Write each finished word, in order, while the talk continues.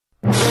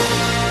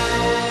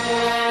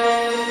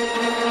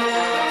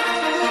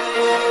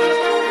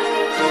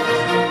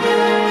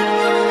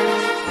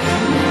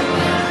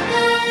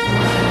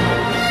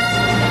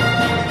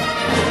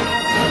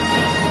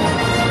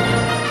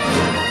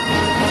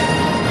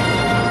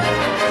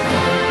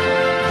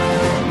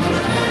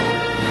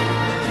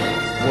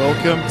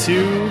welcome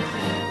to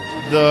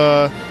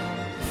the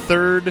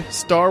third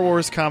Star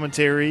Wars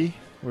commentary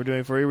we're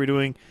doing for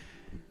you.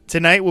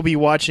 Tonight we'll be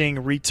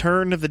watching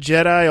Return of the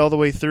Jedi all the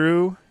way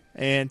through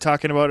and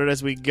talking about it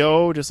as we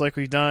go, just like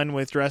we've done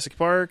with Jurassic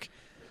Park,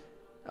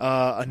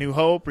 A New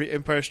Hope,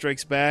 Empire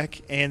Strikes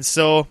Back. And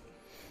so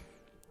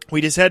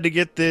we just had to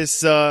get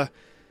this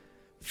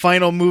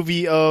final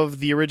movie of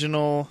the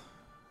original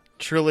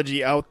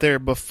trilogy out there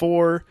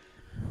before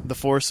The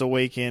Force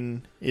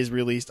Awakens is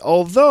released.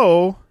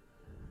 Although,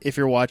 if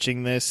you're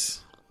watching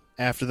this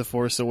after The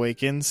Force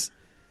Awakens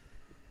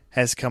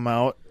has come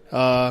out,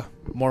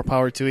 more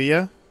power to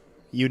you.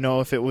 You know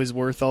if it was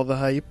worth all the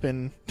hype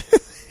and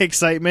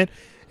excitement.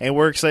 And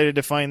we're excited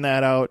to find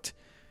that out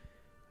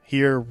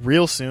here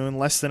real soon,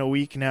 less than a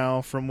week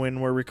now from when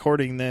we're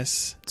recording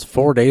this. It's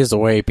 4 days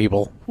away,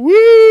 people.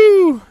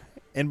 Woo!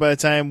 And by the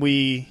time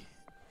we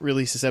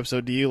release this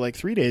episode to you, like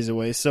 3 days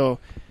away. So,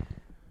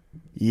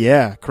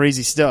 yeah,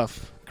 crazy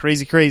stuff.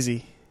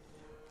 Crazy.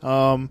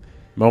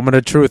 Moment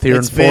of truth here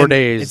in 4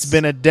 days. It's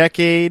been a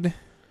decade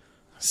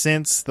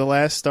since the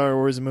last Star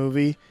Wars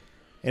movie.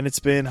 And it's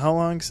been how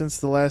long since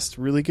the last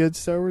really good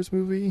Star Wars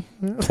movie?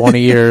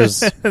 20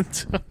 years.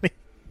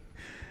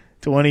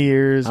 20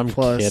 years I'm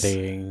plus.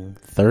 kidding.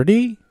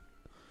 30?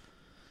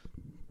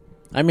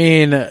 I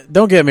mean,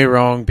 don't get me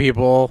wrong,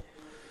 people.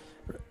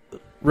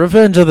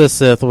 Revenge of the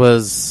Sith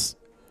was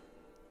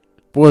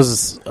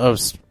a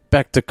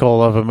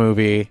spectacle of a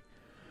movie.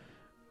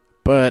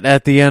 But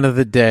at the end of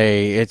the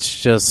day,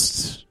 it's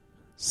just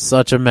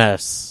such a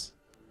mess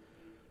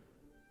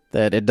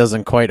that it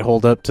doesn't quite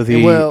hold up to the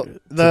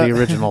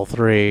original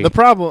three. The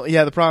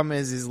problem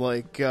is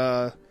like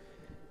it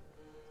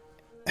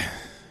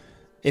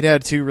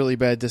had two really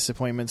bad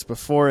disappointments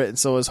before it, and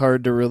so it was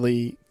hard to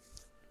really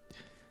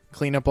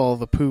clean up all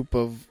the poop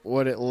of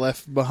what it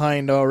left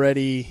behind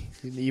already.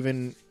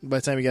 Even by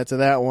the time you got to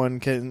that one,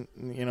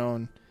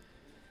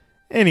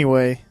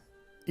 anyway,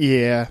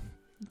 yeah,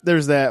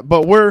 there's that.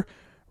 But we're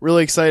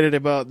really excited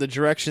about the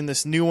direction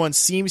this new one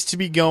seems to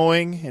be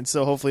going, and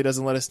so hopefully it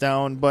doesn't let us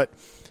down. But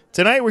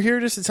tonight we're here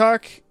just to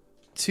talk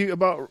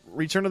about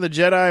Return of the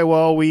Jedi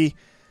while we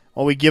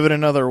give it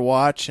another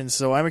watch, and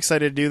so I'm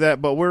excited to do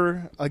that. But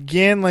we're,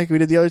 again, like we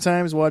did the other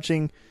times,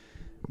 watching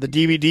the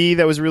DVD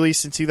that was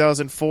released in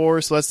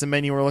 2004, so that's the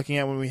menu we're looking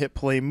at when we hit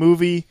play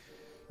movie.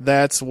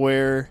 That's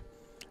where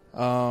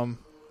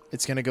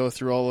it's going to go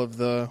through all of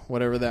the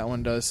whatever that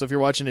one does. So if you're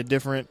watching it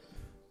different,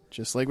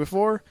 just like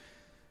before,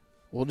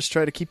 we'll just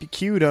try to keep you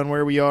cued on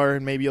where we are,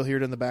 and maybe you'll hear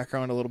it in the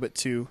background a little bit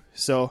too.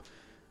 So,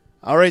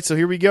 all right, so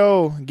here we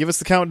go. Give us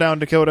the countdown,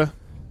 Dakota.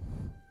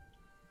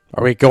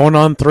 Are we going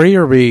on 3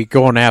 or are we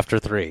going after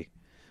 3?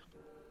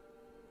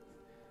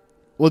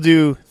 We'll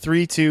do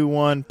 3, 2,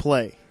 1,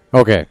 play.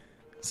 Okay.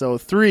 So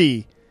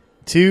 3,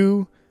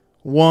 2,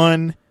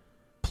 1,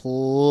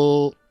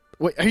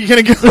 Wait, are you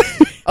going to go?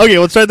 Okay,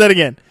 let's try that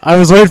again. I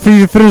was waiting for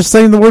you to finish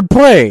saying the word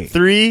play.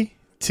 3,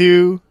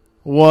 2,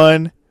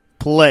 1,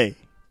 play.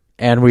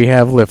 And we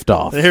have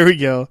liftoff. There we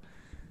go.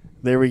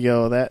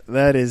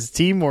 That is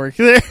teamwork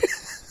there.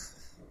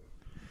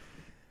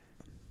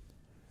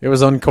 It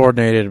was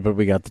uncoordinated, but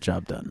we got the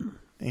job done.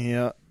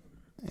 Yeah.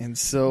 And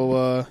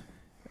so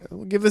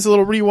we'll give this a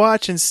little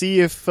rewatch and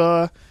see if...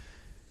 got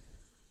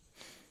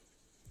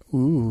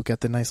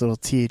the nice little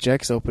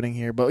THX opening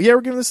here. But yeah,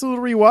 we're giving this a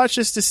little rewatch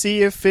just to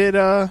see if it...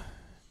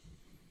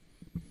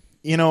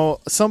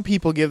 some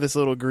people give this a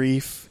little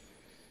grief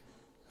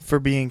for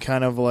being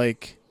kind of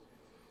like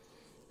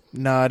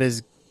not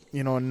as,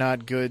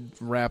 not good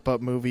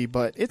wrap-up movie,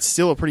 but it's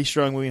still a pretty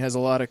strong movie and has a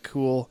lot of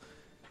cool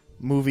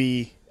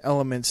movie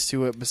elements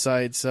to it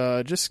besides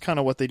just kind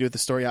of what they do with the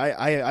story.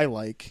 I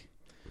like.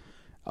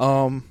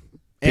 And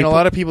a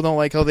lot of people don't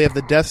like how they have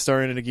the Death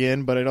Star in it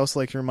again, but I'd also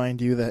like to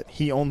remind you that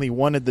he only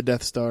wanted the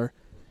Death Star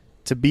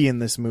to be in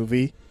this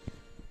movie,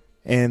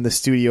 and the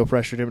studio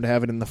pressured him to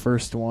have it in the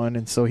first one,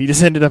 and so he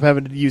just ended up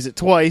having to use it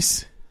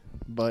twice.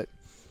 But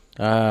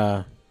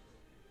the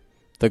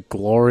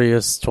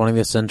glorious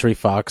 20th Century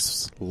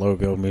Fox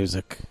logo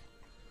music.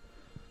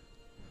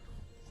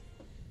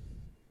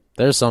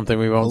 There's something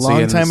we won't see. A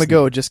long time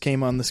ago, it just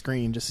came on the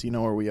screen, just so you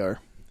know where we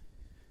are.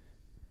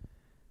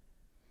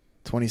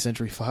 20th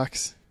Century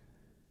Fox.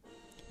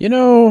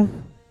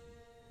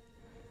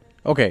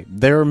 Okay,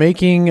 they're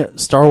making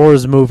Star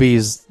Wars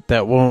movies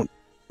that won't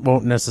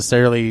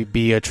necessarily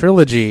be a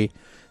trilogy.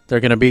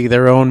 They're going to be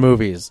their own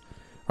movies.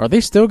 Are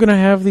they still going to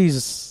have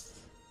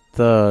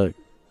the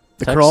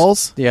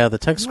crawls? Yeah, the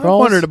text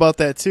crawls. I wondered about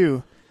that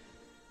too.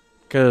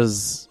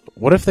 Because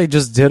what if they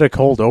just did a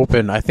cold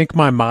open? I think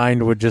my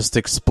mind would just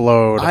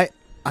explode. I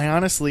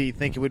honestly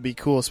think it would be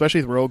cool,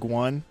 especially with Rogue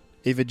One,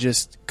 if it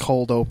just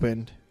cold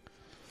opened.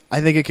 I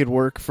think it could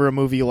work for a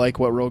movie like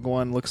what Rogue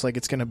One looks like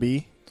it's going to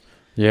be.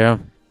 Yeah.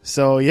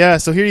 So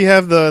here you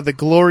have the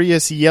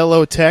glorious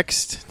yellow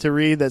text to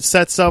read that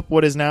sets up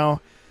what is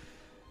now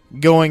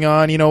going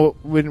on.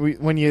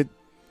 When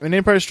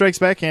Empire Strikes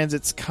Back ends,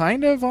 it's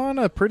kind of on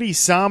a pretty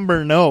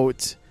somber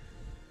note.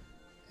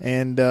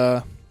 And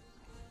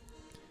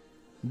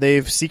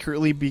they've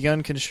secretly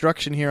begun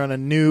construction here on a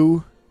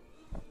new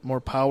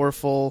more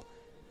powerful,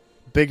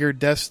 bigger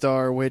Death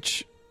Star,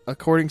 which,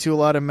 according to a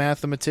lot of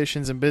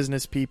mathematicians and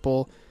business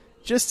people,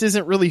 just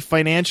isn't really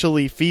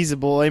financially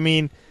feasible. I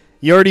mean,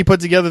 you already put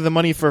together the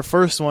money for a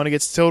first one. It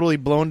gets totally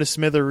blown to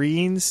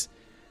smithereens.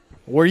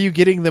 Where are you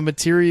getting the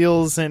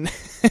materials and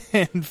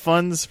and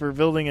funds for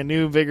building a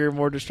new, bigger,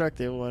 more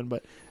destructive one?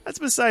 But that's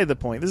beside the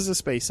point. This is a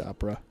space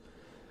opera.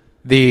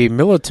 The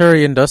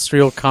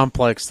military-industrial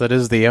complex that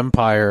is the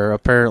Empire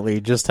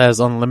apparently just has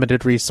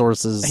unlimited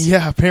resources.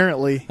 Yeah,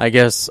 apparently. I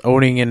guess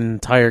owning an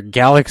entire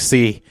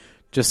galaxy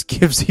just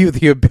gives you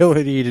the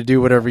ability to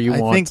do whatever you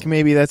want. I think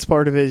maybe that's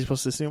part of it. You're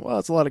supposed to assume, well,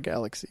 it's a lot of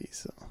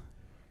galaxies. So.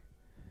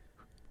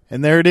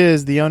 And there it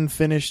is, the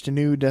unfinished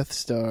new Death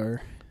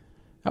Star.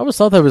 I always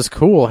thought that was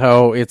cool,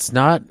 how it's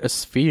not a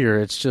sphere.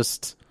 It's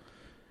just,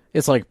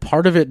 it's like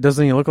part of it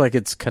doesn't even look like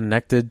it's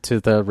connected to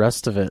the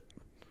rest of it.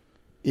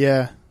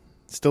 Yeah,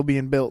 still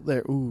being built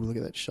there. Ooh, look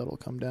at that shuttle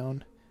come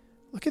down.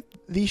 Look at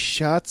these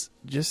shots,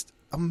 just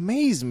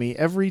amaze me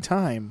every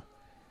time.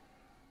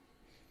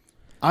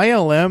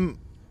 ILM,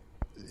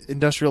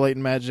 Industrial Light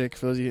and Magic,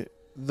 for those of you,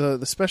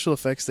 the special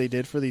effects they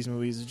did for these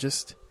movies is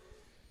just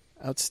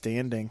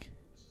outstanding.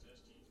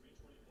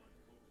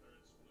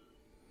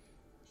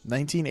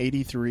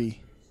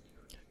 1983.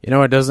 You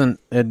know,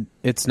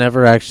 it's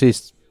never actually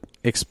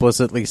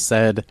explicitly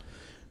said,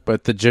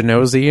 but the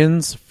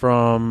Genosians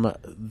from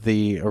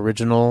the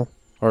original,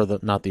 or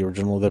not the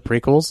original, the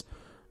prequels,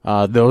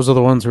 those are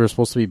the ones who are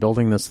supposed to be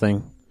building this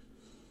thing.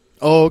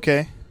 Oh,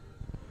 okay.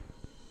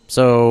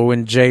 So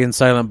when Jay and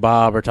Silent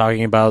Bob are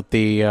talking about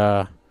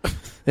the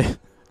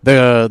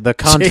the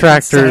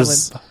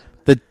contractors,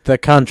 the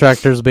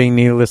contractors being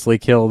needlessly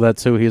killed,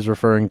 that's who he's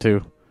referring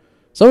to.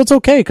 So it's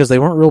okay because they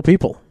weren't real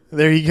people.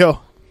 There you go.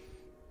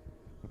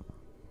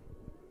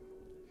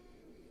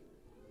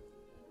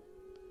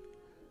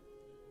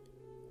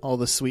 All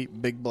the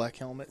sweet big black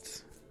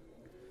helmets.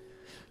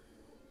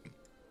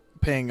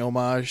 Paying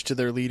homage to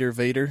their leader,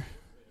 Vader.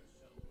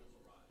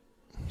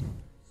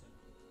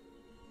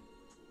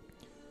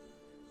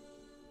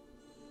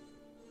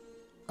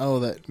 Oh,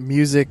 that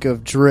music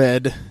of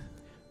dread.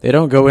 They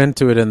don't go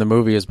into it in the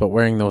movies, but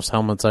wearing those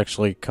helmets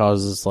actually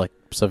causes like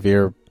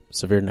severe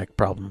neck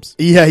problems.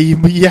 Yeah,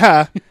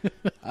 yeah.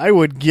 I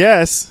would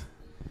guess.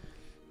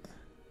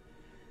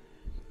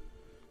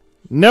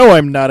 No,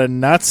 I'm not a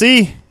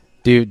Nazi.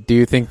 Do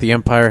you think the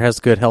Empire has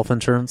good health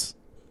insurance?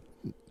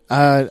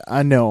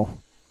 I know.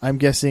 I'm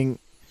guessing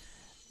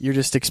you're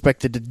just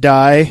expected to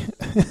die.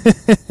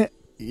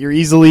 You're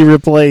easily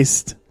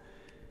replaced.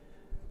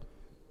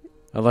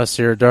 Unless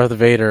you're Darth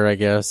Vader, I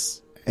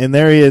guess. And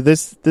there you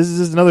this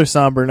is another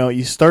somber note.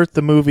 You start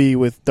the movie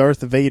with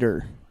Darth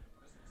Vader.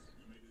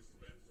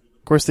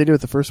 Of course, they do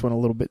with the first one a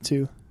little bit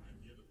too.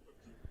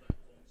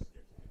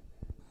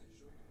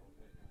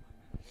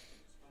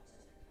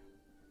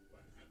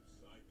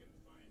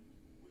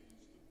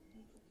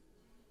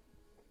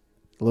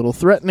 A little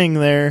threatening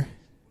there.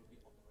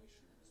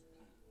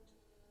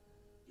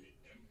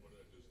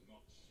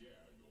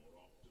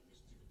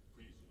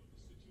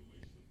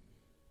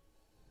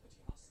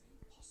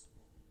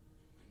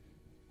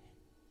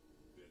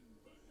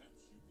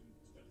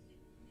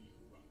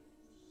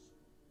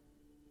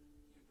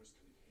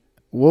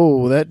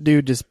 Whoa, that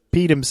dude just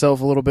peed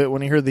himself a little bit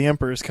when he heard the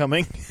Emperor's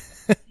coming.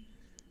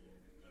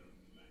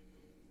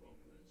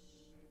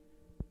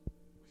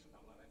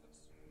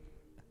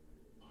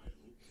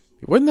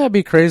 Wouldn't that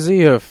be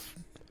crazy if,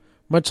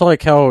 much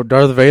like how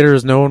Darth Vader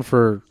is known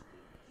for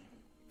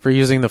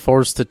using the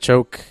Force to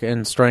choke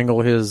and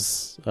strangle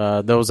his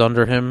those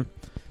under him,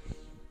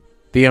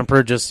 the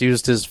Emperor just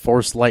used his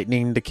Force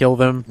lightning to kill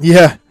them?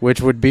 Yeah. Which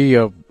would be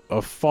a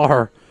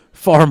far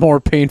more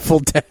painful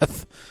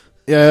death.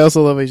 Yeah, I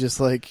also love he's just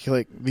like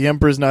the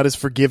Emperor's not as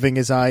forgiving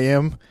as I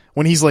am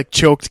when he's like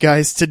choked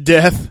guys to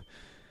death.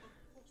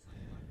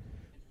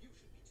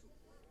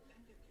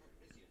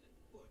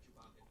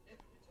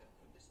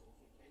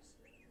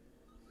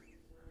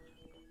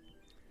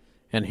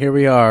 And here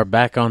we are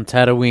back on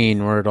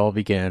Tatooine where it all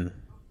began.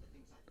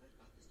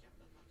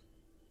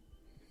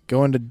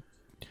 Going to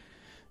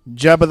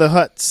Jabba the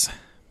Hutt's.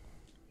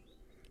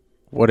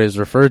 What is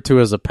referred to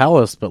as a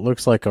palace but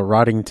looks like a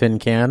rotting tin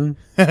can.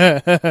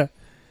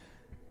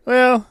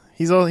 Well,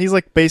 he's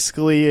like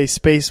basically a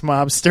space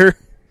mobster.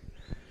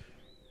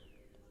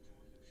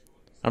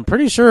 I'm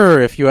pretty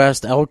sure if you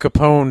asked Al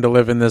Capone to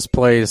live in this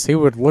place, he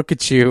would look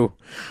at you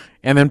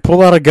and then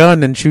pull out a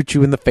gun and shoot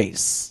you in the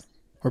face.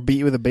 Or beat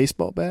you with a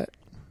baseball bat.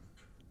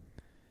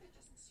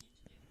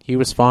 He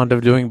was fond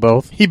of doing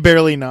both. He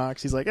barely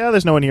knocks. He's like,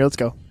 there's no one here. Let's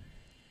go.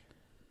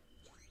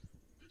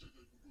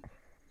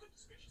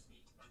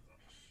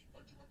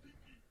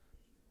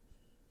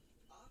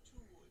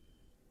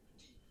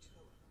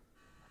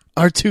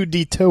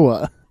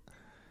 R2-D2.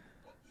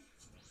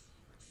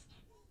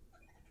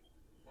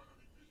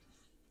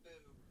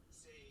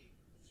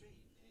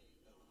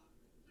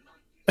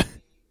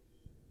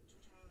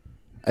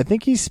 I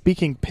think he's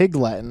speaking Pig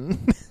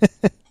Latin.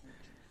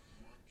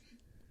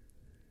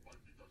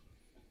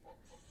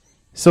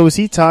 So is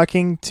he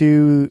talking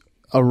to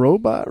a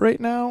robot right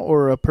now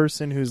or a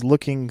person who's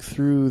looking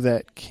through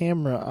that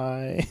camera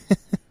eye?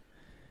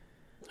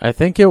 I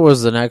think it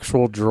was an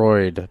actual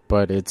droid,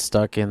 but it's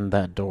stuck in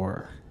that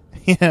door.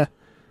 Yeah.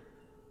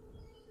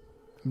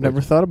 I've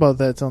never thought about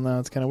that till now.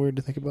 It's kind of weird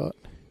to think about.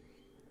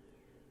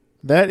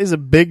 That is a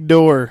big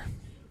door.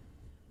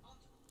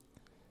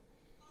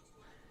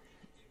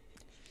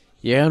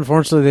 Yeah,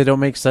 unfortunately, they don't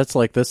make sets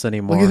like this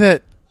anymore. Look at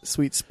that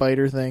sweet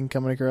spider thing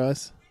coming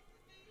across.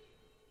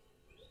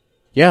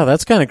 Yeah,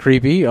 that's kind of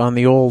creepy. On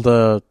the old,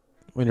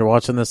 when you're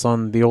watching this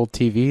on the old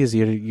TVs,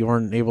 you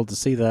weren't able to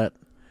see that.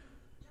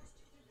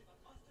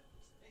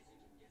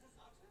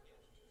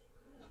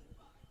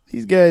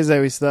 These guys, I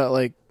always thought,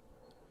 like,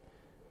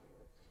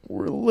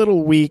 were a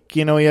little weak.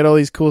 You know, he had all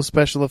these cool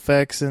special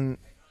effects, and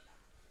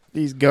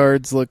these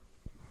guards look...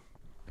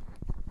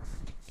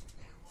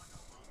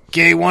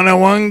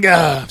 K101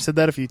 ga! I've said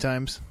that a few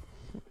times.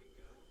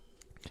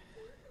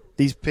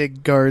 These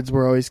pig guards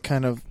were always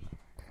kind of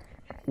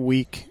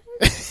weak,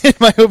 in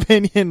my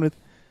opinion. With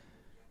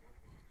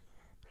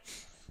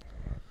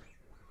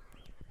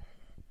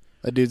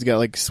that dude's got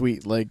like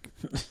sweet like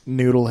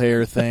noodle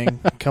hair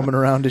thing coming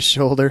around his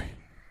shoulder.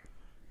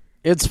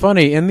 It's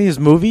funny, in these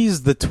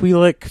movies, the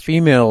Twi'lek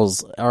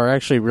females are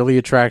actually really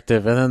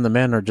attractive, and then the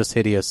men are just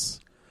hideous.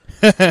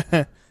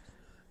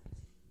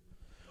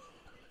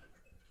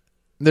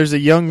 There's a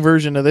young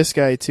version of this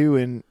guy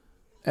too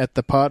at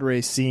the pod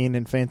race scene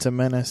in Phantom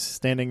Menace,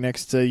 standing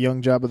next to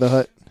young Jabba the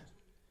Hutt.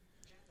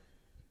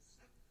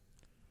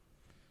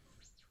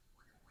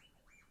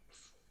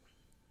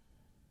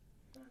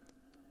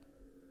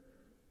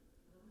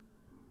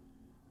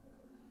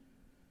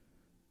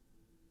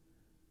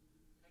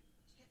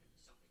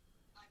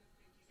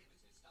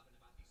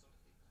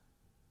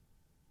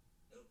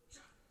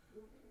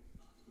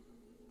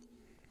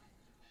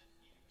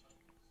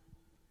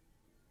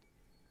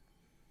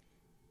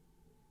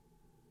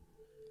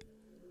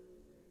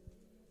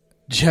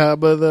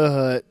 Jabba the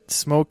Hutt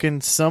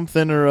smoking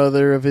something or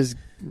other of his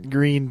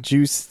green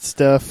juice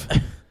stuff.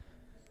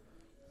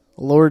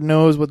 Lord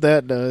knows what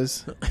that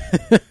does.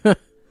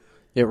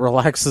 It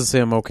relaxes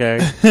him,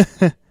 okay?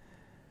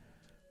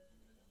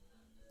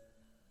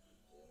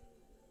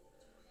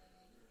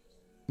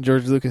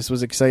 George Lucas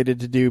was excited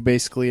to do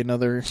basically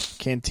another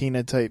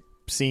cantina type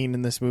scene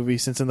in this movie,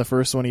 since in the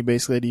first one he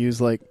basically had to use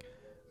like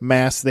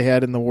masks they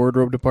had in the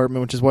wardrobe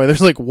department, which is why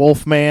there's like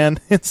Wolfman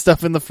and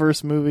stuff in the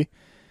first movie.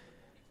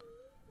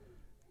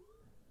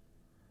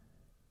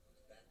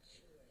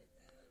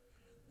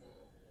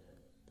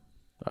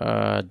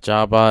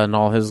 Jabba and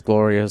all his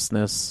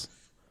gloriousness.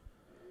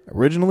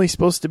 Originally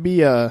supposed to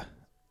be a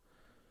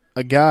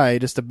guy,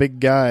 just a big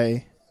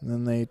guy, and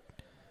then they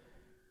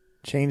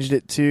changed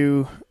it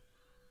to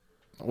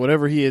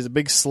whatever he is, a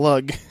big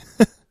slug.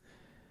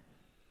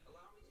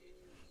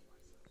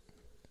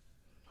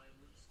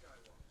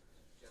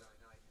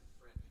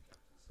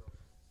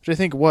 Which I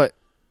think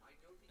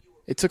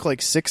it took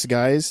like 6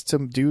 guys to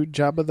do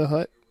Jabba the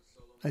Hutt.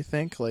 I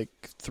think like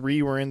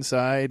 3 were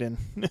inside and.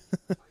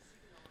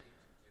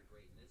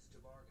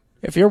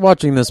 If you're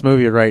watching this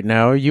movie right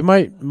now, you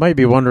might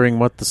be wondering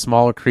what the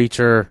small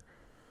creature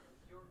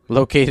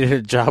located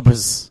at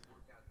Jabba's,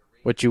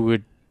 what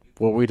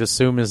we'd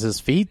assume is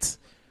his feet.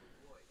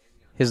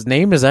 His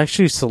name is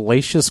actually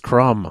Salacious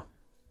Crumb.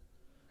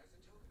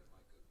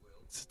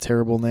 It's a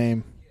terrible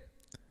name.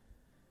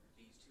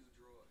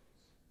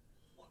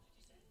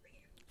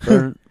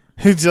 Some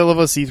of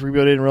us C-3PO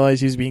didn't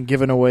realize he was being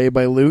given away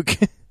by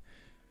Luke. Of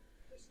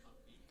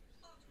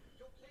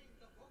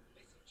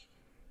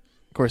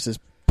course, it's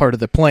part of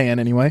the plan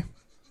anyway.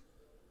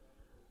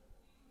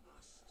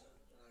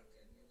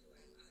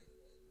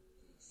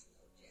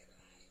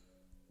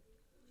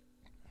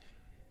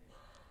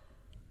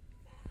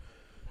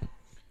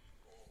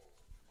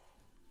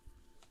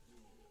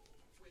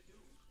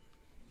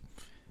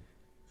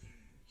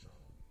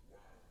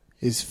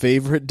 His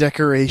favorite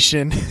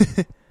decoration.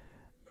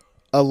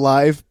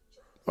 Alive,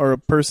 or a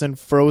person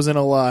frozen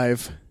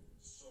alive.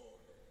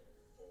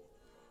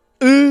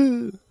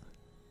 Ugh.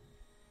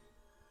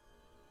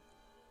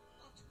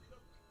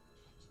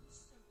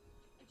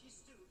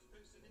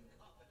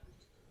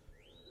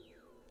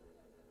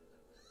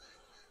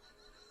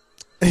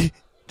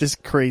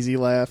 Just crazy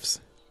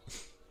laughs.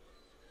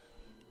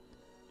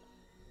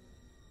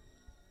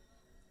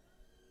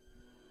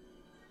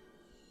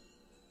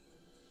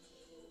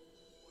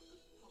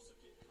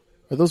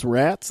 Are those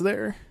rats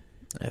there?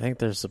 I think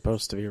they're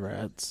supposed to be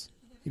rats.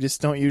 You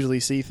just don't usually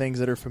see things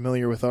that are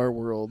familiar with our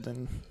world.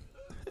 And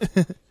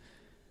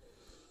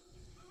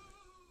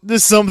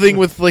there's something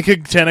with like a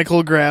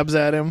tentacle grabs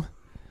at him.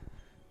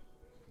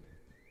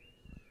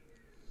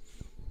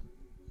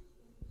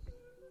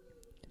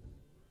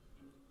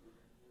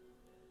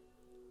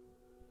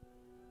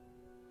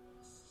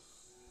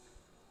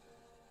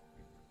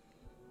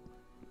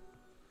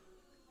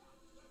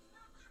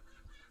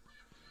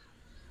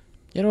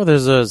 You know,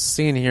 there's a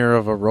scene here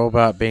of a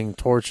robot being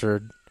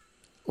tortured.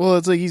 Well,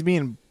 it's like he's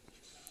being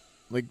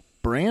like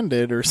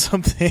branded or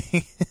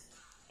something.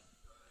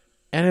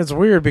 And it's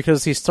weird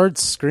because he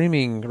starts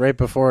screaming right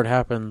before it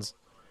happens.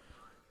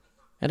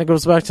 And it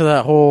goes back to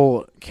that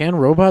whole, can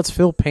robots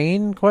feel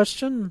pain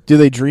question? Do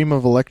they dream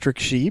of electric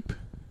sheep?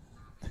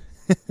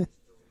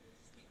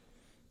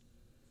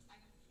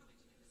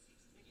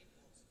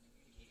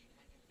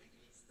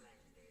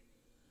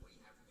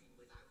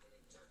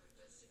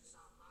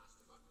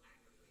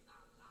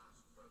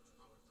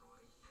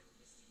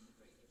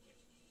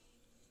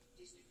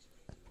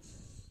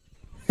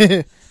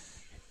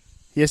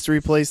 He has to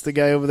replace the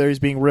guy over there who's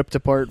being ripped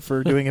apart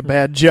for doing a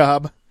bad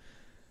job.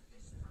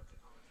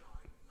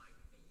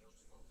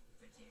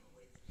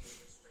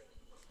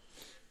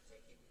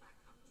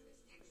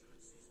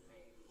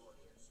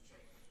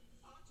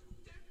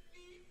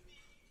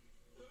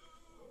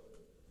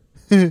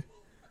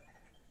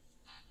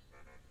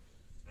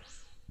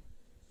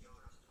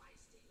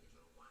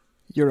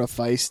 You're a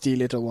feisty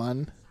little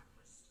one.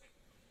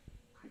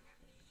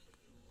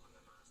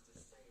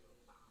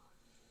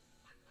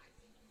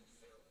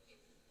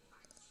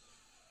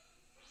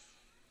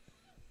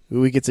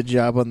 Ooh, he gets a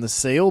job on the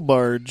sail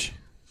barge.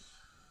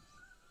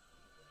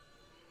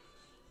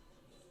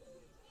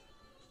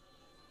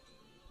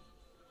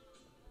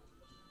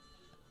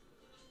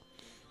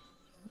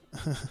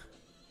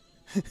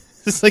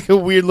 It's like a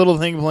weird little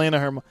thing playing a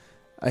harmonica.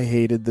 I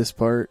hated this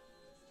part.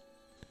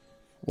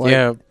 Why,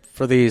 Yeah,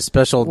 for the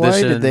special why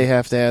edition. did they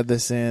have to add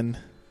this in?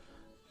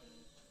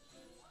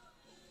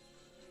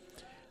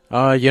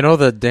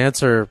 The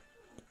dancer,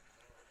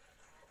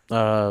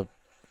 the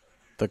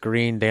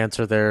green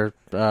dancer there,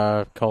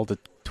 called the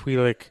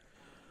Twi'lek.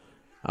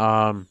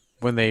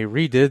 When they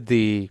redid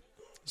the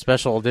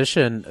special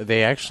edition,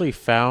 they actually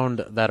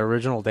found that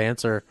original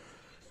dancer,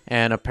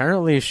 and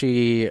apparently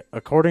she,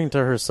 according to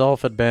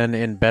herself, had been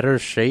in better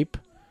shape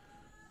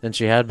than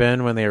she had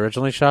been when they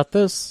originally shot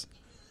this.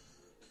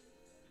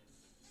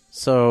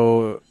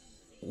 So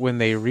when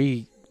they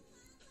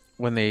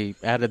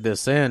added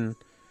this in,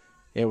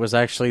 it was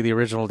actually the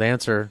original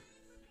dancer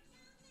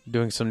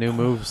doing some new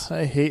moves.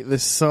 I hate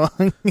this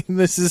song.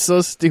 This is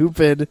so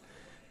stupid.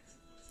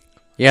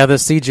 Yeah, the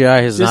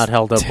CGI has Just not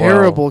held up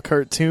terrible, well.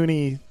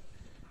 cartoony.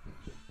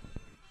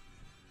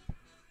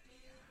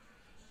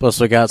 Plus,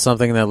 we got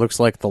something that looks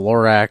like the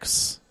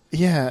Lorax,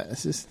 Yeah,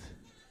 it's just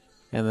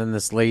and then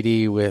this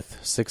lady with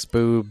 6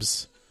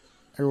 boobs,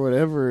 or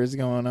whatever is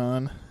going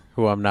on.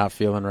 who I'm not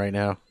feeling right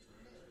now.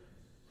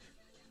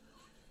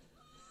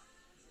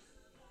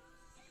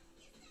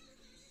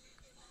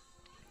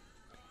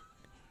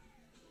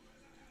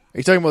 Are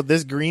you talking about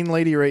this green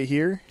lady right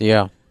here?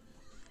 Yeah.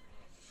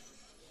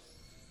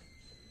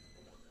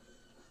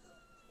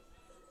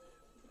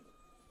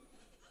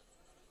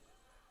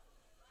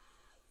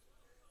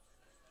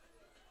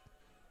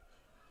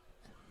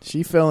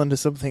 She fell into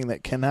something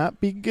that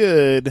cannot be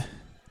good.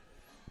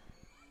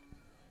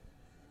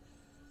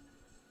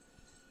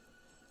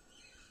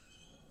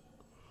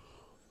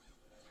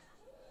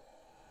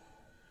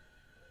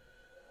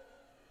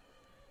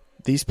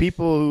 These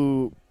people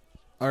who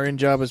are in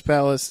Jabba's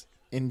palace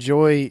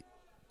enjoy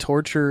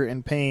torture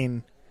and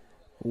pain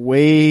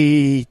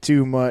way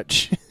too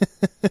much.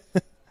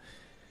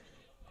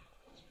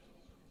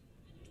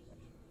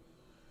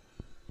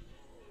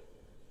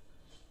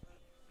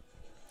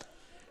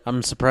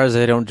 I'm surprised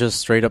they don't just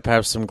straight up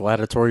have some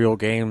gladiatorial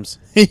games.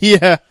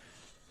 Yeah.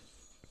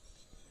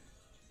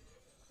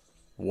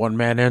 1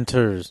 man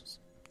enters.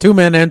 2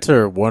 men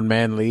enter. 1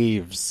 man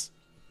leaves.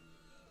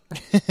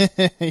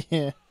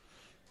 Yeah.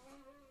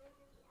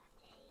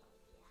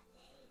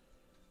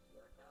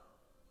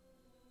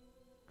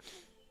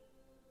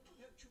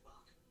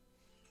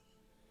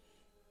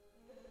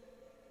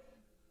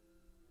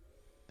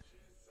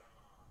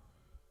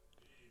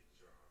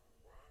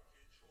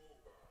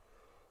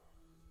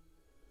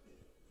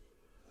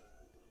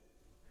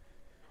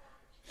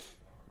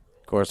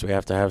 Of course, we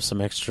have to have some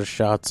extra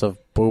shots of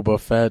Boba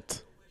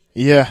Fett.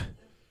 Yeah.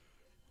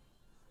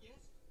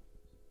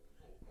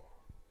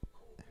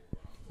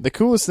 The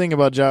coolest thing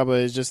about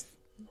Jabba is just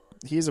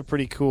he's a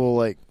pretty cool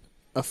like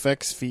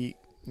effects feat,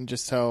 and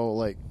just how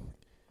like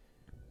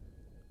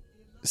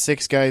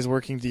 6 guys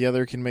working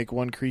together can make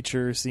one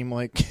creature seem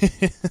like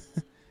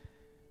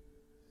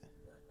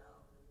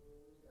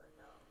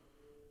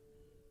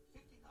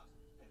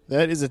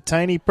that is a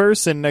tiny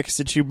person next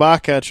to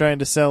Chewbacca trying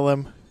to sell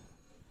him.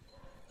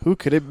 Who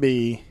could it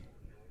be?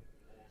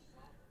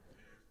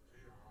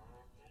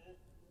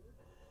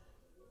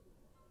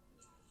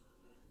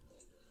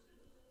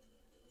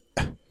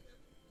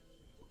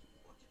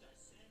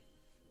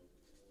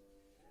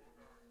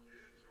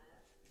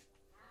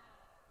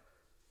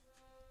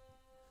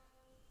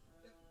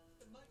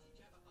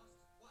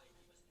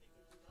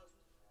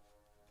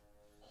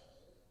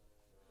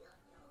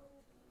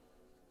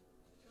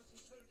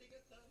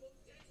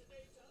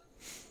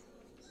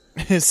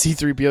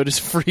 C-3PO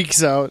just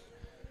freaks out.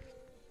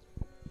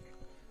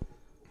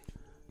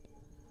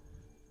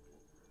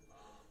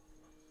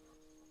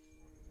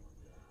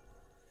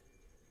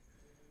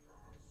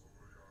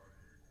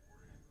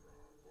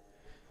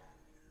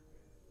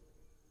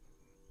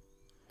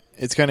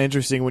 it's kind of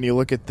interesting when you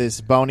look at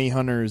this bounty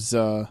hunter's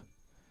that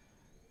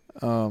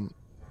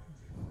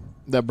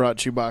brought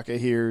Chewbacca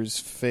here's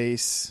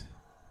face,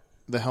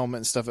 the helmet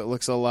and stuff. It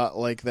looks a lot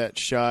like that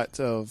shot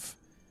of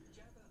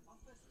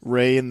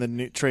Rey in the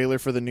new trailer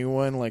for the new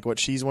one, like what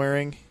she's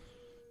wearing.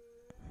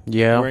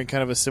 Yeah. Wearing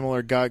kind of a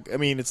similar I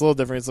mean, it's a little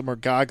different. It's a little more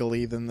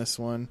goggly than this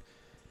one.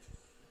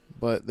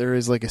 But there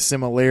is like a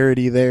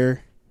similarity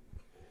there.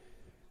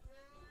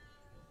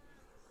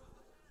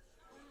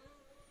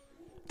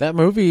 That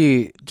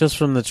movie, just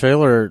from the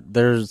trailer,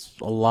 there's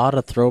a lot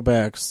of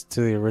throwbacks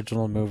to the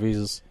original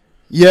movies.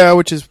 Yeah,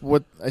 which is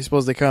what I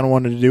suppose they kind of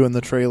wanted to do in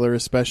the trailer,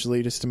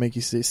 especially just to make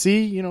you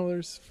see, you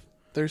know,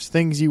 there's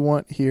things you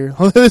want here.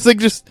 It's like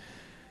just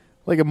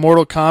like a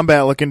Mortal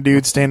Kombat looking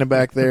dude standing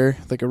back there,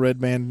 like a red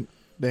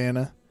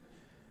bandana.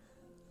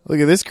 Look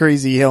at this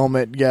crazy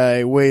helmet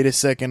guy. Wait a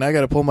second, I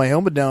got to pull my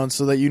helmet down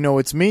so that you know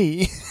it's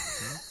me.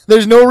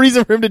 There's no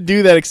reason for him to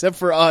do that except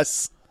for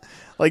us,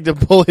 like to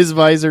pull his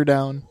visor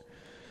down.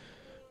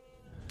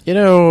 You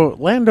know,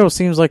 Lando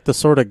seems like the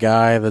sort of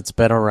guy that's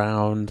been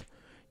around.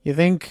 You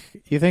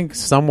think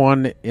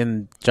someone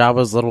in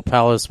Jabba's little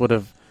palace would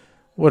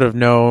have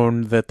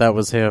known that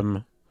was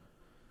him?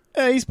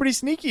 Yeah, he's pretty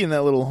sneaky in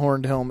that little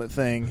horned helmet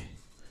thing.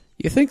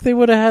 You think they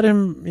would have had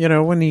him, you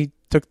know, when he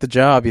took the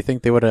job, you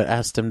think they would have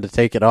asked him to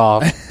take it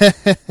off?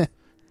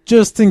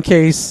 Just in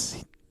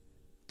case.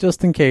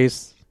 Just in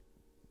case.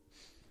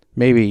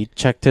 Maybe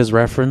checked his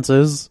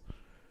references.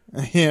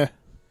 Yeah.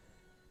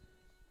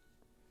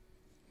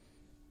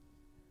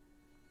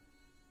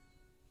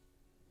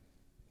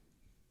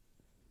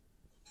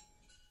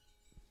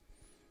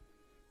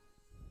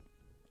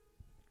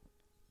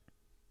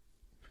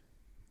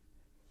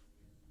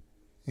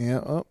 Yeah,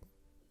 oh,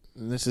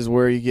 this is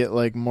where you get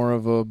like more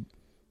of a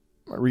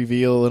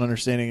reveal and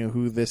understanding of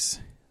who this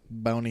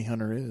bounty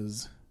hunter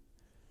is.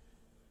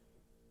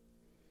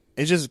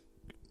 It's just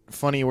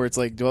funny where it's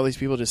like, do all these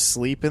people just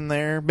sleep in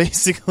there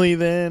basically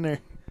then? Or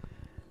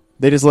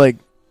they just like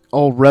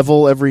all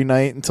revel every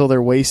night until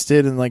they're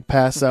wasted and like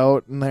pass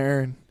out in there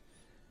and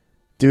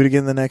do it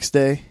again the next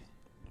day?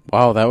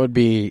 Wow, that would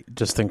be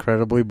just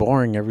incredibly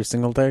boring every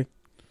single day.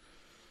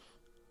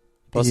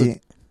 Plus,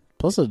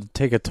 it'd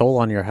take a toll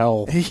on your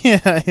health. Yeah,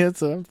 that's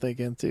what I'm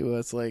thinking, too.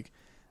 That's like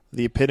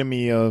the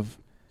epitome of,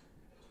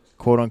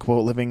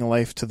 quote-unquote, living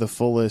life to the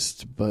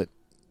fullest, but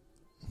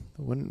it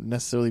wouldn't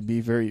necessarily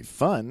be very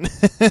fun.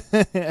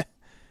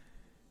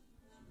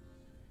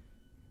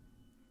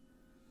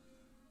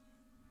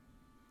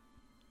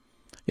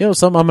 You know,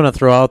 something I'm going to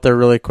throw out there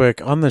really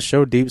quick. On the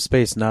show Deep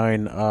Space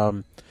Nine,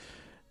 for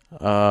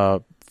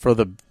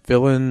the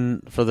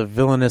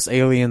villainous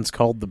aliens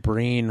called the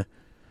Breen,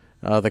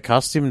 the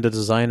costume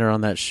designer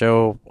on that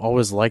show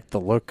always liked the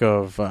look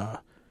of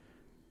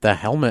the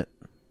helmet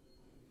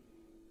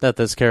that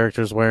this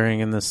character's wearing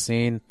in this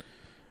scene.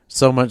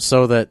 So much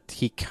so that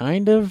he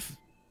kind of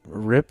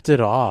ripped it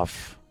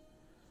off.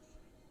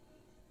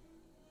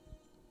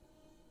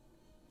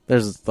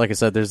 There's, like I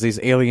said, there's these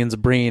aliens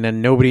Breen,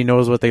 and nobody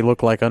knows what they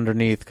look like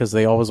underneath because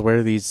they always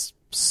wear these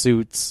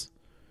suits.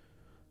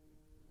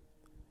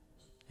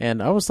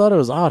 And I always thought it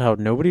was odd how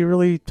nobody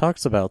really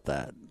talks about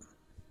that.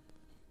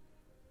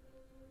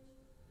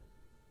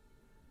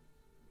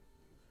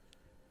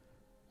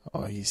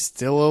 Oh, he's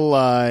still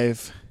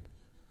alive.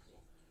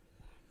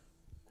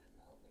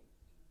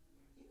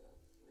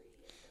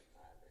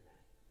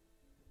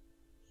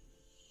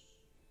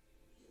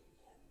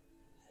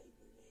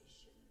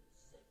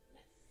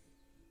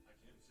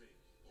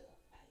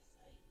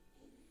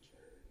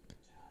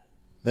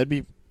 That'd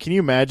be. Can you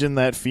imagine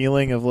that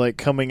feeling of like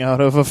coming out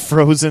of a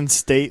frozen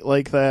state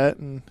like that?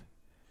 And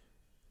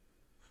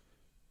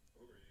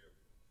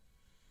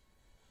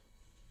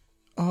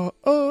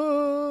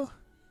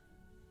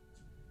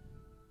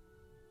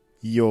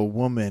your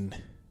woman.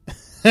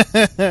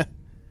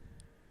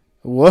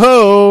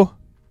 Whoa.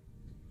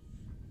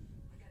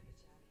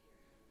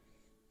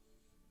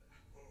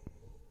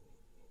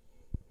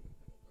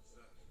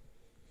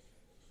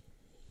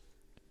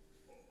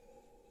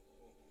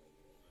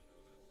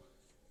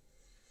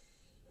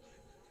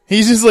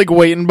 He's just like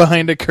waiting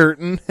behind a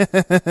curtain.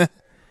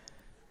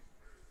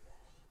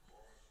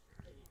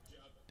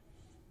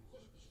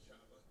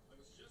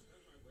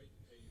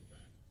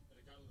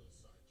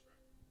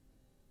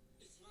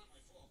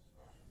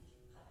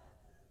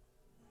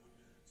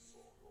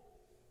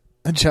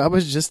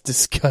 Jabba's just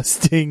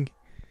disgusting.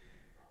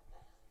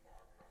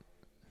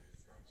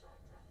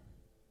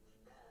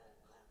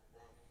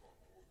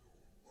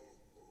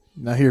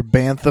 Now you're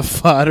bantha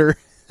fodder.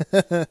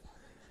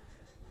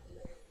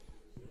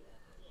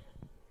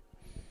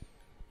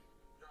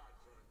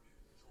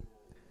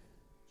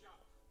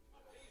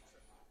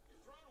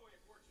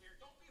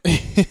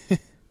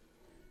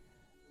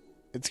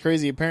 It's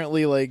crazy.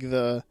 Apparently, like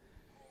the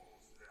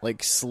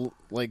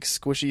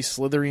squishy,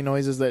 slithery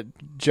noises that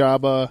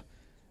Jabba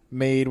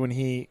made when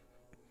he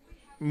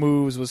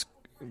moves was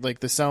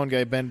like the sound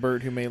guy Ben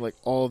Burt, who made like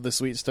all of the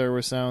sweet Star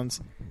Wars sounds.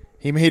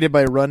 He made it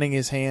by running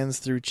his hands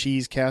through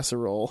cheese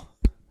casserole.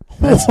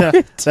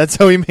 That's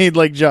how he made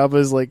like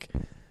Jabba's like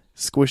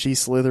squishy,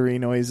 slithery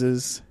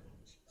noises.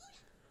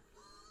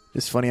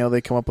 Just funny how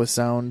they come up with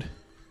sound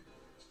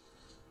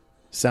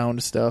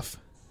stuff.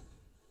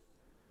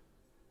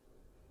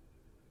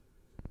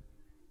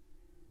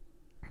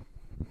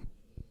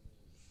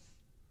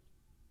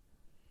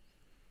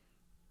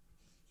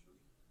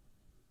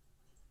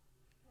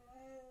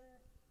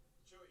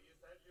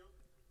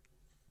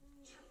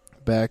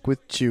 Back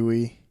with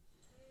Chewie.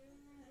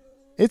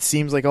 It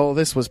seems like all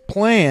this was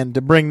planned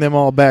to bring them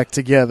all back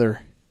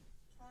together.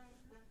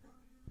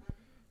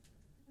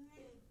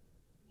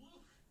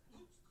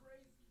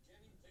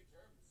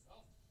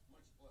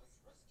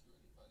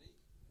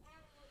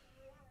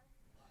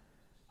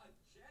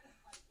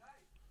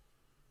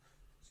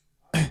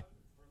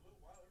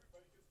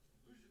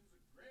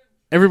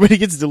 Everybody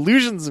gets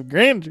delusions of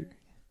grandeur.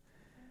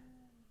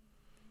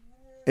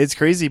 It's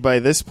crazy by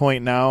this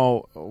point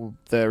now,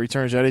 the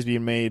Return of the Jedi is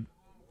being made.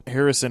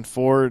 Harrison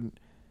Ford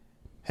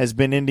has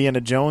been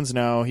Indiana Jones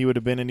now. He would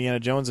have been Indiana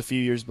Jones a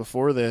few years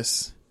before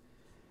this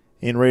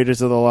in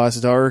Raiders of the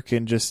Lost Ark,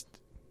 and just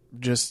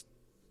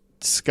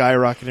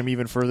skyrocketed him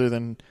even further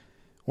than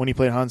when he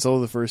played Han Solo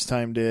the first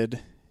time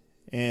did.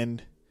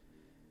 And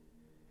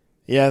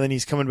yeah, then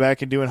he's coming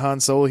back and doing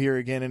Han Solo here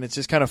again, and it's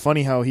just kind of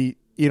funny how he,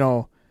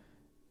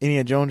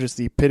 Indiana Jones is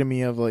the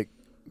epitome of like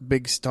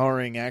big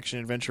starring action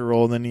adventure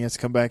role, and then he has to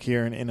come back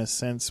here and in a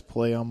sense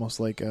play almost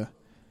like a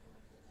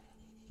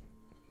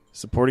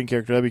supporting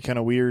character. That'd be kind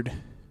of weird.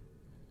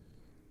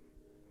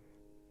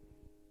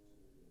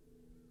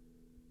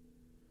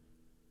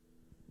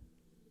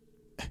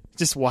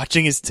 Just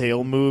watching his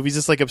tail move. He's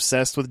just like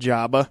obsessed with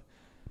Jabba.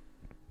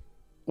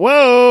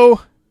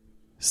 Whoa!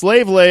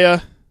 Slave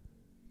Leia.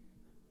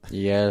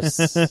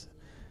 Yes.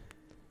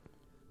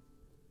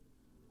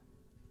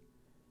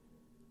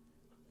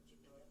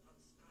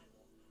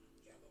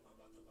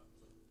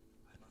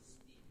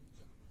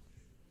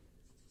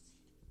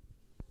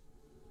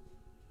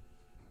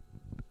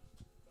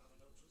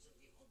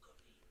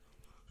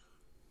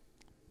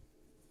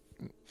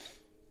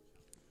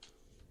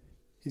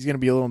 He's going to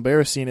be a little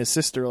embarrassed seeing his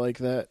sister like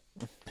that.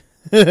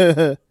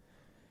 Of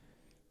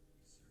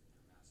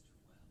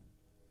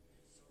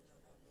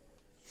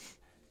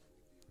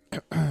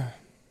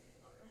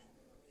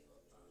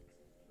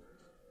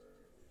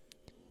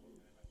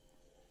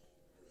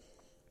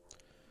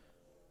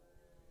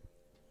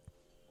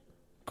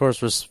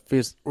course,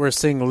 we're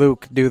seeing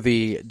Luke do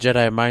the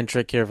Jedi mind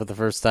trick here for the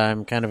first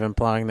time, kind of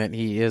implying that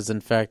he is,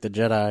 in fact, a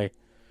Jedi.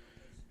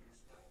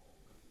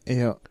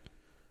 Yeah.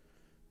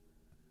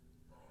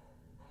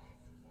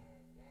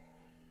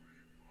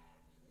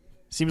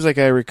 Seems like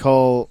I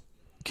recall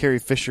Carrie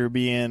Fisher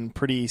being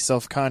pretty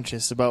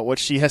self-conscious about what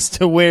she has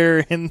to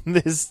wear in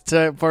this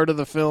part of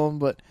the film,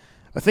 but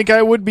I think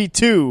I would be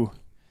too.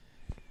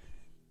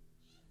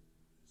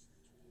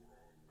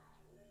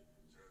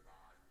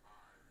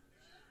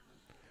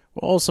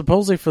 Well,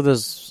 supposedly for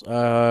this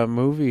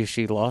movie,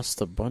 she lost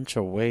a bunch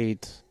of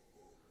weight.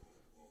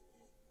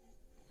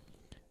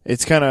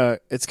 It's kind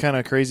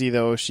of crazy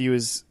though. She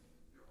was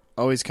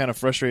always kind of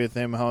frustrated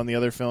with him how in the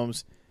other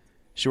films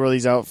she wore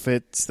these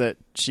outfits that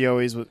she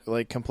always would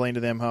like complain to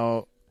them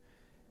how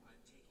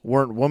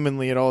weren't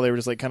womanly at all. They were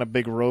just like kind of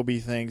big roby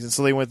things, and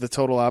so they went the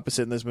total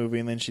opposite in this movie.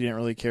 And then she didn't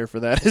really care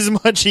for that as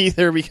much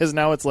either, because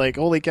now it's like,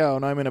 holy cow,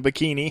 now I'm in a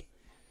bikini,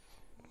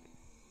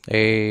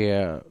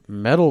 a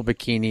metal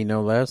bikini,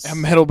 no less. a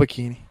metal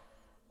bikini.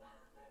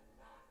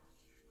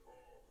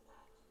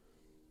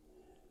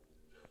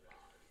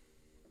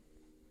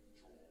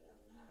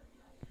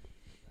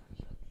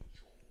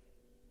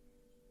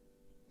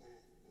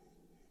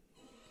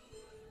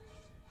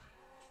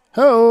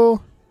 Ho!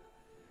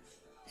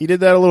 He did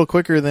that a little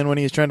quicker than when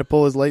he was trying to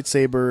pull his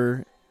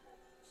lightsaber.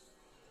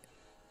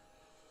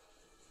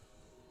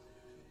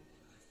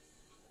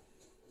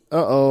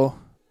 Uh-oh.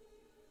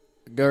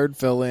 Guard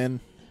fell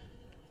in.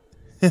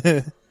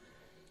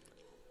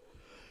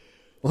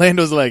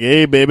 Lando's like,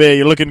 hey, baby,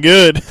 you're looking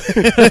good.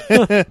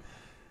 What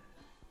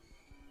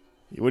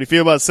do you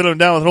feel about settling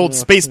down with an old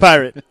space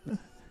pirate?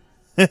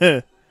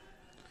 The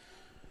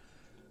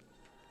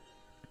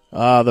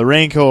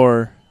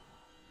Rancor.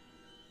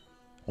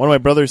 One of my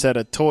brothers had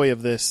a toy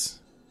of this,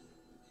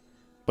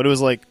 but it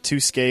was like to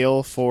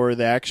scale for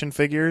the action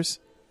figures,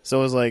 so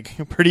it was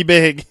like pretty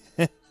big.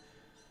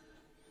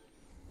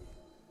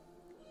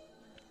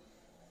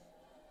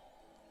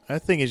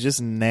 That thing is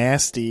just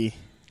nasty.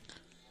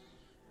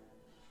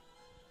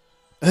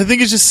 I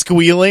think it's just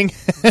squealing.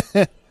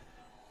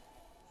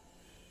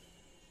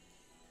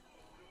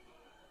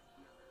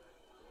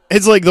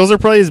 It's like those are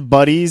probably his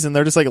buddies, and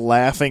they're just like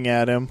laughing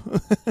at him.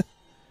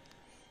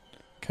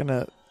 Kind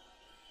of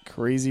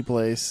crazy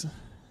place.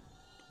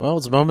 Well,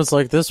 it's moments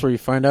like this where you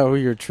find out who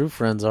your true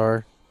friends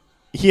are.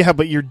 Yeah,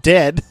 but you're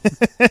dead.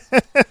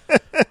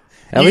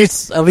 At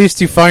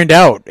least you find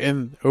out.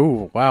 And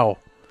oh, wow.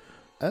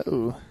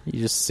 Oh.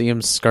 You just see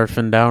him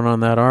scarfing down on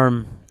that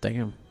arm.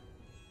 Damn.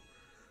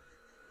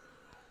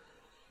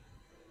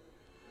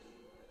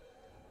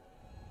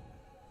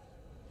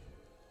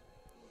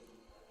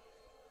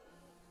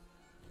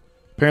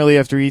 Apparently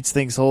after he eats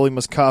things whole, he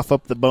must cough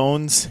up the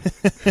bones.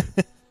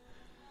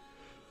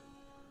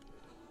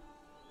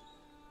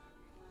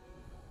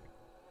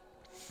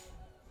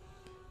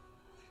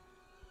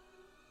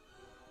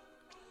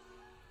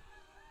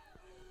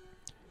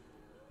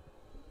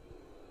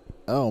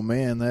 Oh,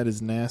 man, that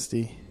is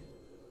nasty.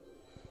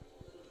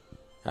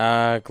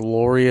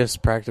 Glorious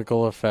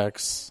practical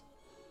effects.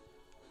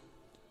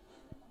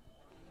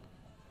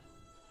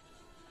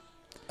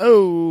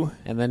 Oh.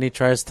 And then he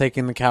tries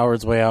taking the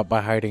coward's way out by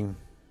hiding.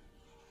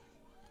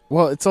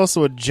 Well, it's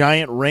also a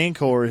giant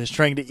rancor is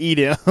trying to eat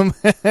him.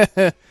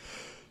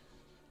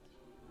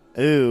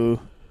 Ooh.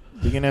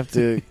 You're going to have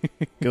to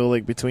go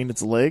like between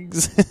its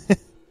legs.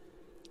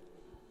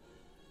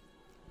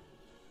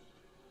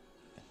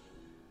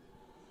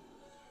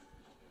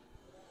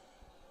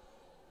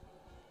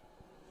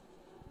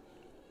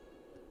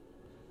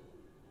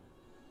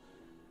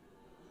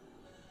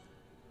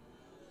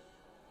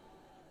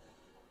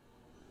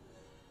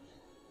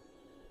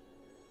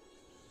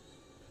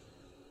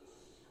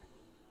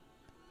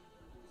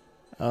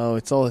 Oh,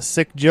 it's all a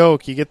sick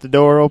joke. You get the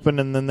door open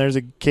and then there's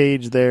a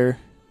cage there.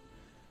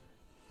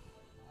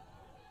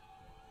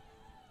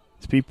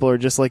 These people are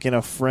just like in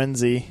a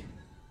frenzy,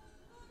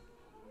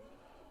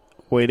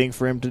 waiting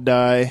for him to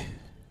die.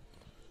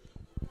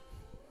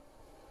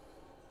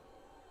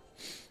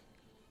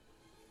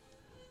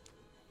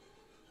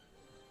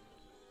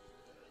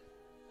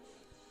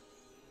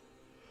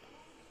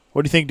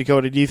 What do you think,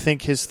 Dakota? Do you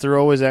think his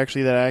throw is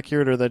actually that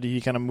accurate, or that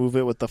he kind of move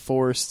it with the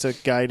force to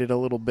guide it a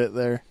little bit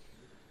there?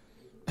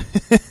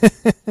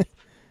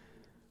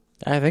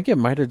 I think it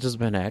might have just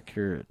been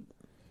accurate.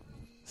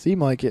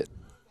 Seemed like it.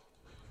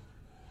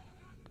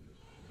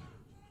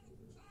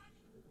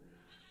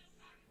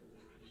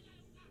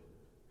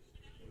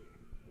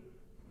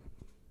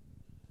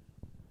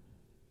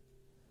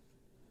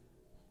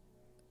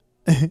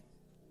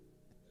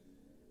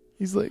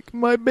 He's like,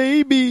 my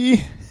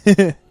baby.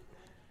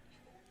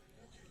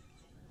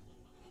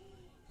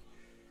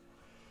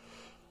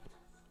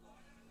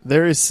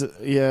 There is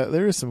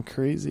some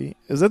crazy.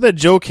 Is that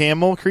Joe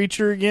Camel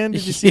creature again?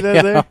 Did you see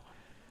that there?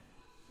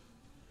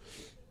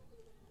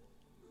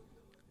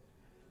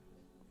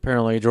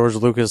 Apparently, George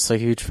Lucas is a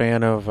huge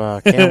fan of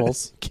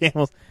camels.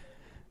 Camels.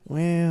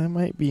 Well, it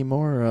might be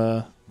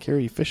more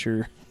Carrie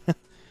Fisher.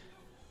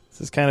 This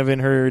is kind of in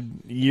her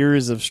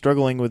years of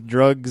struggling with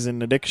drugs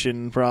and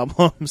addiction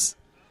problems.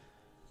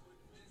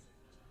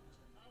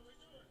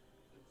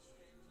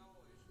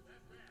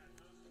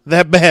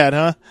 That bad,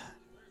 huh?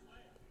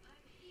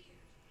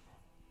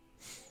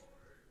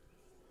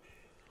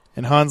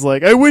 And Han's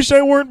like, I wish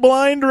I weren't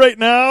blind right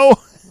now.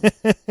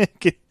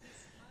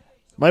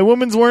 My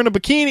woman's wearing a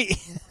bikini.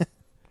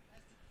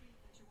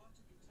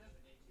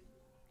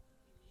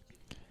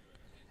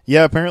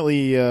 Yeah,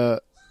 apparently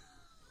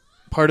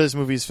part of this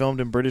movie is filmed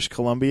in British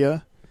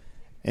Columbia,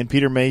 and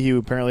Peter Mayhew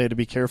apparently had to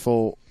be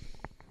careful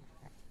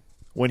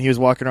when he was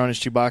walking around his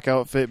Chewbacca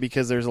outfit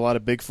because there's a lot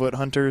of Bigfoot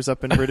hunters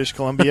up in British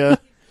Columbia,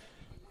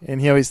 and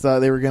he always thought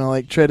they were going to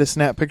like try to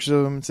snap pictures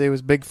of him and say it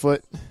was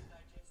Bigfoot.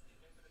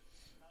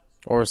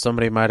 Or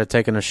somebody might have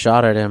taken a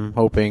shot at him,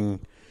 hoping...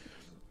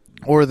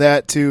 Or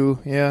that, too,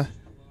 yeah.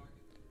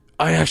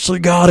 I actually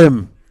got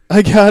him!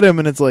 I got him,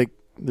 and it's like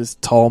this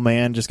tall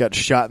man just got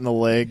shot in the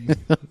leg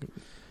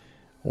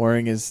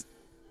wearing his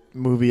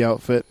movie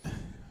outfit.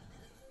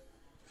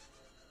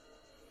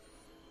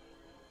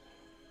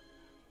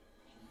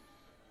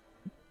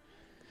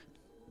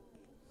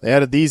 They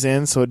added these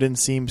in so it didn't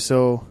seem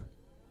so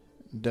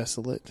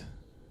desolate.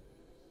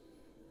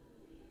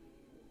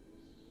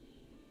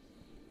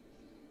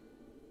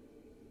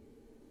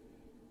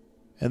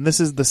 And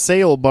this is the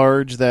sail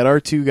barge that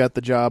R2 got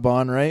the job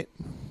on, right?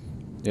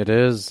 It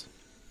is.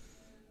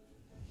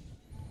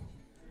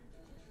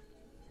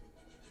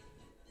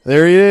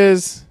 There he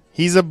is.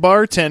 He's a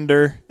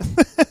bartender.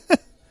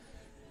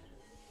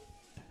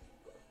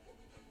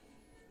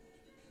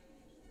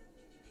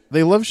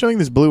 They love showing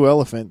this blue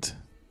elephant.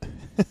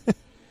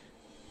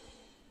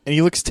 And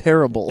he looks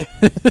terrible.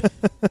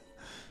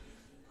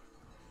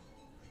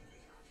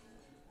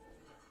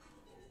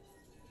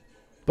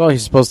 Well,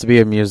 he's supposed to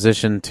be a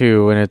musician,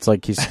 too, and it's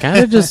like he's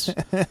kind of just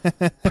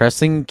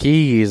pressing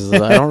keys.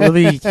 I don't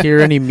really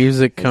hear any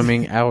music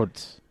coming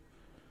out.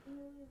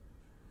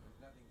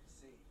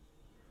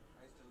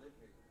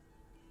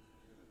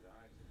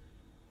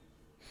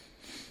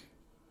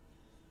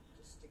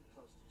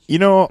 You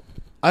know,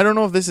 I don't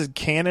know if this is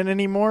canon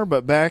anymore,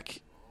 but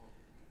back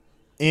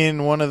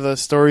in one of the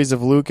stories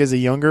of Luke as a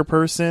younger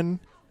person,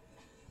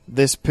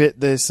 this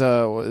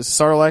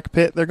Sarlacc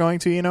pit they're going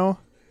to, you know?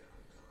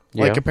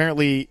 Yeah. Like,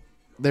 apparently,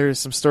 there's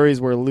some stories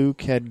where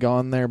Luke had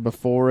gone there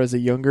before as a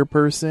younger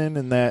person,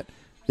 and that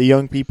the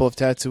young people of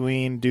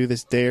Tatooine do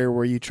this dare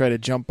where you try to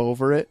jump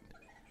over it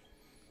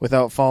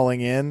without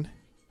falling in,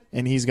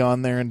 and he's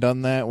gone there and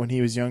done that when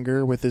he was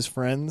younger with his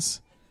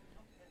friends.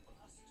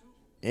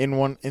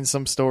 In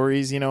some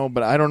stories, you know,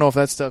 but I don't know if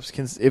that stuff's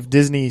if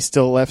Disney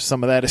still left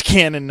some of that as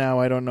canon now.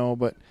 I don't know,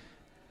 but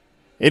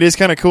It is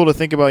kind of cool to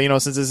think about,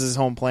 since this is his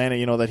home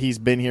planet, that he's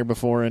been here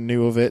before and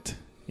knew of it,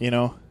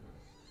 And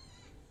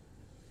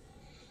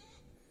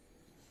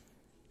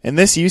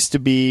this used to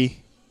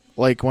be,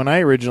 like when I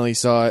originally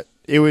saw it,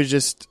 it was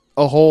just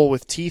a hole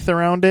with teeth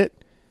around it,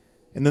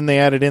 and then they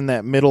added in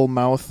that middle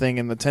mouth thing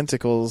and the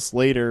tentacles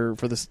later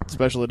for the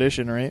special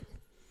edition, right?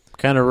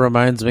 Kind of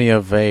reminds me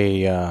of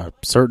a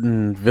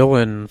certain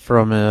villain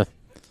from a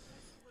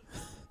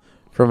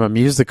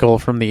musical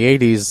from the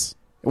 80s.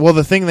 Well,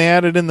 the thing they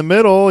added in the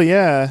middle,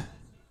 yeah.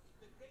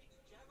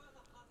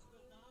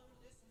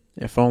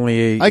 If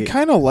only... I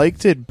kind of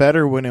liked it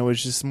better when it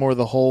was just more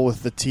the hole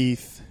with the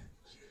teeth.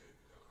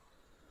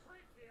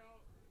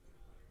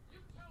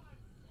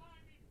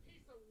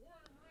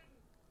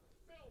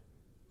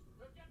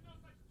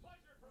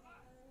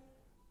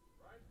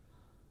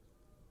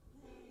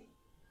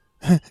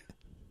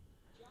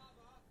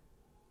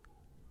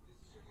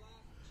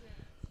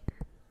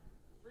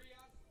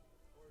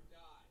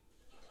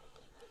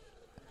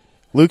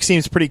 Luke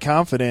seems pretty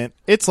confident.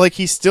 It's like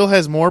he still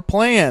has more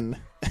plan.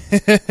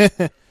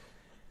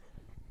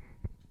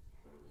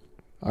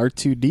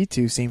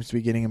 R2-D2 seems to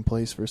be getting in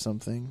place for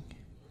something.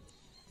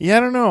 Yeah, I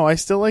don't know. I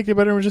still like it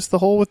better with just the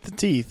hole with the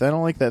teeth. I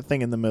don't like that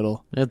thing in the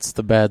middle. It's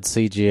the bad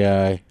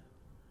CGI.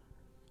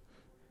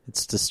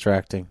 It's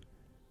distracting.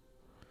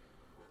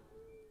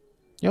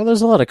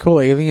 There's a lot of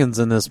cool aliens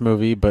in this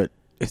movie, but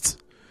it's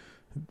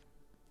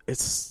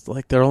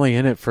like they're only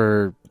in it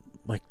for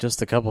like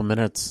just a couple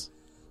minutes.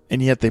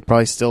 And yet they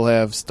probably still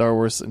have Star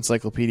Wars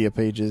encyclopedia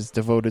pages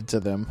devoted to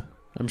them.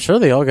 I'm sure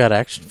they all got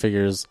action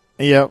figures.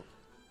 Yep.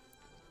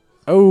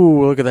 Oh,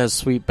 look at that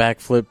sweet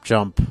backflip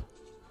jump.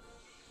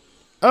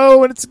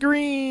 Oh, and it's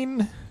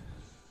green.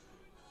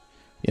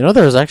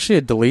 There was actually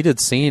a deleted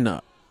scene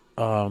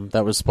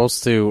that was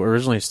supposed to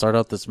originally start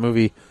out this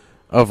movie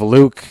of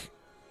Luke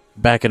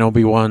back in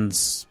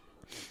Obi-Wan's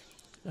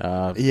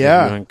if you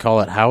want to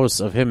call it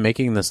house, of him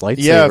making this lightsaber.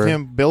 Yeah, of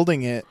him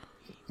building it.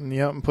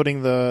 Yep, and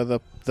putting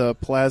the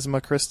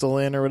plasma crystal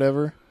in or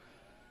whatever.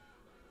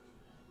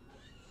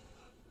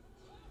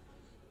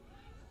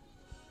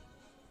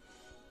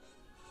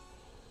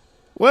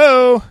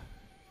 Whoa!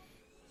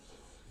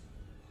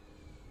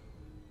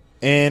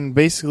 And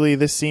basically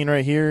this scene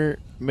right here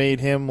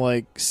made him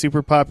like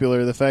super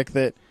popular. The fact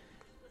that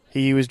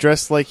he was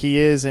dressed like he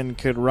is and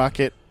could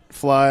rocket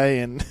fly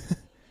and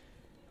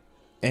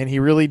and he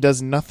really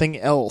does nothing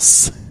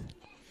else.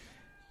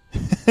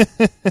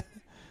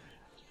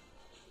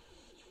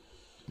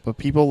 But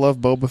people love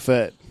Boba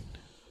Fett.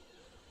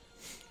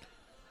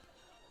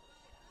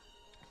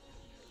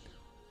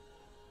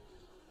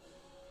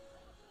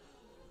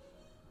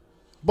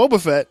 Boba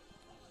Fett.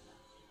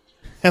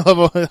 I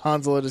love how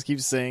Han Solo just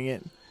keeps saying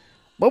it.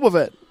 Boba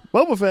Fett.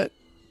 Boba Fett.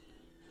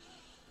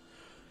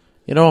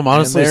 I'm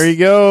honestly... And there he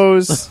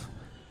goes.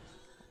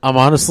 I'm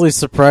honestly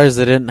surprised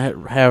they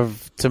didn't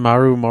have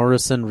Tamaru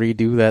Morrison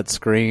redo that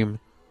scream.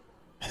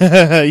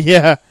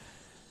 Yeah.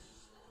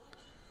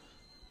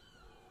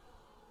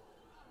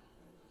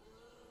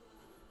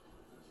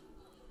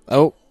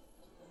 Oh.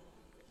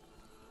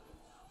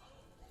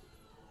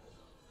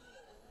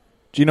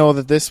 Do you know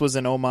that this was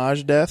an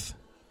homage death?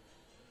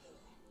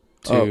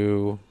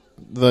 To...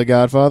 The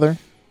Godfather?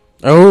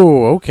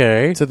 Oh,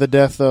 okay. To the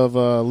death of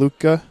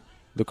Luca.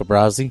 Luca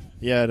Brasi?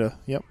 Yeah,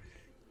 yep.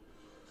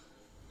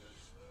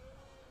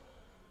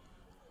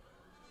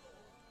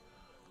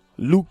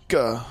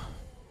 Luca.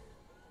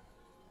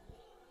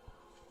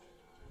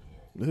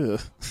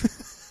 Ugh.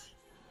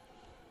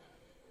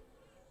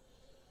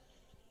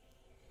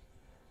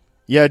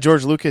 Yeah,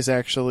 George Lucas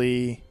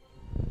actually,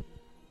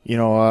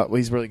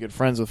 he's really good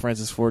friends with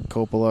Francis Ford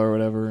Coppola or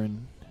whatever,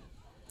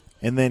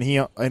 and then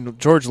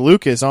George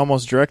Lucas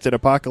almost directed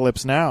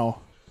Apocalypse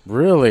Now.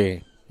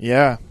 Really?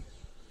 Yeah.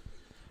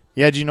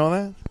 Yeah, did you know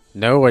that?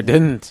 No, I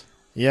didn't.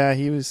 Yeah,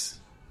 he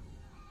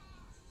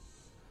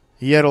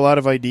had a lot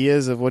of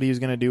ideas of what he was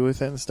going to do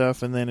with it and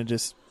stuff, and then it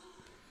just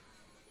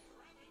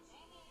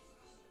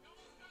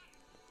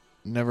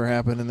never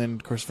happened. And then,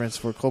 of course, Francis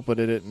Ford Coppola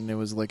did it, and it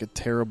was like a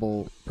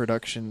terrible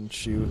production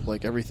shoot.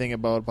 Like, everything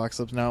about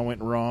Apocalypse Now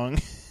went wrong,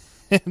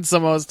 and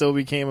somehow it still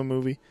became a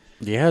movie.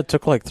 Yeah, it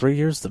took like 3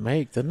 years to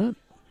make, didn't it?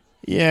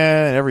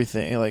 Yeah, and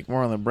everything. Like,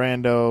 Marlon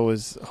Brando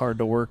was hard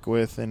to work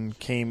with and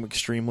came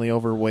extremely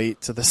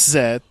overweight to the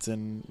set,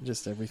 and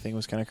just everything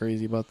was kind of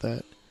crazy about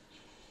that.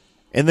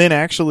 And then,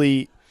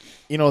 actually,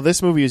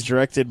 this movie is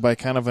directed by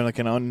kind of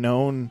an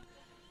unknown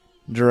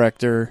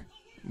director.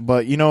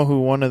 But you know who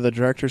one of the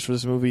directors for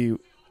this movie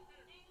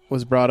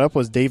was brought up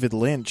was David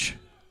Lynch.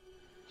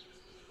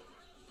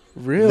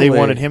 Really? They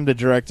wanted him to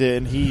direct it,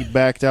 and he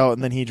backed out,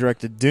 and then he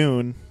directed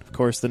Dune, of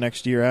course, the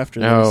next year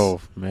after this.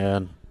 Oh,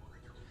 man.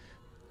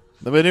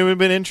 But it would have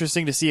been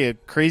interesting to see a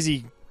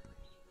crazy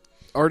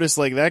artist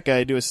like that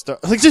guy do a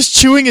like just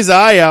chewing his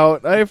eye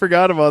out. I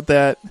forgot about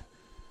that.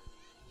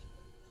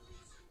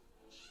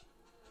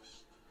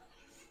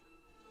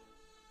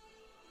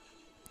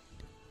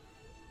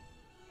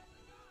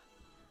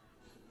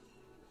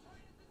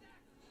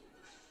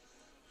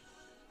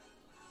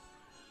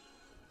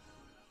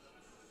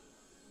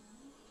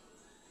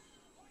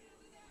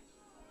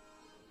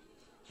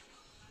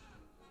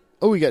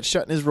 Oh, he got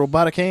shut in his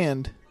robotic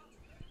hand.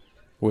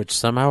 Which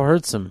somehow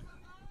hurts him.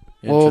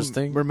 Well,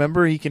 Interesting.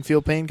 remember, he can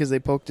feel pain because they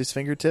poked his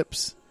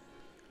fingertips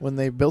when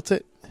they built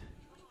it.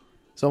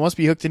 So it must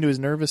be hooked into his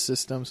nervous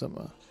system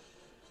somehow.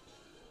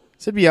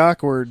 It'd be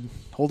awkward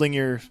holding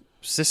your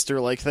sister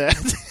like that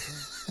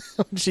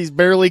when she's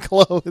barely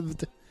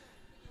clothed.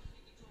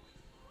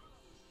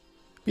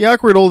 Be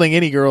awkward holding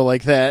any girl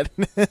like that.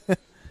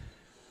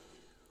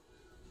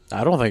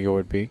 I don't think it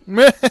would be.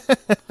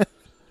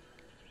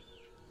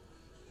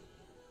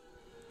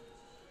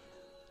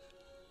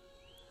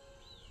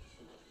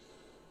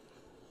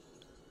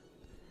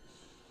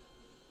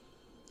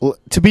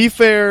 To be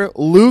fair,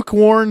 Luke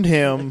warned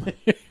him,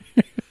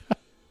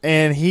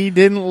 and he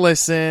didn't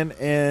listen.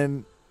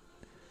 And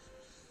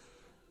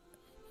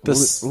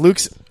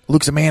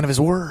Luke's a man of his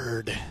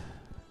word.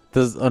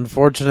 The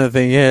unfortunate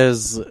thing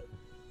is,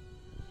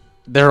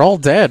 they're all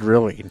dead,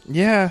 really.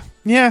 Yeah,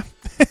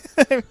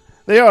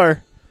 they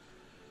are.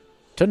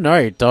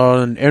 Tonight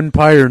on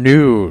Empire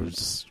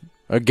News,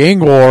 a gang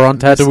war on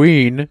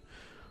Tatooine.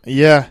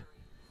 Yeah.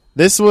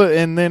 This was,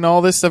 and then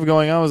all this stuff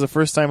going on was the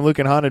first time Luke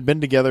and Han had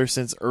been together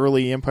since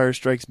early Empire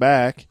Strikes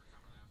Back.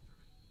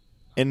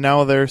 And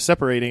now they're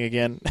separating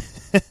again.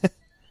 It's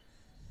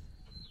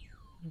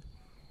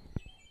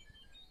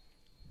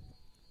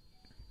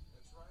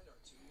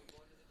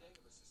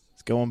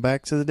going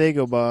back to the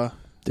Dagobah.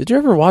 Did you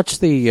ever watch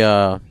the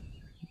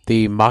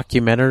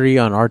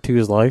mockumentary on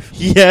R2's life?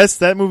 Yes,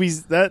 that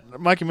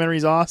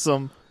mockumentary's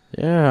awesome.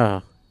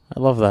 Yeah, I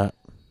love that.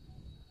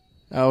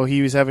 Oh,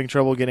 he was having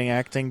trouble getting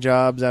acting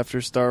jobs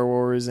after Star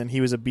Wars, and he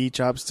was a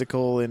beach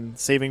obstacle in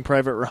Saving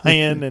Private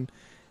Ryan, and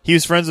he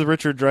was friends with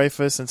Richard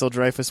Dreyfuss until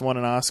Dreyfuss won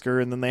an Oscar,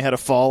 and then they had a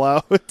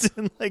fallout.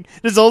 And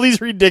there's all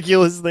these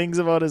ridiculous things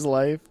about his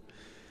life.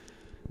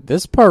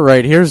 This part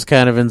right here is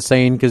kind of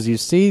insane because you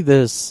see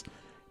this.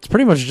 It's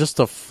pretty much just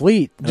a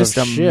fleet, just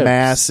of a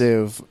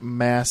ships.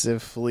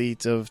 massive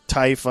fleet of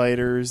TIE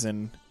fighters,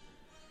 and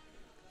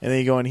then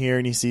you go in here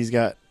and you see he's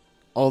got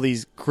all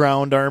these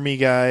ground army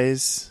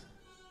guys.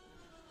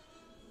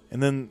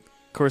 And then,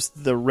 of course,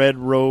 the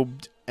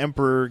red-robed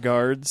Emperor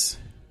guards.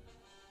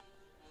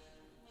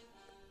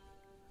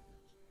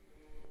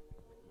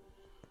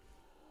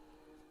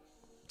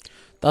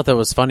 Thought that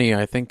was funny.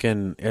 I think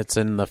it's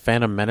in the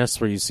Phantom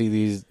Menace where you see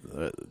these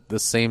the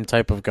same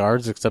type of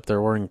guards, except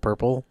they're wearing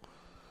purple,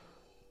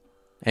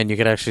 and you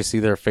could actually see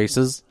their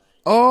faces.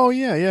 Oh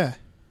yeah.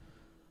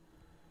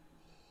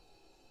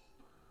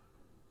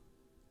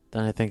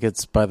 Then I think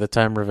it's by the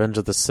time Revenge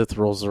of the Sith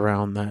rolls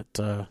around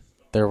that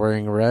they're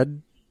wearing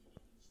red.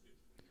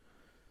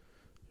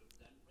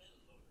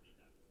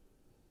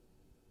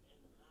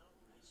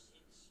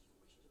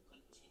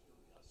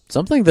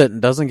 Something that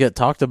doesn't get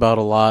talked about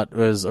a lot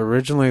was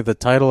originally the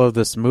title of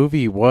this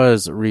movie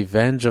was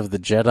Revenge of the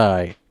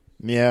Jedi.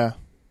 Yeah.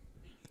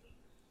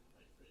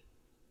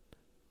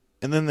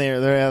 And then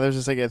there's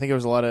just I think there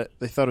was a lot of,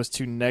 they thought it was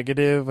too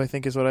negative, I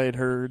think is what I had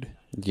heard.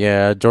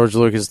 Yeah, George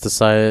Lucas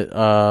decided.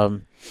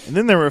 And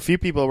then there were a few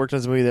people that worked on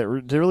this movie that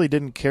really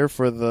didn't care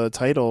for the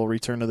title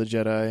Return of the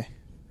Jedi.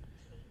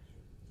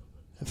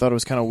 I thought it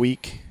was kind of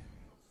weak.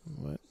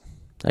 But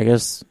I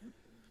guess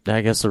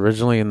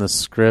originally in the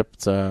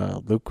script,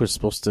 Luke was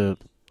supposed to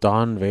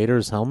don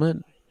Vader's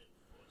helmet.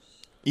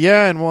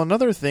 Yeah, and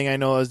another thing I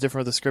know that was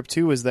different with the script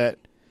too is that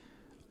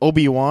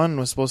Obi-Wan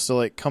was supposed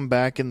to come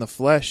back in the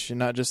flesh and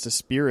not just a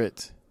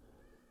spirit.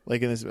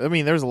 In this, I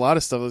mean, there's a lot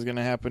of stuff that's going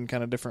to happen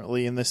kind of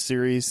differently in this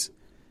series.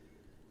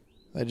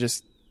 That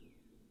just,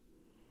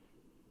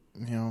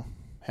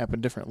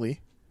 happened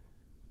differently.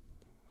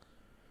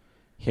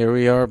 Here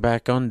we are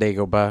back on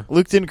Dagobah.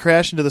 Luke didn't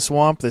crash into the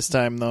swamp this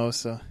time, though,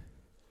 so.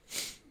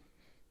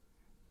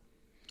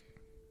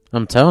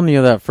 I'm telling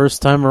you, that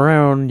first time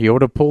around,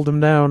 Yoda pulled him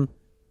down.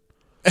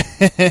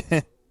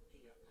 I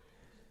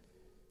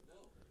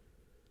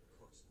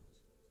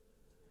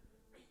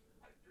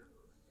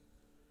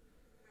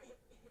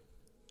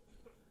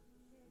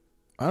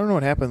don't know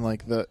what happened.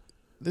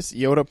 This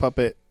Yoda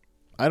puppet,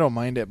 I don't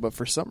mind it, but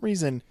for some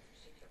reason,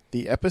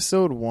 the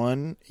Episode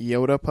 1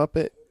 Yoda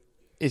puppet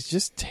is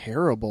just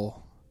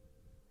terrible.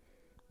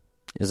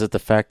 Is it the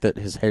fact that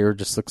his hair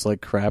just looks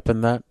like crap in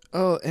that?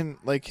 Oh, and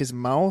his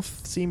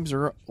mouth seems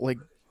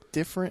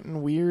different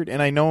and weird.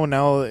 And I know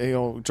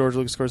now, George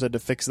Lucas, of course, had to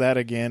fix that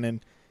again.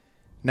 And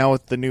now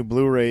with the new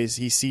Blu-rays,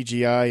 he's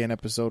CGI in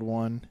Episode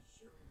 1.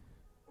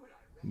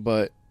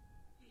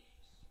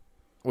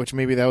 Which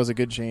maybe that was a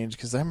good change,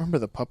 because I remember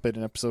the puppet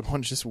in Episode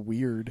 1 is just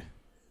weird.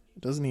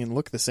 It doesn't even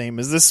look the same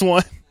as this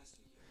one.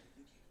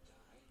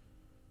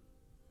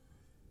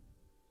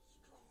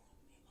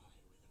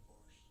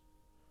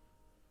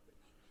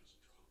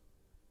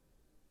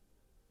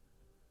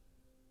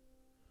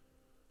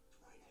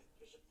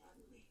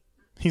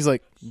 He's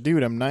like,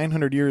 dude, I'm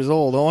 900 years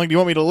old. How long do you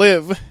want me to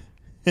live?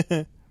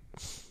 Do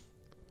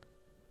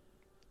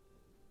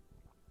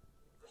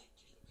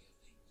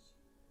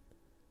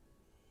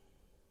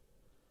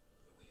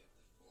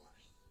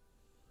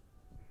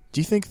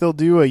you think they'll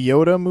do a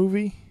Yoda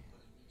movie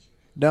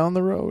down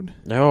the road?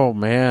 Oh,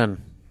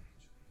 man.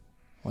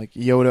 Like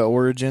Yoda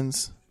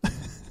Origins.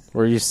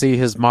 Where you see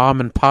his mom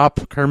and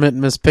pop, Kermit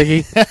and Miss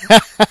Piggy. I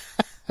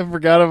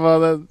forgot about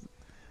that.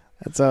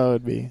 That's how it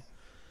would be.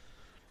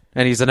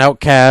 And he's an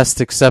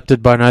outcast,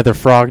 accepted by neither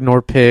frog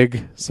nor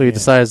pig, so he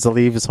decides to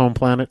leave his home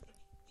planet.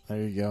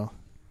 There you go.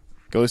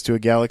 Goes to a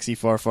galaxy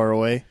far, far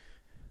away.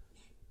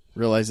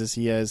 Realizes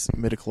he has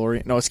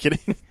midichlorian. No, I was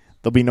kidding.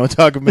 There'll be no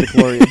talk of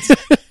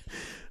midichlorians.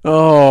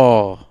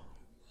 Oh.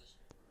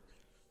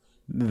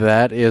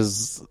 That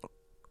is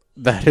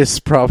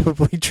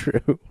probably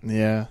true.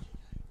 Yeah.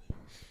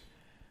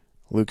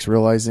 Luke's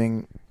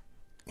realizing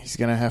he's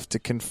going to have to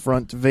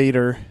confront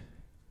Vader.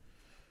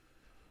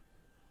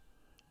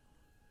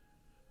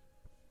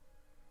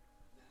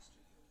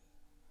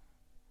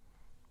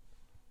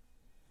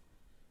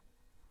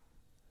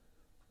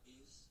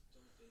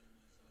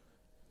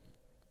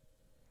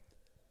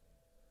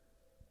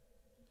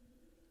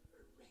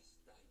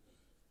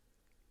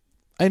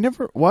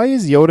 Why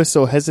is Yoda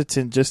so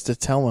hesitant just to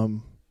tell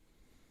him,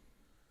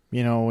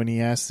 when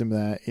he asked him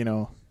that,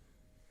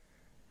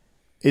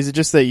 Is it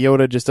just that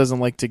Yoda just doesn't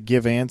like to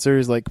give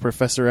answers? Like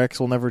Professor X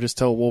will never just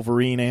tell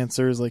Wolverine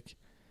answers?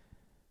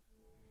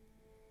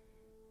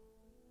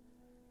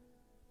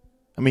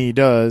 He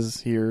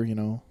does here,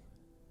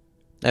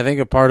 I think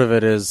a part of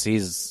it is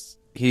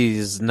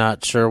he's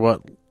not sure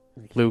what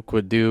Luke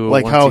would do.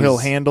 Like how he'll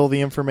handle the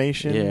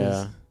information?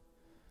 Yeah.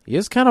 He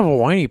is kind of a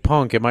whiny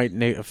punk. It might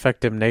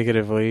affect him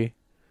negatively.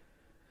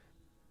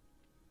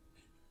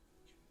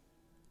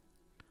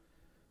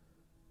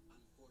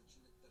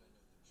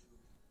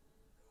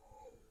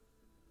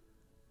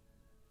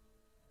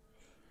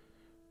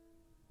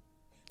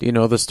 Do you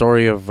know the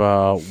story of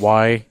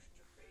why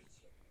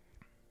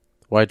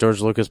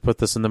George Lucas put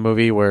this in the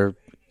movie, where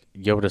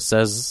Yoda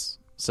says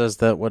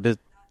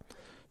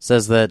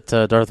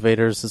that Darth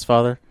Vader is his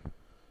father?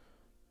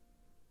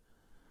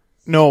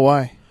 No,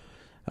 why?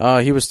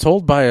 He was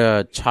told by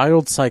a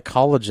child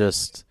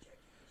psychologist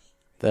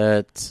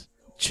that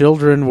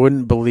children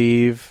wouldn't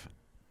believe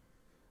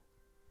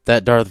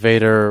that Darth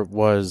Vader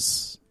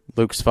was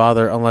Luke's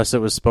father unless it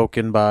was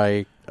spoken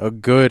by a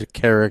good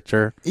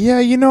character. Yeah,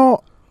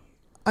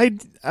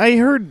 I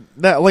heard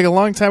that a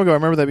long time ago. I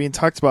remember that being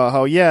talked about.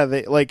 How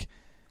they like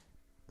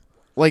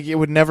it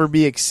would never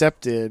be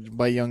accepted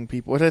by young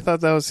people. Which I thought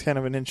that was kind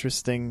of an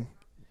interesting.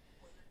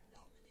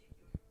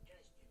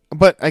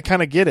 But I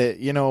kind of get it,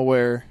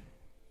 where,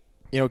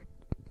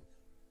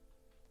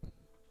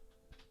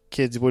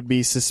 kids would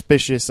be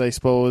suspicious, I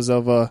suppose,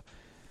 of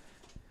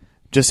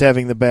just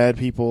having the bad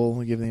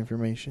people give the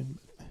information.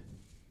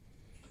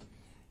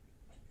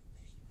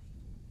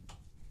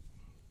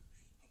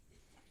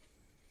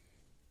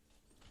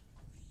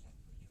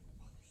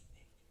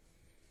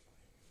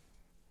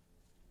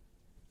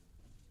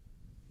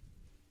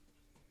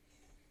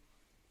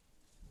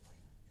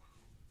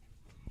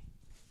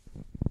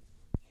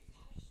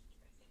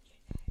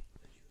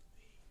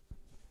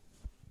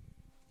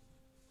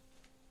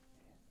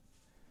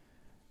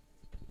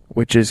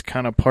 Which is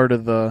kind of part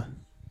of the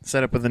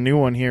setup of the new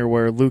one here,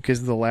 where Luke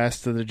is the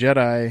last of the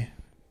Jedi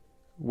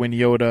when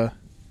Yoda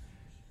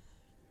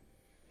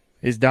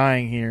is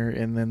dying here,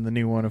 and then the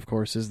new one, of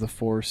course, is the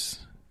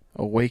Force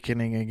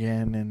awakening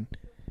again and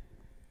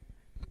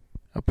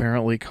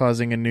apparently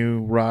causing a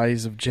new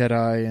rise of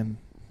Jedi and,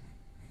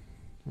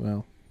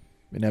 well,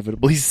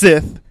 inevitably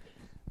Sith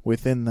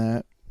within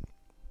that.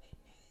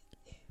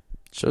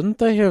 Shouldn't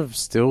they have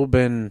still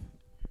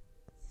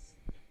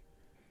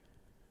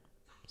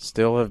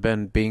have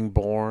been being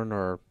born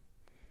or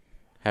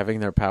having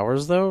their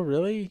powers, though?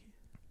 Really?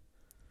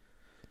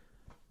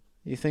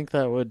 You think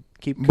that would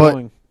keep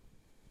going?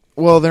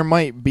 Well, there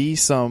might be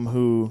some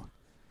who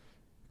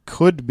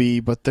could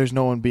be, but there's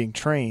no one being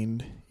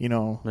trained,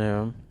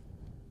 Yeah.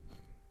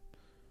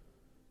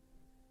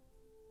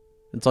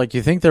 It's like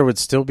you think there would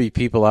still be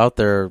people out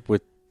there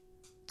with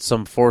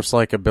some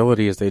Force-like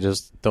abilities, they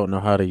just don't know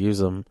how to use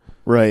them.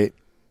 Right.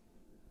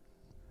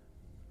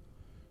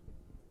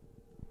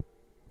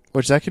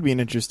 Which that could be an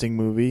interesting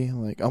movie,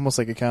 almost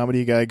like a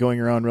comedy guy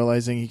going around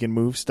realizing he can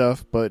move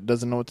stuff but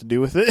doesn't know what to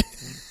do with it.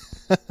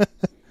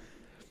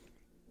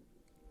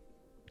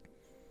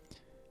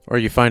 Or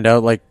you find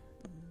out like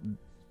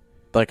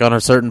on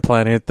a certain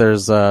planet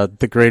there's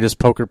the greatest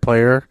poker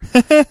player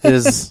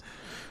is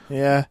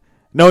Yeah.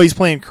 No, he's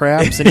playing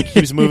craps and he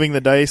keeps moving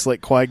the dice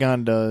like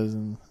Qui-Gon does.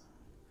 And...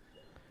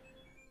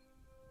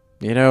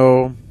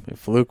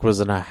 if Luke was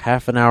a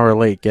half an hour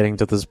late getting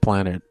to this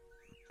planet,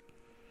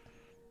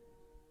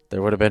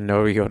 there would have been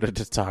no Yoda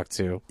to talk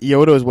to.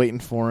 Yoda was waiting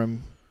for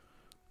him.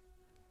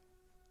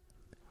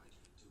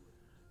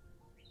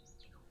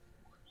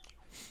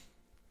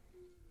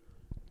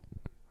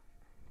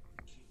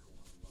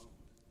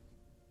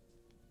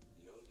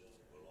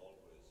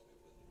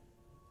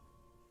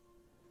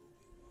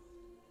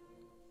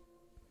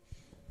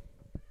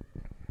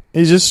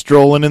 He's just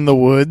strolling in the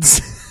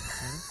woods.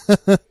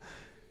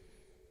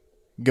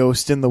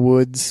 Ghost in the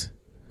woods.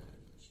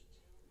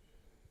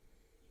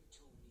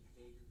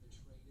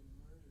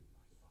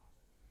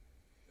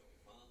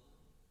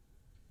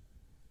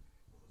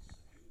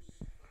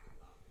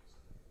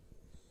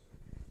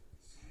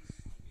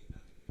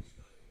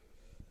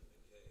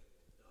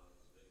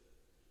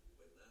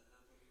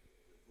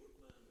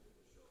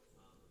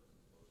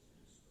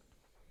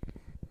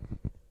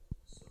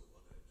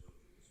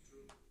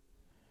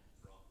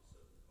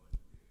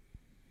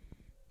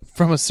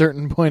 from a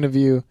certain point of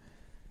view.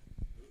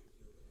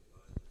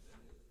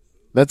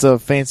 That's a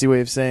fancy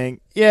way of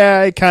saying,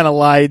 yeah, I kind of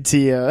lied to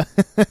you.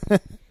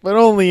 But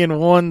only in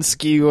one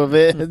skew of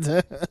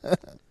it.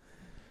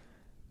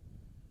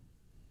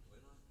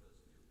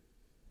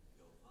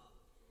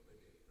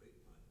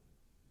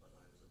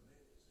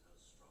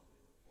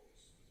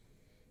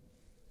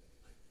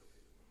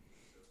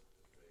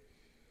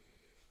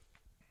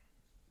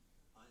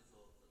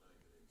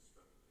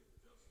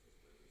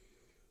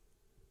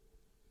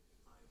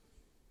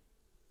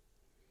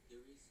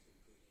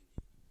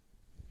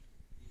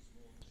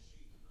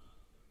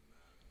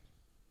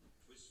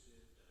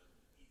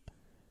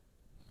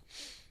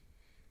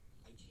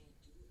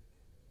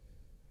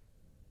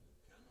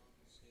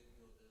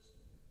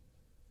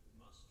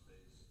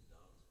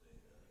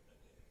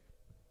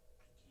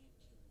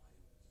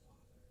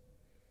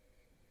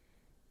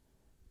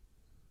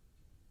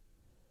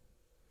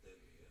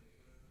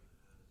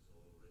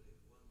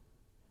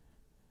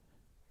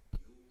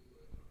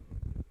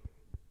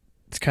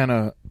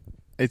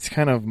 It's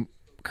kind of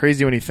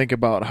crazy when you think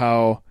about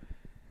how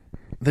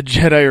the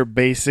Jedi are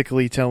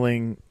basically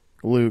telling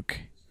Luke,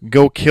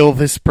 go kill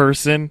this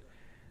person.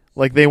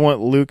 Like, they want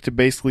Luke to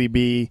basically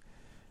be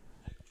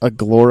a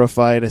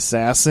glorified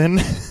assassin.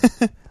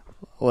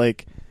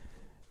 Like,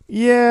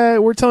 yeah,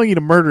 we're telling you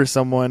to murder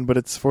someone, but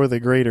it's for the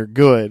greater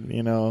good,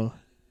 you know.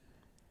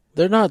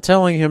 They're not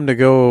telling him to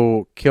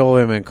go kill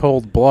him in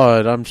cold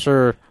blood, I'm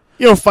sure.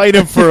 You know, fight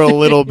him for a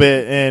little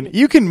bit, and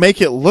you can make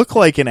it look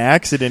like an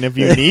accident if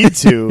you need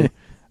to,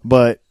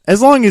 but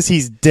as long as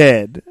he's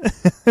dead.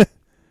 The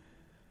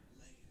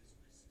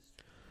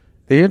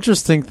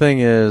interesting thing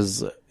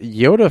is,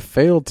 Yoda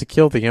failed to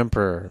kill the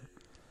Emperor,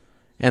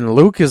 and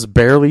Luke is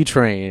barely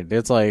trained.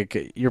 It's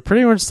like, you're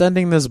pretty much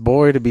sending this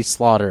boy to be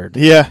slaughtered.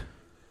 Yeah.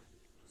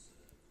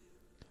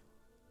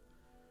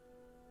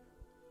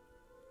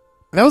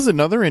 That was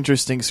another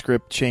interesting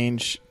script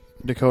change,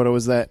 Dakota,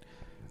 was that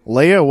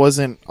Leia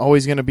wasn't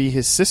always going to be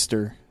his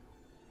sister.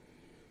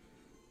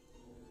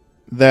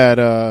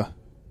 That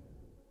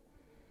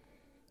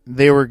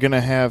they were going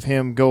to have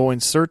him go in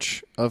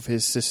search of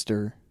his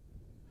sister,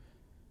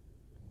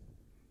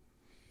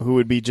 who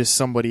would be just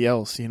somebody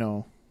else, you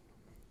know.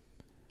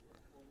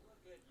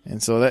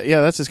 And so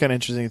that's just kind of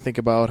interesting to think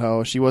about,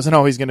 how she wasn't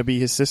always going to be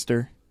his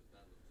sister.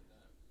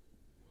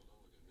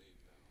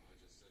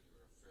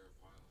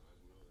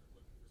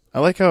 I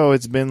like how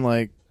it's been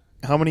like,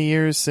 how many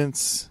years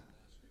since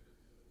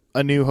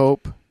A New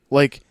Hope?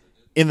 Like,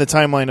 in the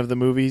timeline of the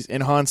movies,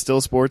 and Han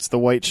still sports the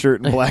white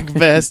shirt and black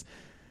vest.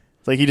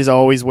 It's like he just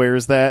always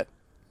wears that.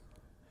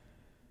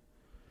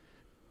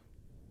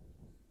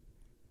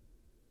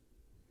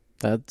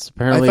 That's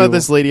apparently... I thought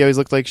this lady always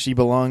looked like she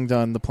belonged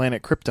on the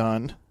planet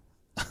Krypton.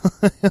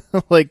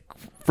 Like,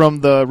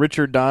 from the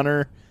Richard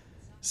Donner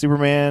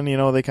Superman, you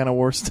know, they kind of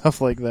wore stuff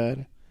like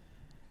that.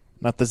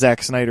 Not the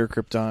Zack Snyder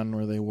Krypton,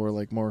 where they wore,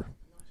 like, more...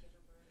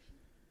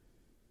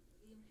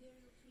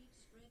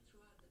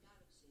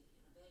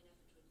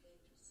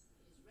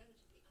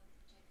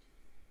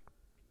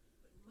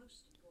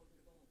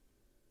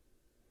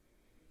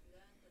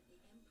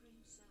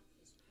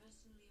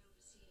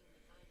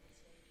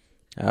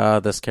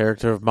 This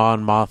character of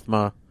Mon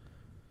Mothma,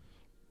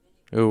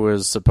 who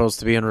was supposed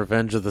to be in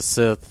Revenge of the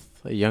Sith,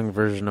 a young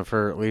version of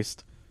her at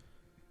least.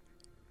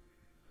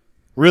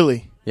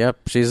 Really?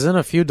 Yep, she's in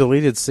a few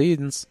deleted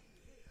scenes.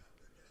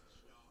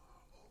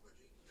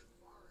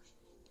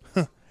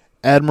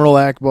 Admiral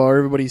Akbar,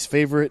 everybody's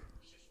favorite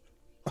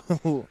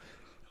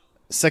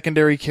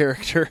secondary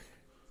character.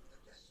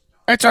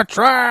 It's a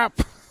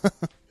trap!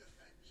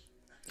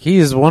 He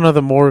is one of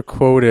the more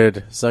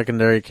quoted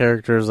secondary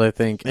characters, I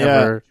think,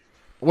 ever.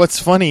 What's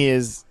funny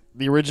is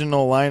the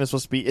original line is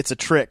supposed to be, it's a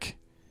trick.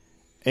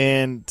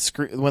 And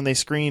when they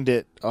screened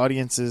it,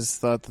 audiences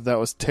thought that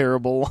was a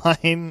terrible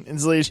line.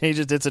 And so they changed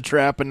it to it's a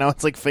trap, and now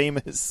it's like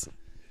famous.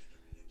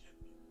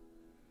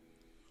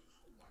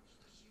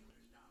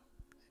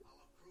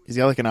 He's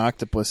got like an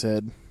octopus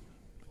head.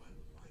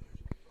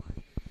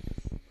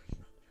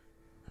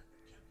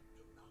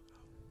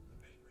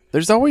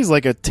 There's always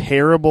like a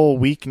terrible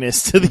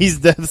weakness to these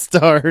Death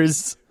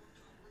Stars.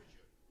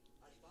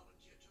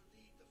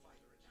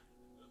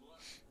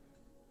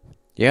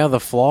 Yeah,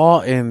 the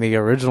flaw in the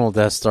original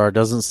Death Star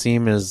doesn't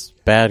seem as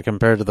bad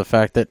compared to the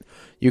fact that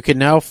you can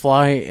now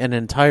fly an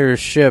entire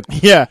ship through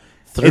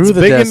it's the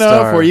big Death enough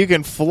Star. where you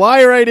can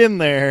fly right in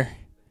there.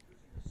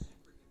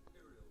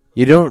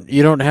 You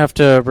don't have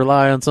to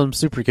rely on some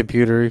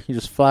supercomputer. You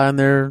just fly in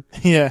there,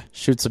 Yeah.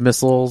 shoot some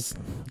missiles,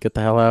 get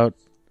the hell out.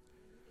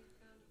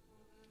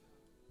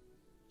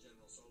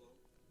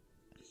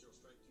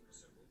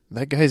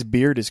 That guy's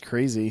beard is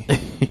crazy.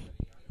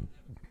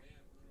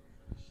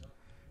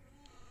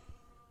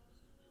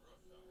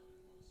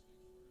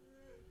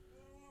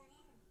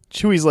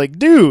 Chewie's like,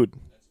 dude,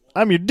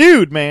 I'm your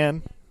dude,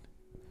 man.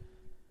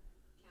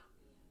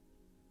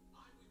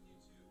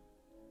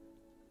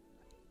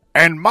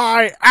 And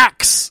my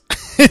axe.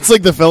 It's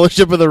like the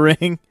Fellowship of the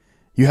Ring.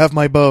 You have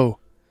my bow.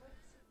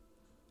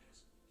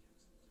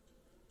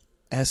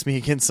 Ask me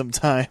again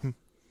sometime.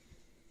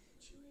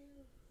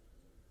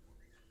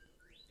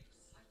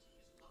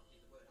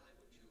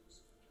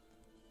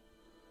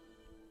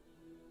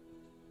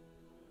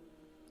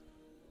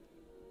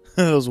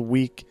 Those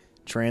weak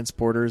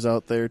transporters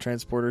out there,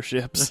 transporter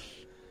ships.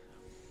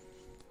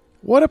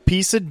 What a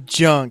piece of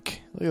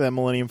junk. Look at that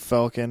Millennium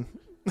Falcon.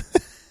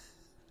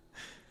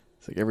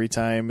 It's like every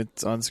time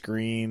it's on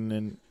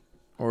screen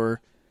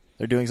or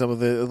they're doing something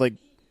that like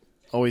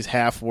always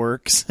half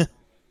works.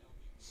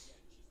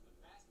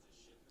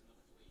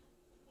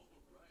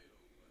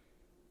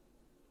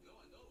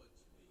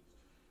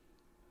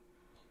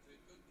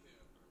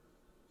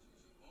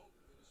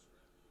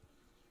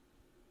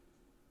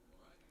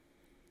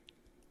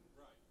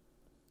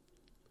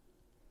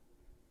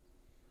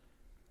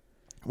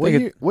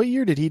 What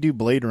year did he do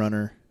Blade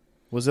Runner?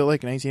 Was it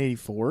like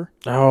 1984?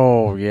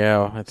 Oh,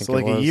 yeah. I think so.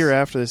 Like it was. A year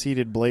after this, he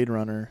did Blade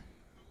Runner.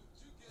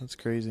 That's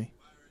crazy.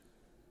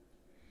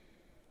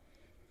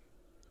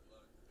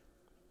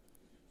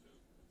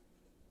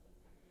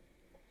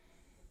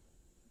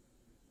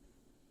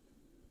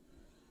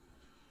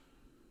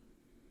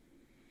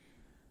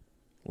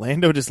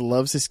 Lando just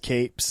loves his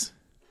capes.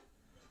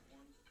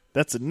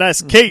 That's a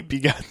nice cape you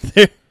got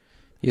there.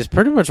 He's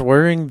pretty much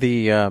wearing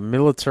the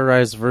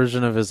militarized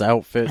version of his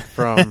outfit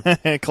from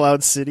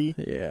Cloud City.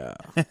 Yeah.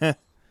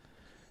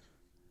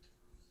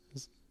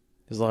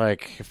 He's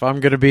like, if I'm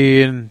gonna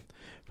be in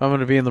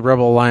the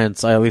Rebel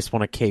Alliance, I at least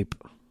want a cape.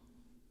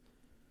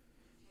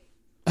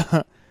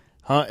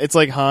 It's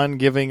like Han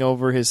giving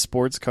over his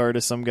sports car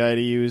to some guy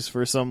to use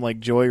for some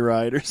like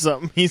joyride or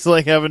something. He's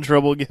like having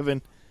trouble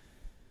giving.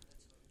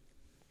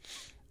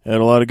 Had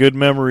a lot of good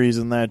memories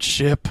in that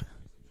ship.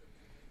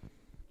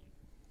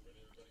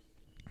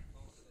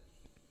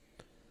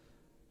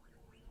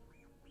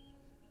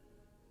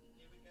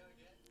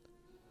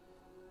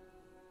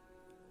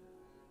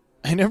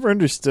 I never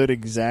understood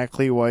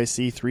exactly why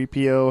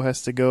C-3PO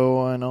has to go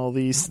on all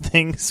these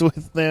things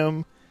with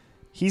them.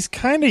 He's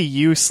kind of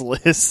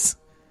useless.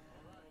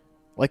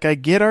 Like, I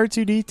get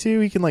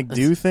R2-D2, he can, like,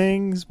 do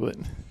things, but...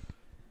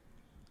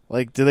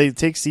 Like, do they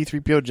take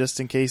C-3PO just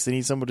in case they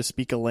need someone to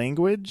speak a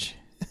language?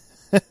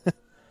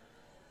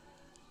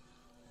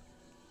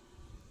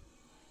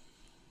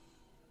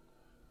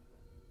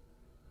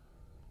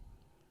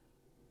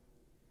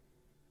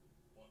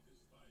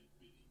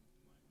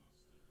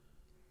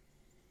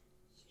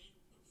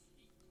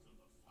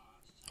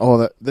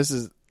 Oh, this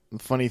is the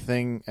funny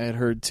thing I had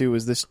heard too.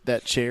 Is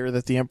that chair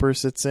that the Emperor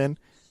sits in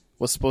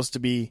was supposed to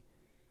be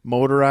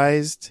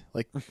motorized,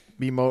 like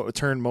be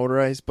turned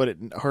motorized, but it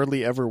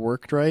hardly ever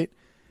worked right.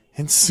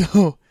 And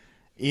so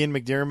Ian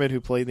McDiarmid, who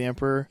played the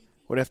Emperor,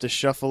 would have to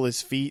shuffle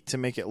his feet to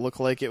make it look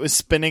like it was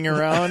spinning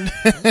around.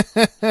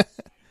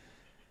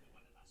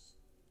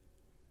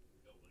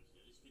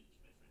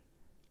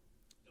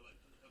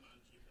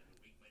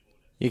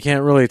 You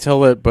can't really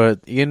tell it, but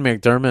Ian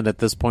McDiarmid at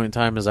this point in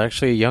time is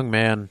actually a young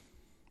man.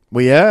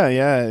 Well,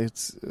 yeah,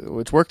 it's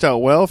worked out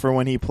well for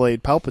when he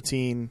played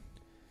Palpatine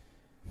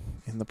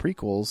in the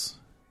prequels.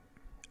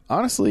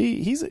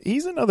 Honestly,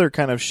 he's another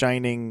kind of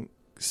shining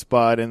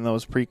spot in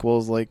those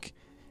prequels. Like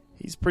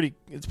it's pretty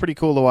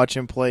cool to watch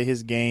him play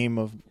his game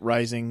of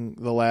rising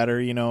the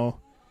ladder, you know,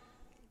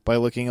 by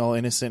looking all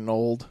innocent and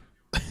old.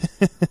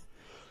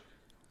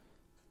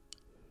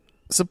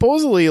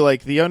 Supposedly,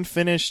 like, the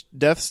unfinished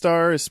Death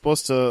Star is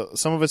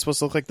some of it's supposed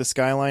to look like the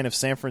skyline of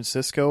San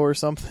Francisco or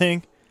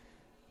something.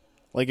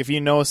 Like, if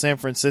you know San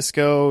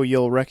Francisco,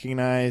 you'll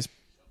recognize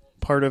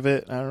part of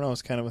it. I don't know,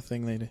 it's kind of a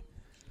thing they do.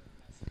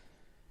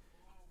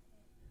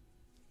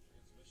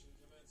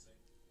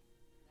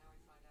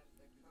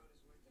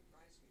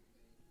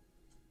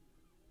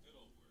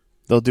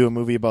 They'll do a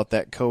movie about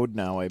that code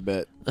now, I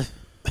bet.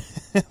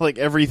 Like,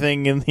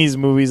 everything in these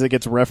movies that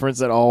gets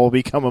referenced at all will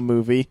become a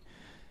movie.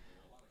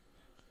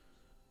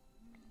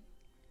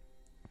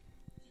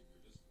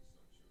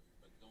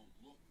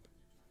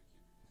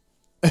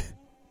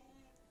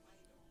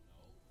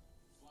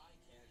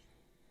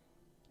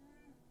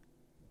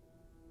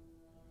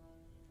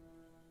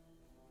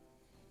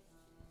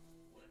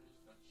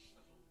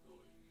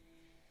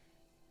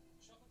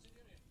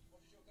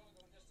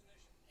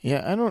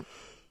 Yeah, I don't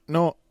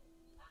know.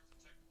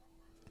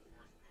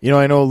 You know,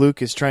 I know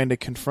Luke is trying to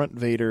confront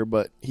Vader,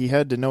 but he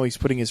had to know he's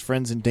putting his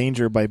friends in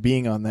danger by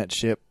being on that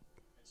ship.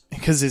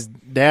 Because his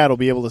dad will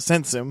be able to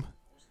sense him.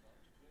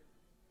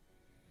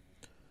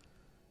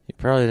 He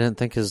probably didn't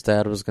think his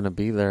dad was going to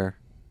be there.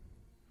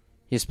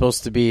 He's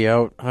supposed to be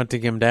out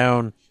hunting him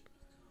down.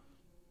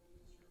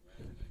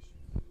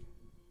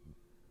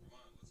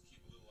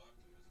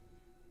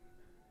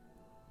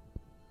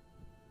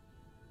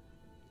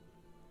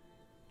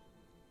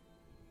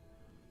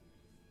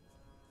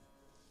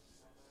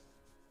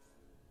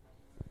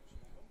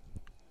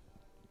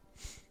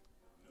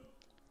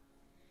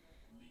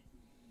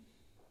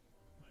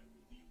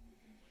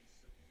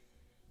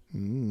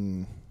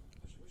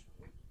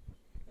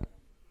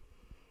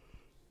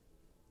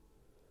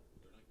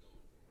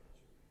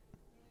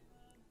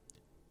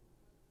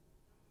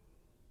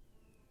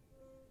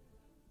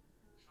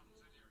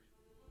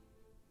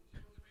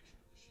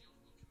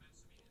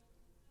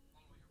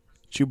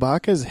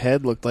 Chewbacca's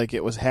head looked like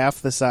it was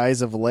half the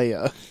size of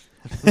Leia.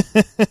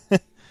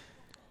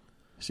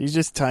 She's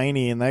just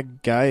tiny, and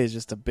that guy is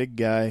just a big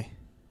guy.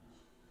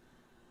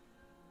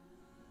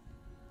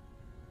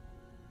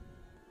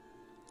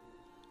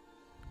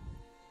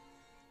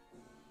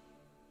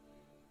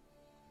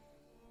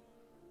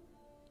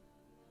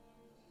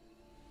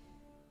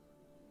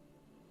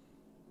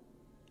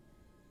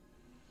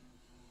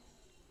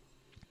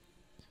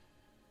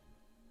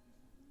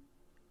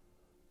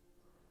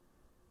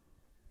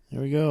 Here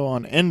we go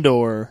on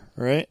Endor,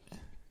 right?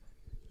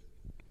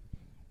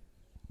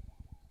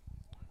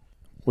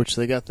 Which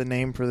they got the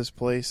name for this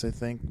place, I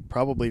think,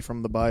 probably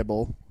from the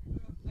Bible.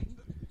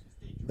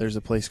 There's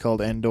a place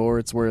called Endor.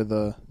 It's where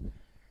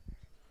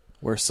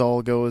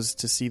Saul goes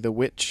to see the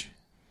witch.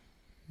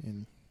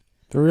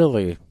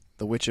 Really?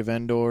 The Witch of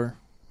Endor.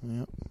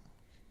 Yep.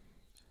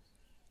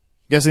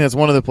 Guessing that's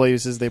one of the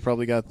places they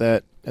probably got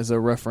that as a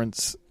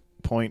reference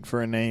point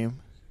for a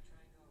name.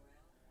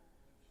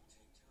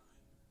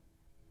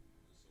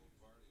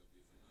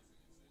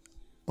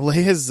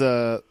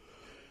 Leia's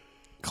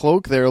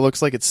cloak there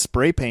looks like it's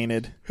spray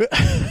painted.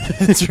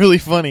 It's really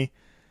funny.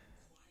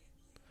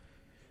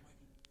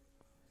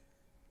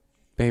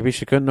 Maybe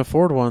she couldn't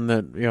afford one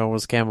that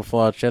was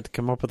camouflaged. She had to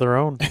come up with her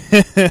own.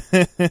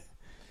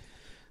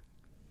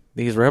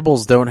 These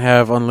rebels don't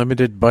have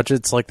unlimited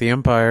budgets like the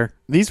Empire.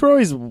 These were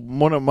always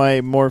one of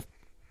my more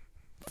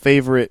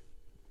favorite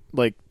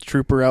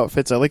trooper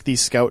outfits. I like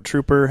these scout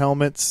trooper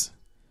helmets.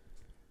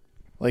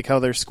 Like how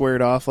they're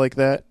squared off like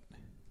that.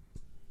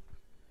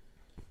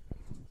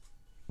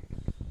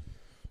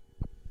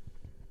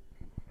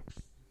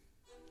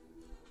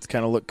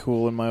 Kind of look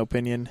cool in my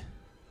opinion.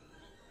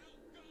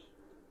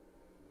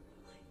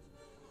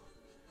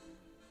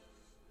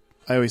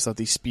 I always thought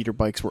these speeder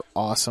bikes were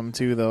awesome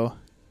too, though.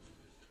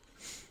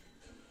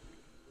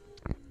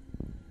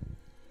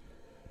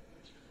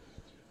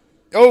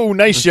 Oh,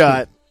 nice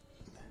shot.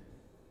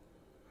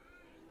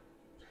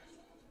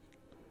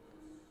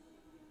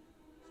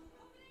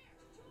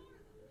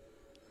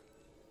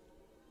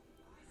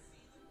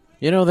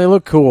 They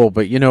look cool,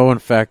 but in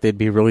fact they'd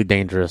be really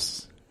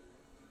dangerous.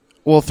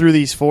 Well, through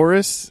these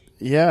forests,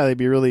 yeah, they'd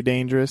be really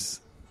dangerous.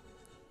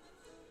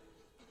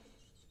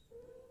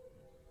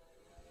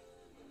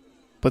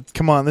 But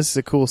come on, this is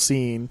a cool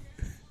scene.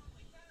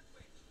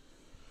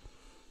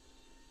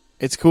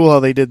 It's cool how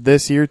they did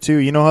this here, too.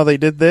 You know how they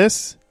did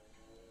this?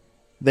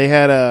 They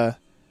had a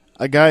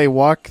guy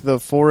walk the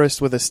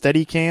forest with a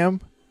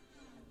Steadicam,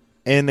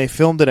 and they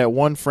filmed it at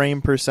 1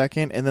 frame per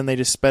second, and then they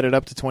just sped it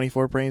up to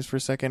 24 frames per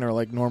second, or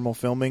like normal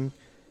filming.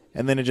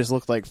 And then it just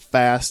looked like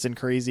fast and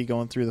crazy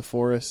going through the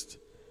forest.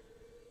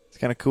 It's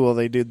kind of cool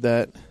they did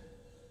that.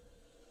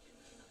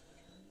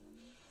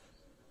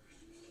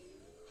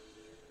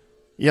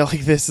 Yeah,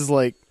 like this is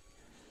like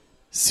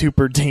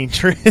super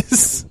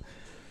dangerous.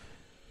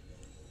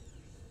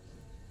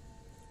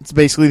 It's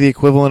basically the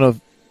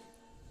equivalent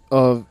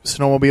of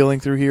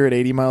snowmobiling through here at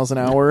 80 miles an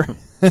hour.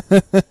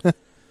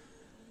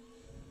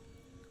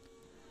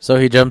 So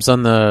he jumps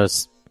on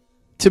the...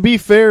 To be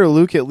fair,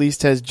 Luke at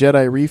least has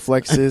Jedi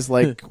reflexes,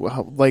 like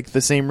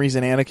the same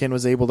reason Anakin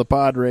was able to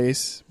pod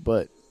race,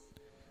 but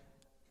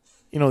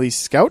these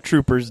scout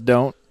troopers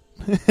don't.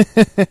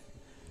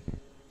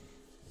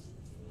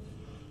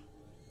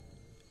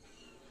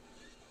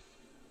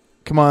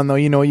 Come on, though,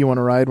 you want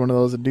to ride one of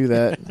those and do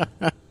that.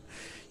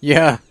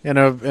 Yeah, in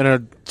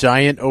a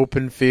giant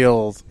open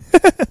field.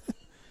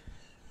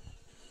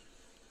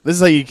 This is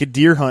how you could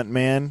deer hunt,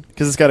 man,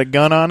 because it's got a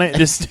gun on it.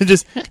 Just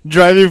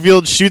drive through the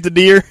field, shoot the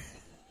deer.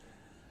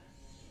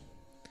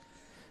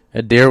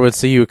 A deer would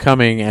see you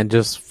coming and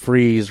just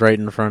freeze right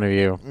in front of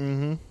you.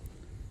 Mm-hmm.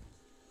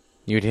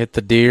 You'd hit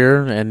the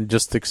deer and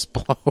just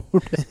explode.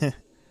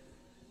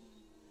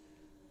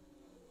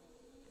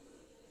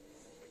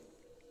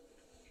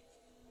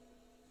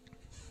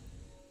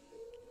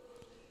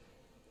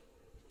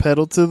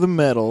 Pedal to the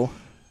metal.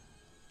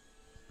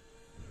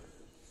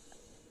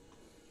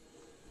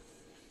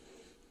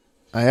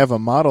 I have a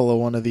model of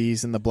one of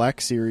these in the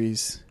Black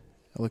Series.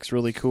 It looks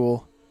really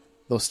cool.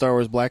 Those Star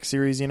Wars Black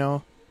Series,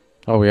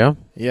 Oh, yeah?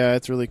 Yeah,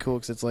 it's really cool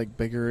because it's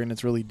bigger and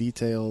it's really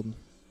detailed.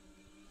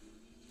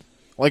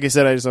 Like I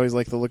said, I just always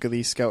like the look of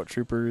these scout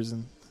troopers.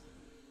 And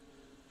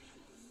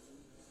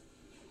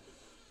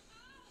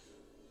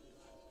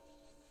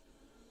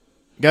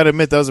gotta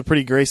admit, that was a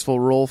pretty graceful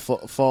roll,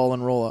 fall,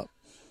 and roll up.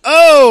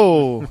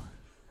 Oh!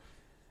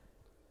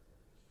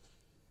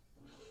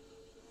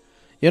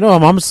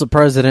 I'm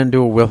surprised they didn't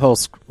do a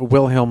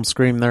Wilhelm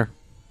scream there.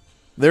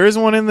 There is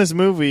one in this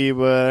movie,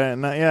 but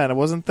not yet. It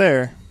wasn't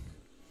there.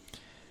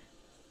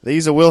 They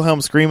use a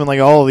Wilhelm scream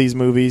in all of these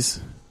movies.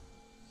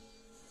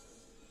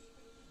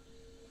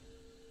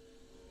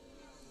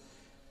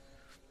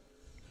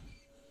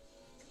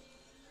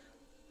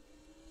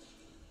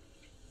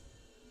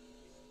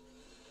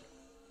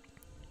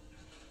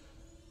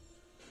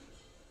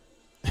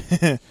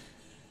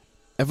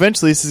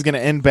 Eventually, this is going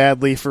to end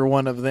badly for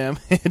one of them.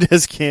 It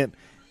just can't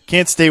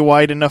stay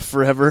wide enough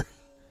forever.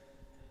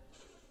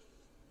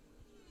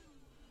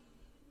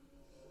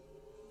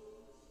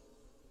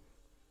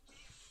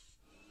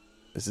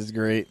 This is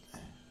great.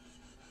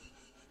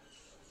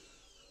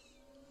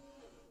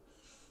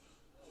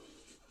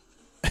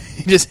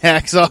 He just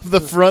hacks off the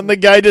front. The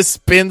guy just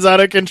spins out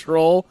of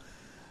control.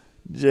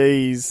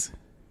 Jeez.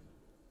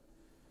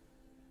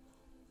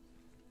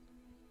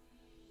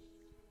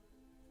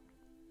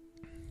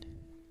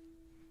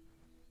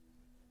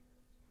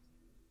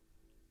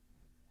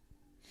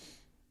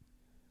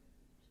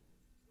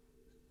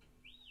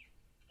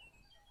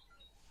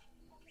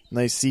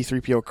 Nice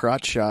C-3PO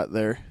crotch shot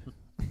there.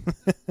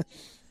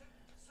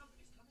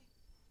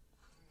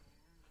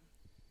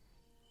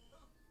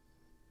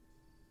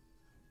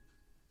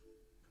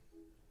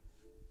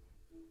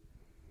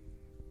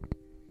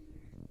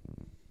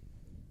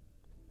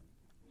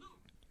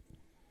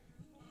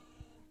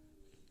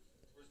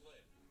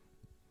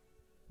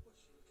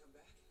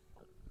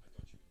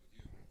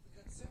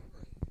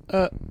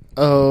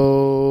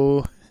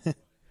 Oh.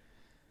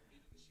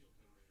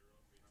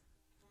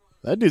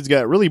 That dude's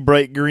got really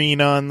bright green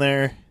on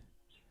there.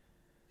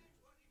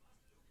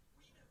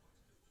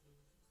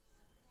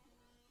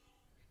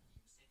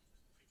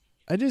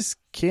 I just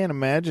can't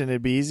imagine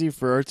it'd be easy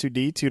for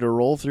R2-D2 to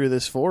roll through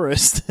this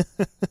forest.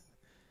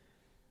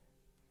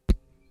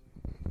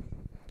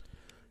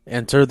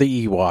 Enter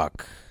the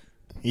Ewok.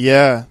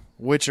 Yeah,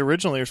 which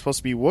originally were supposed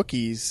to be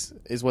Wookiees,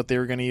 is what they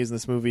were going to use in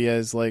this movie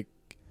as, like,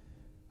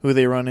 who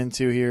they run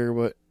into here,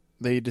 but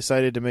they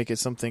decided to make it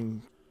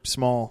something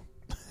small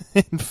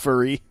and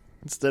furry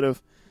instead of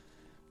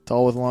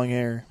tall with long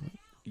hair.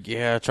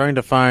 Yeah, trying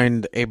to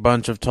find a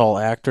bunch of tall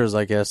actors,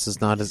 I guess, is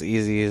not as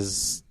easy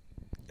as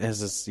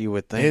you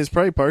would think. It's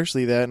probably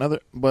partially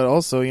that, but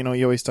also,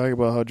 you always talk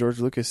about how George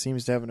Lucas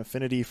seems to have an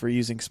affinity for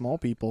using small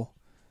people.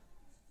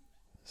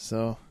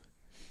 So,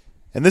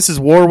 and this is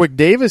Warwick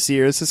Davis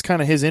here. This is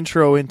kind of his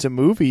intro into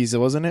movies,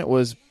 wasn't it?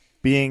 Was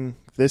being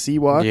this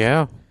Ewok.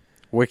 Yeah,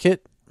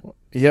 Wicket.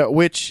 Yeah,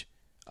 which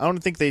I don't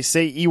think they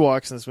say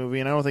Ewoks in this movie,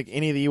 and I don't think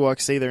any of the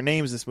Ewoks say their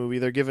names in this movie.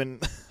 They're given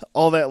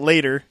all that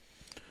later.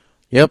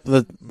 Yep,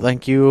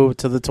 thank you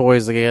to the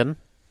toys again.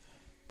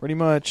 Pretty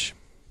much.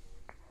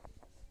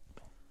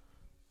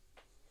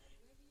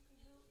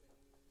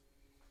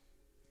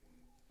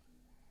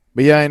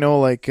 But yeah, I know,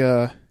 like,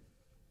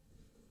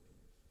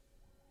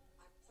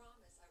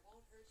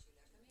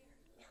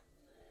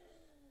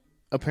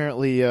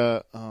 apparently,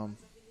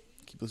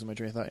 keep losing my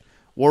train of thought.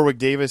 Warwick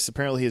Davis,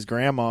 apparently his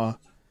grandma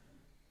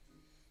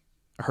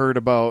heard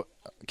about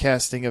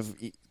casting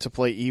to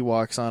play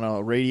Ewoks on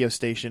a radio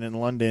station in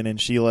London,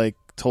 and she, like,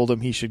 told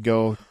him he should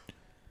go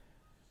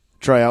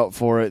try out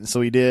for it, and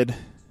so he did.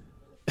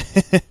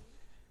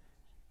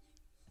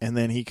 And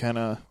then he kind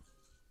of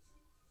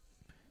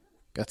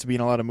got to be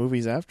in a lot of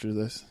movies after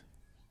this,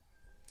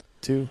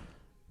 too.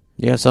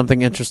 Yeah,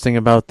 something interesting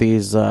about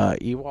these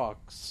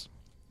Ewoks.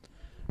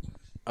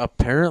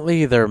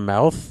 Apparently the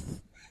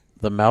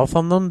mouth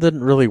on them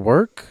didn't really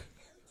work.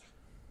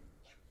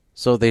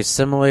 So they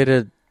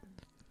simulated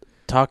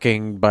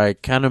talking by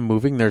kind of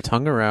moving their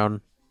tongue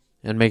around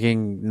and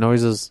making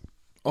noises.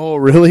 Oh,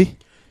 really?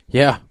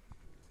 Yeah.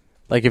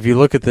 Like if you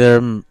look at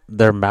them,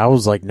 their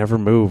mouths like never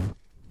move.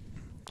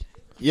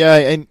 Yeah,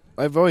 and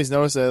I've always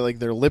noticed that like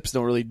their lips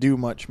don't really do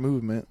much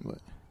movement, but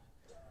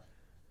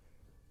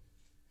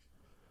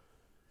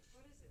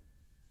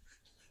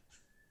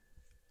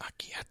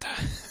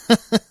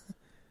Akiata.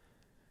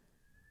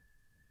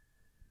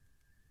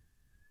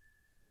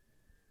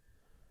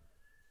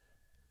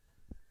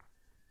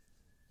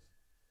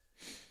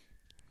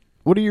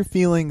 What are your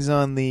feelings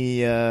on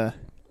the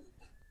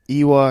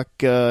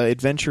Ewok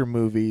adventure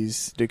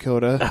movies,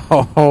 Dakota?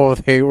 Oh,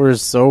 they were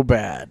so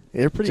bad.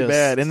 They're pretty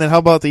bad. And then how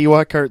about the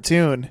Ewok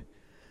cartoon?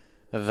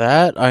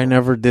 That I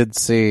never did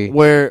see.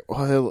 Where it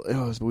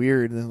was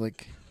weird. And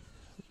like,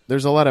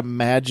 there's a lot of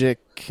magic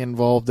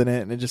involved in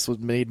it, and it just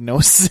made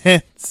no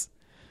sense.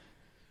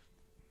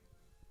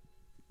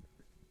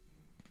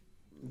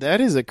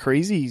 That is a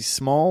crazy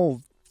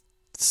small,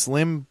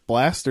 slim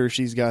blaster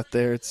she's got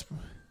there. It's,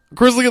 of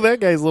course, look at that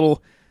guy's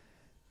little.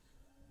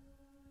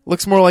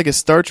 Looks more like a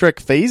Star Trek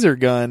phaser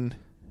gun.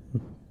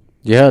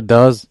 Yeah, it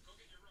does.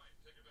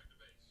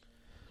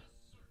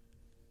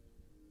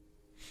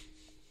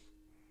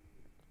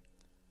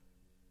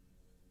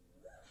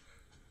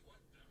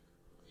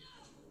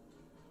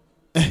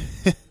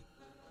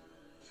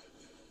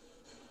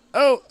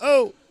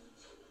 Oh.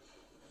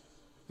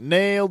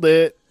 Nailed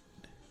it.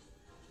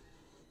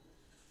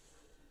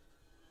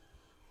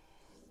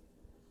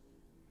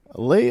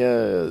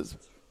 Leia's.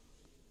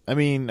 I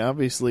mean,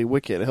 obviously,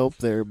 Wicket helped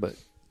there, but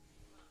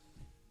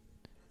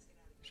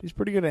she's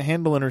pretty good at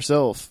handling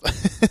herself.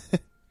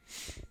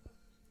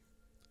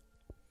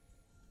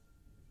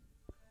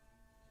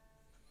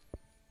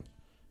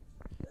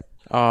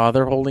 Aw,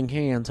 they're holding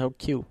hands. How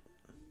cute.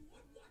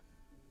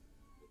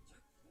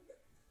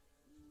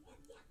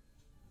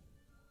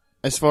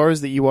 As far as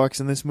the Ewoks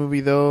in this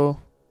movie, though,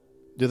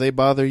 do they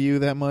bother you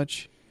that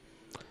much?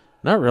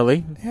 Not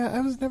really. Yeah,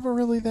 I was never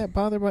really that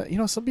bothered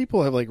by. Some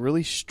people have like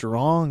really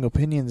strong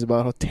opinions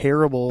about how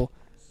terrible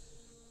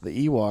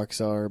the Ewoks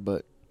are,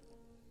 but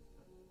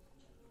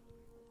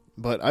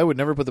But I would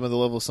never put them at the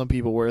level of some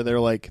people where they're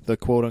like the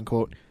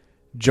quote-unquote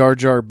Jar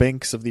Jar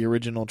Binks of the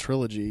original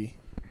trilogy.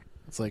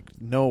 It's like,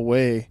 no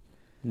way.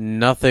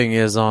 Nothing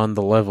is on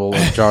the level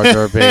of Jar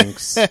Jar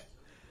Binks.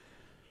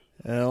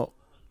 Well,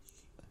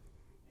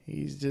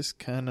 he's just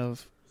kind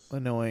of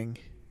annoying.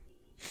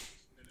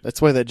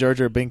 That's why that Jar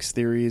Jar Binks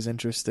theory is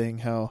interesting,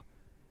 how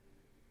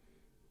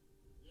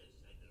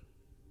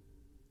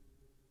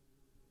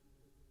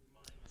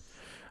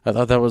I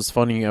thought that was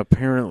funny.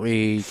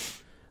 Apparently,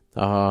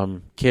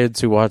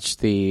 kids who watched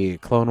the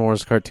Clone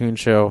Wars cartoon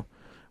show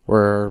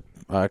were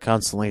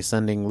constantly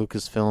sending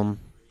Lucasfilm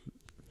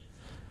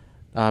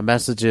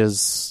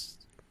messages,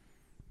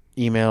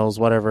 emails,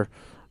 whatever,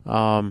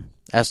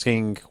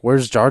 asking,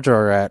 where's Jar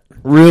Jar at?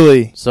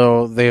 really.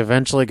 So they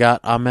eventually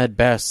got Ahmed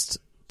Best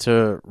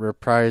to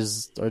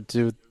reprise or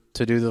to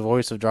do the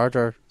voice of Jar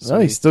Jar. So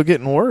He's still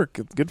getting work.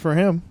 Good for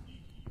him.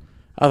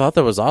 I thought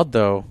that was odd,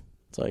 though.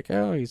 It's like,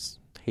 oh, he's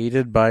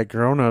hated by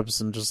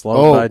grown-ups and just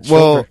loved by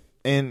children. Well,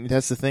 and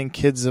that's the thing.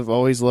 Kids have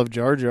always loved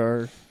Jar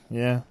Jar.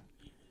 Yeah.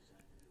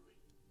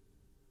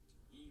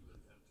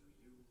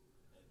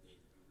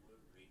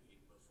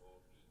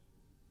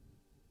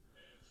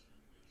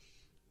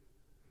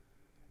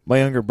 My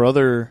younger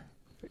brother,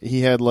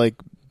 he had like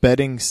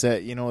bedding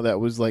set, that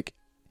was like,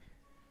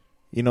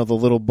 the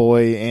little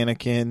boy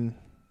Anakin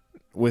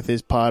with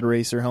his pod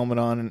racer helmet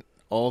on, and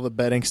all the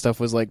bedding stuff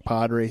was like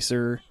pod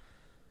racer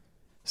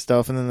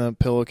stuff, and then the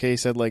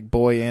pillowcase had like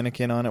boy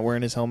Anakin on it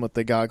wearing his helmet,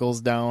 the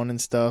goggles down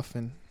and stuff,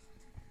 and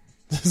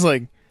it's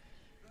like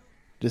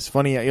just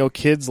funny.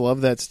 Kids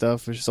love that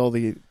stuff. It's just all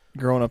the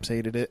grown-ups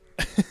hated it.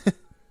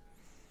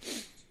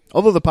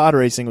 Although the pod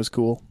racing was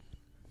cool.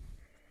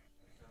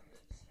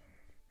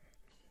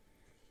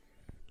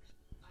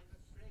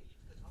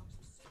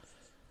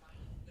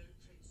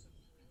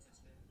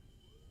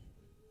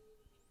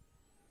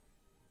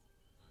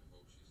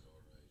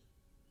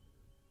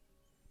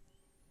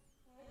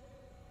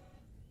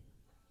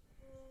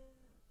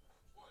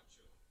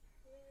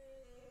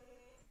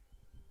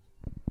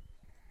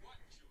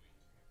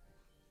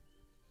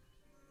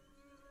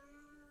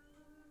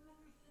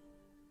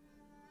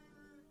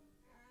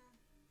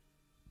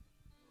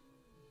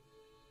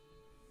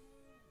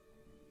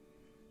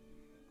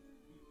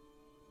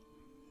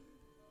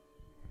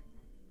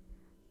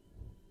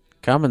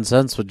 Common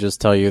sense would just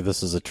tell you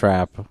this is a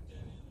trap.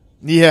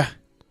 Yeah.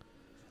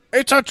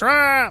 It's a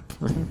trap!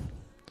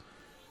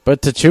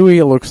 But to Chewie,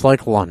 it looks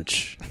like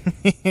lunch.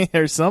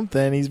 Or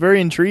something. He's very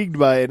intrigued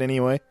by it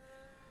anyway.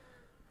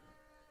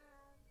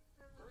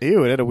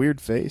 Ew, it had a weird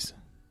face.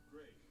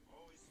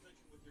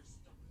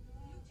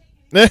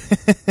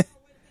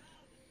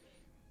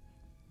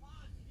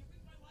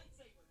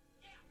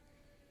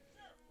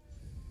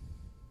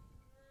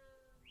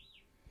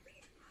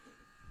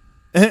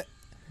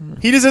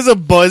 He just has a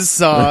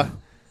buzzsaw.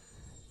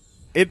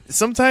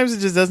 Sometimes it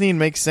just doesn't even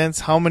make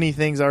sense how many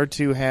things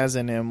R2 has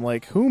in him.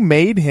 Like, who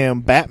made him?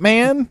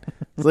 Batman?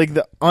 It's like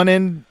the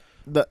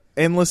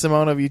endless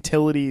amount of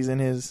utilities in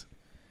his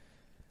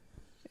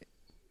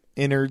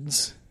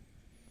innards.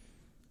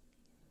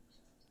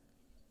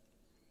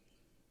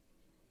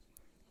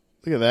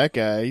 Look at that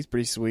guy. He's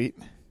pretty sweet.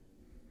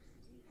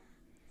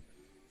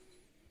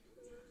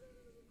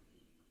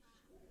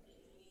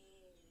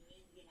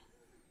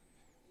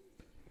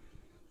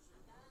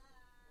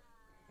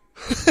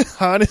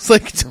 Han is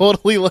like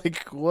totally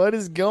like, what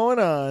is going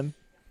on?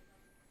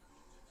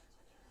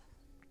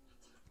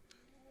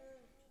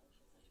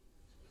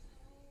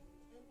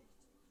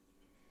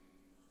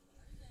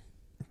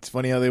 It's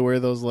funny how they wear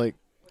those like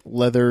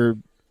leather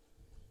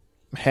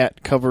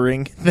hat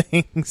covering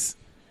things.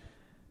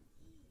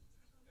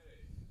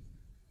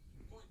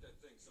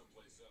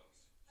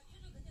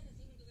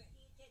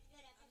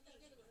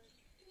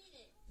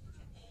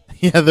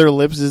 Yeah, their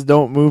lips just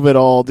don't move at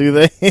all, do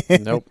they?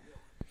 Nope.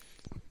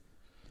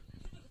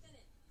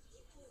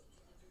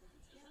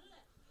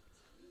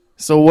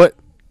 So what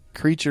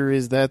creature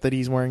is that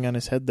he's wearing on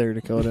his head there,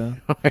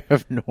 Dakota? I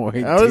have no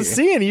idea. I was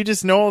seeing, you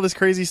just know all this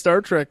crazy Star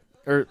Trek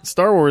or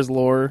Star Wars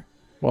lore.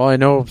 Well, I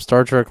know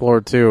Star Trek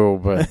lore too,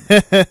 but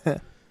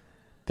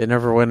they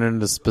never went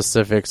into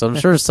specifics. I'm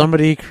sure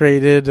somebody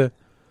created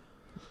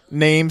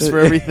names for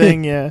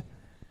everything, yeah.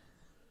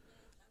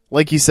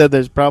 Like you said,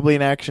 there's probably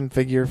an action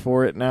figure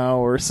for it now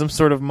or some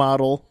sort of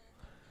model.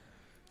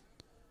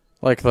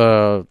 Like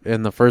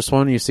in the first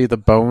one, you see the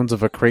bones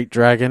of a crate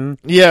dragon.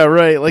 Yeah,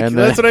 right. Like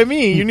that's what I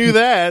mean. You knew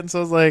that, so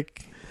I was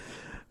like,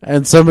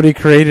 and somebody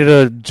created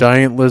a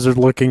giant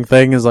lizard-looking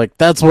thing. Is like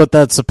that's what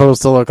that's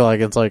supposed to look like.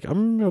 It's like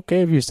I'm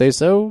okay if you say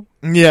so.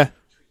 Yeah.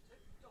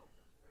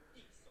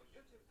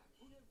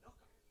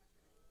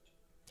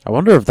 I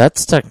wonder if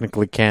that's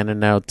technically canon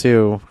now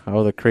too.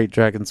 How the crate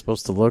dragon's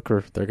supposed to look, or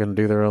if they're going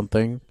to do their own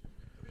thing.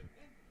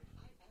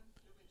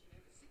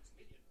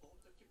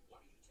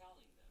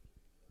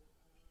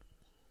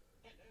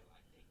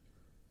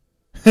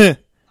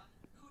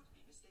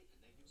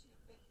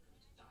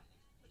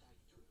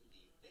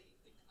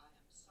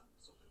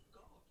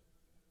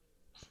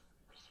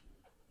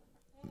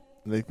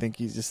 They think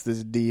he's just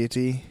this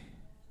deity.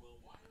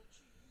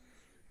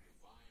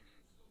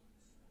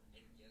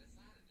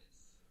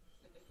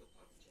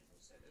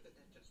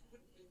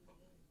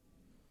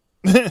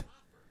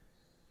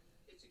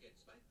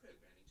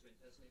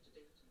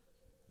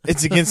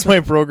 It's against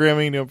my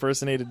programming to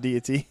impersonate a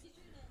deity.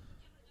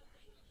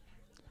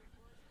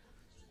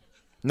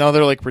 No,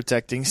 they're like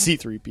protecting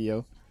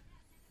C-3PO.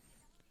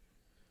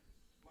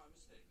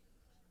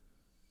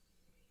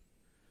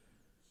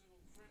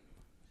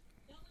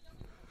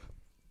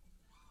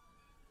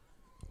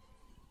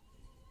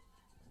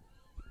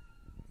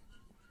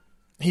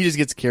 He just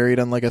gets carried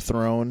on like a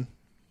throne.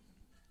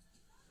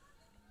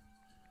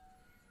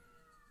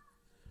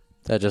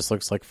 That just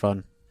looks like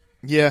fun.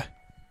 Yeah.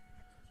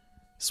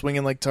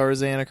 Swinging like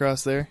Tarzan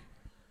across there.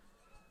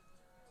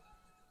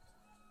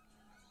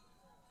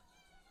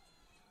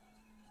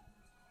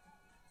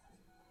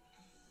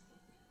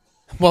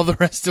 While the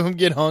rest of them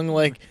get hung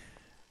like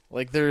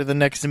they're the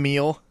next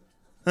meal.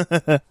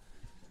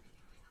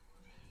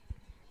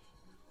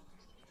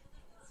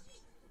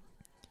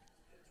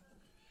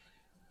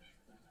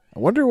 I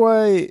wonder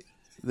why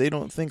they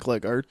don't think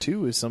like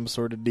R2 is some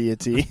sort of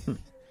deity.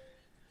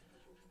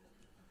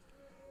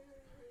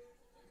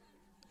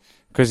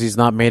 Because he's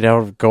not made out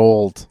of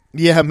gold.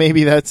 Yeah,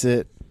 maybe that's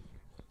it.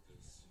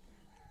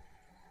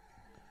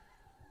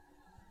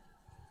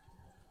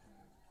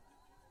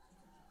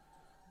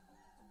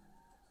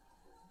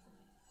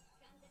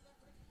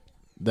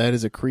 That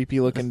is a creepy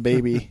looking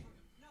baby.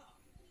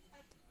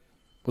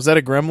 Was that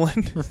a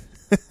gremlin?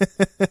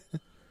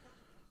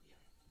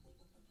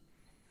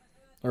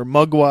 Or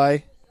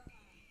Mugwai?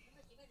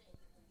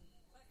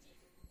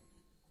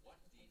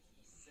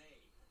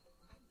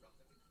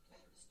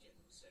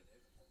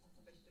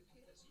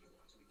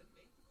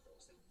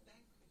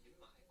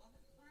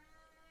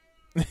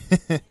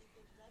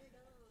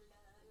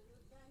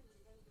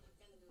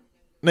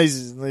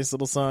 Nice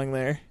little song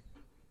there.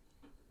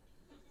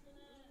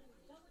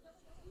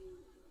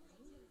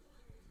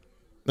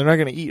 They're not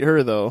going to eat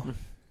her, though.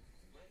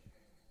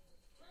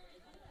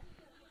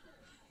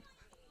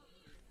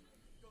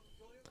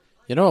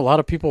 You know, a lot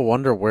of people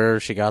wonder where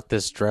she got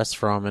this dress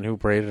from and who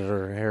braided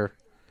her hair.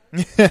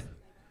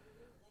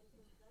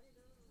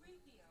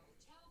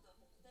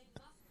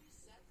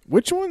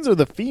 Which ones are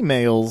the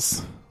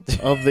females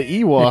of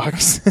the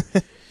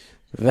Ewoks?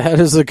 That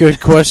is a good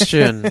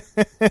question.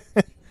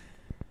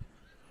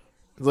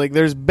 Like,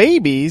 there's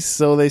babies,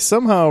 so they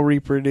somehow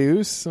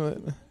reproduce.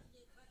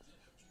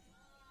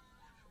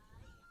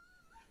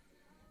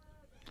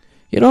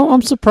 You know,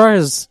 I'm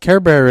surprised Care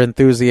Bear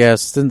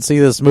enthusiasts didn't see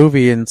this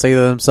movie and say to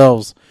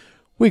themselves,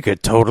 we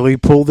could totally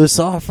pull this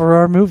off for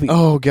our movie.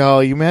 Oh,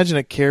 golly, you imagine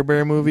a Care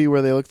Bear movie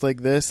where they looked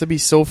like this? That'd be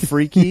so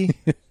freaky.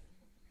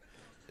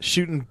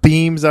 Shooting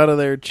beams out of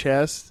their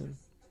chest.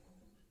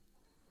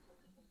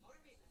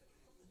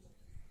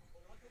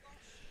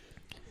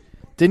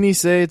 Didn't he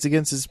say it's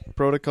against his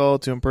protocol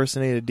to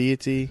impersonate a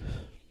deity?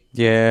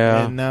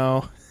 Yeah. And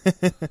no.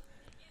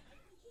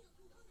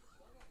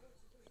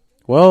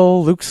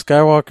 Well, Luke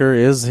Skywalker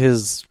is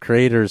his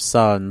creator's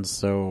son,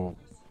 so...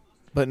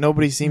 But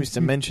nobody seems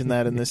to mention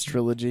that in this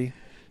trilogy.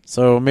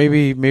 So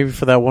maybe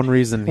for that one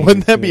reason...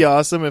 Wouldn't that be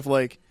awesome if,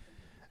 like,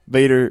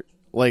 Vader,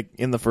 like,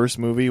 in the first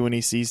movie when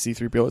he sees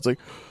C-3PO, it's like,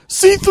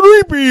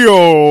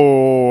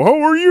 C-3PO!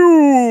 How are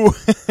you?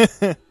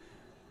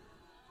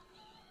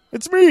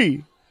 It's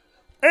me,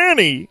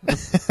 Annie.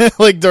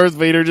 Like Darth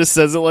Vader just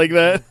says it like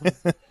that.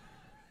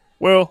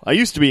 Well, I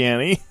used to be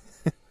Annie.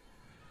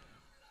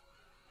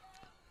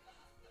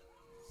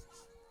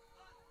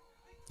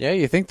 Yeah,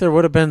 you think there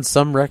would have been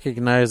some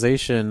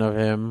recognition of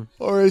him.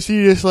 Or is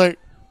he just, like,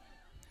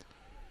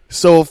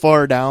 so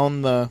far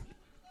down the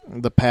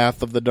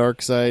path of the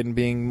dark side and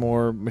being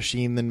more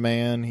machine than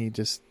man, he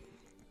just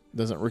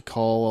doesn't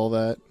recall all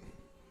that?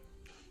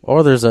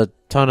 Or there's a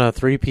ton of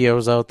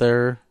 3POs out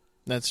there.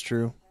 That's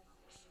true.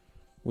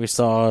 We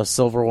saw a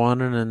silver one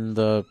and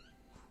a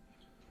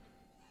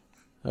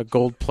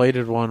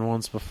gold-plated one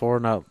once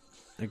before, not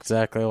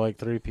exactly like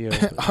 3PO.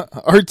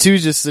 R2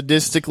 just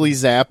sadistically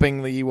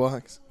zapping the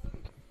Ewoks.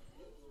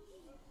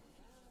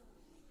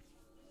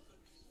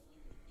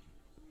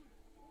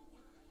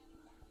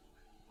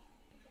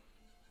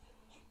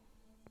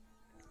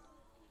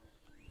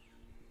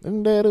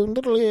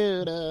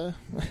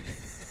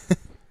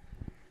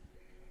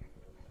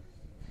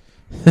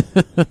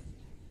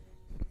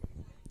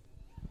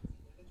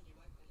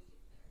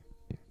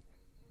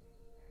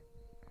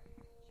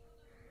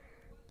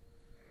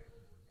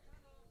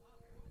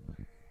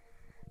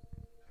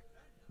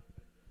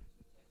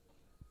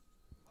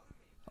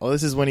 Oh,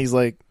 this is when he's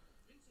like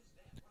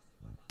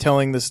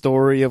telling the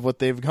story of what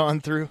they've gone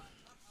through.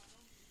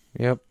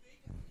 Yep.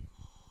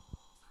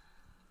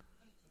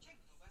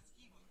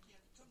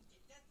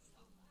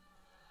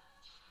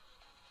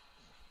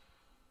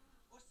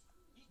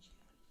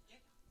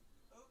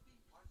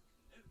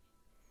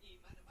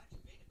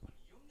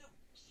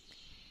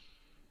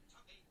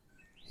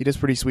 He does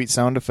pretty sweet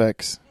sound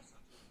effects.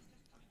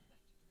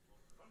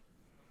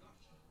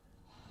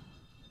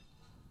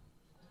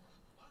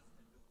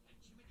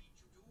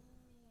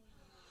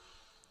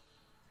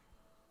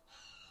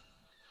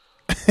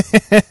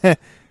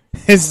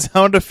 His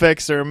sound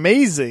effects are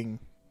amazing.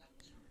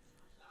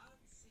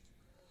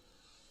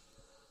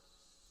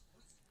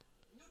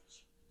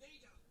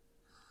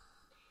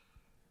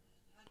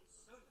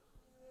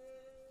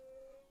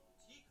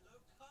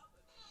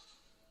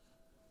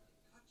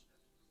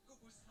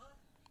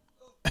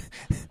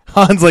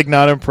 Han's like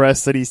not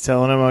impressed that he's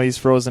telling him how he's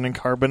frozen in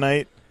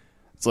carbonite.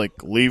 It's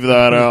like, leave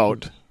that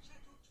out.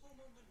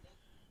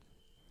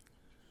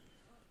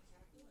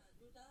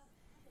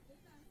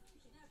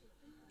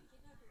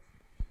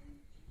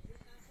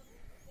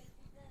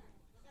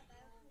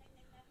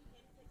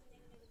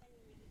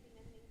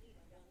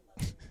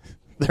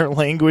 Their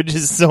language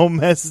is so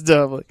messed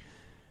up. Like,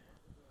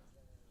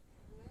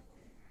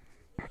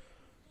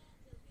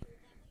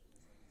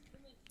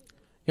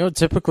 You know,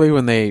 typically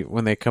when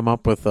they come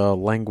up with a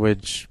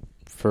language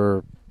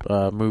for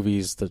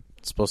movies that's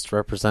supposed to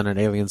represent an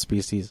alien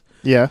species,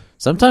 yeah.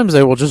 sometimes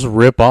they will just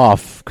rip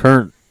off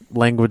current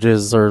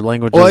languages or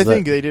languages. Well, I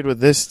think they did with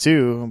this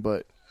too,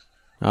 but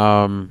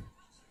I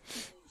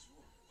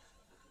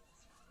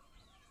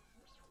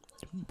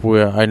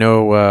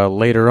know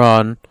later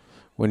on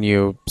when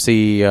you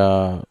see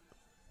Lando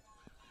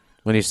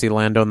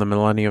in the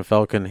Millennium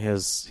Falcon,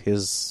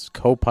 his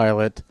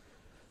co-pilot,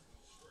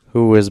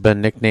 who has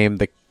been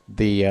nicknamed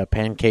the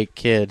Pancake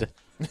Kid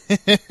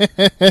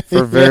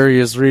for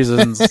various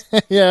reasons.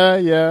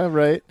 yeah,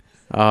 right.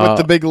 With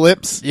the big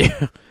lips.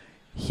 Yeah.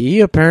 He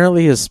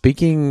apparently is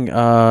speaking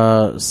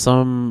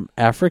some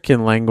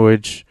African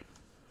language.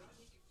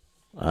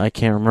 I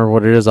can't remember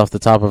what it is off the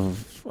top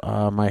of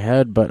my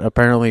head, but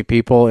apparently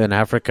people in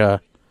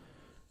Africa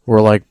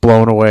were like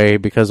blown away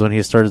because when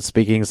he started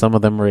speaking, some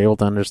of them were able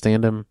to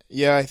understand him.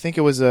 Yeah, I think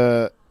it was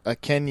a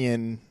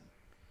Kenyan,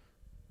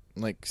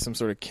 like some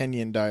sort of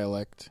Kenyan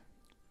dialect.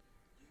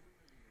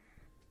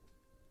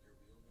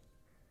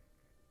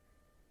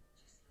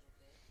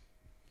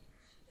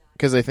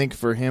 Because I think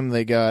for him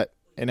they got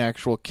an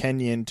actual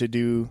Kenyan to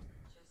do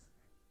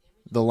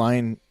the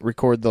line,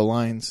 record the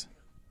lines.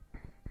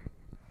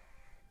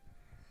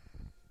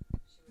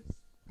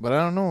 But I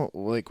don't know,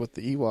 like with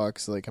the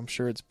Ewoks, like I'm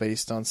sure it's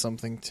based on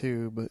something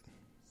too, but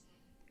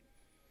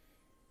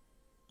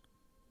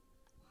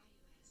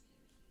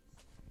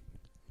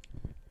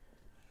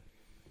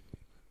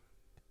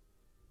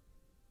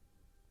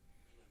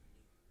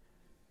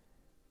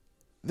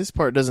this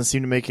part doesn't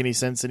seem to make any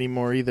sense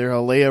anymore either.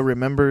 How Leia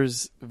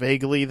remembers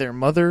vaguely their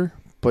mother,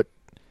 but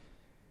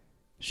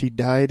she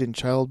died in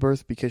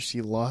childbirth because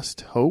she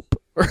lost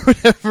hope or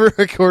whatever,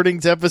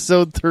 according to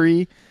episode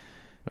 3.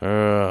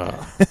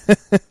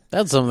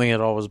 That's something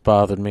that always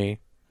bothered me.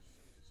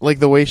 Like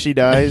the way she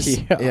dies?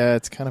 Yeah,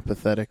 it's kind of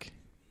pathetic.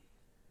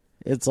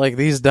 It's like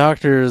these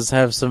doctors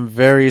have some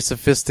very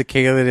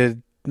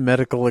sophisticated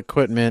medical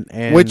equipment,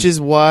 and which is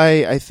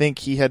why I think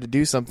he had to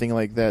do something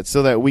like that,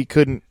 so that we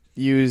couldn't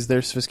use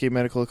their sophisticated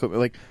medical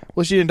equipment. Like,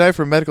 well, she didn't die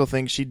from medical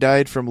things. She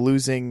died from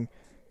losing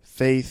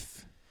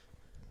faith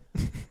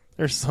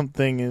or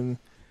something. And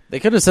they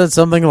could have said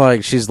something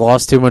like she's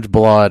lost too much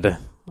blood.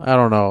 I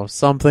don't know.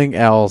 Something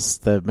else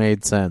that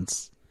made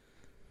sense.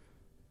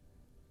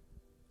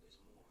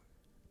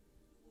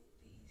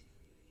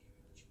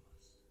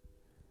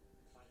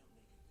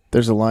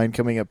 There's a line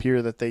coming up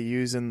here that they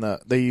used in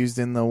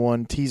the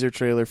one teaser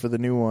trailer for the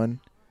new one.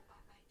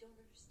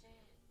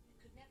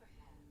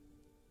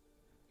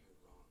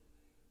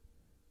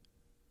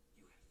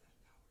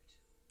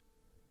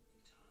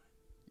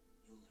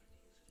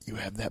 You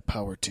have that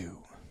power too.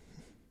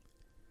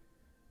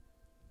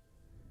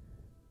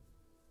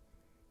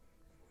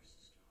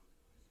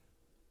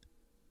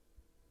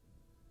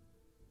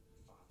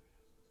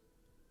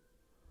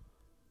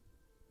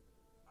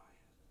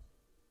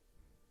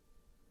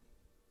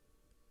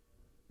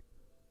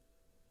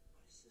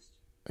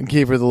 And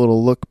gave her the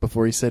little look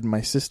before he said, "My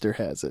sister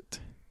has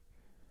it."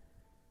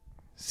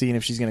 Seeing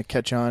if she's going to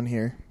catch on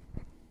here.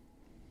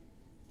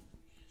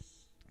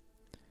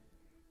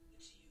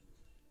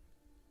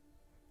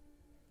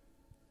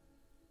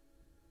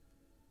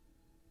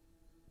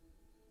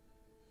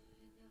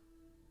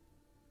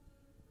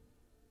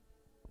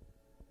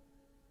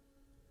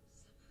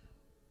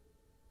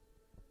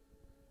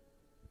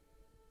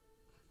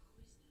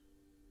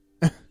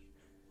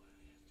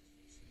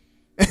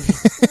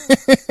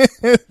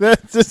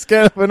 That's just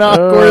kind of an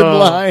awkward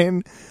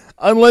line.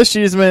 Unless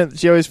she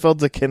always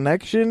felt a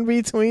connection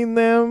between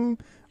them.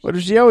 But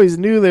if she always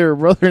knew they were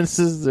brother and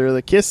sister,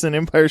 the kiss in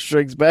Empire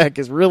Strikes Back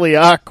is really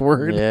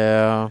awkward.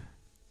 Yeah.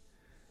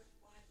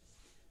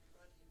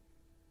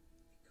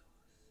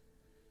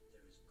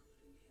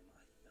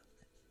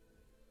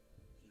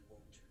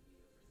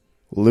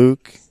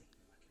 Luke,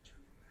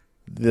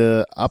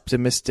 the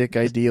optimistic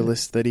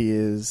idealist that he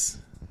is,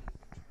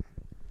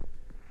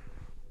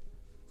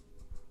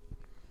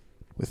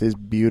 with his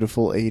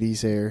beautiful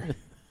 80s hair.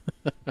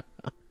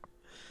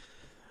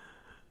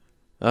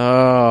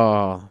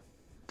 Oh.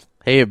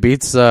 Hey, it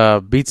beats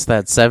that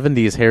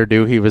 70s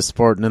hairdo he was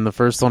sporting in the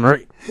first one,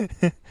 right?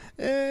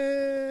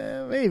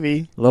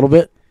 Maybe. A little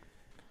bit.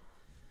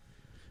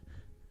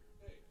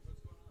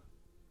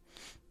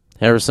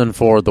 Harrison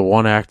Ford, the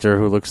one actor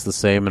who looks the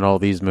same in all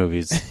these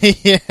movies.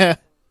 Yeah.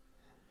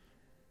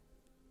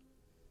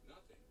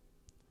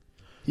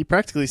 He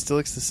practically still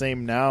looks the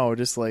same now,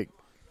 just like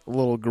a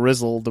little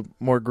grizzled,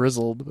 more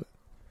grizzled. But.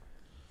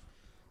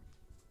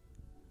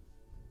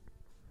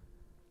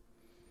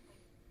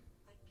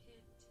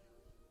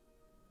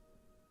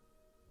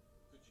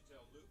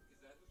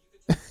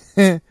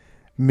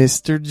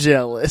 Mr.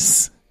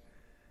 Jealous.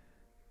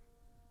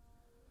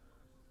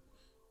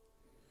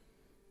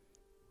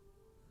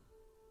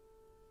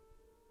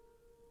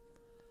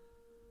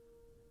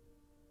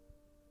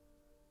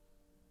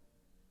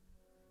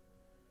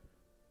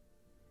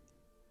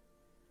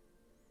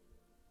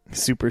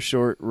 Super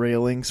short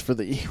railings for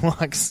the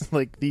Ewoks.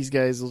 Like, these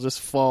guys will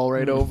just fall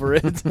right over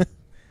it.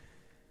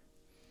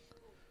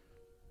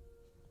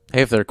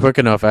 Hey, if they're quick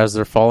enough as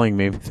they're falling,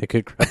 maybe they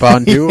could grab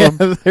onto Yeah,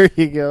 them. there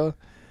you go.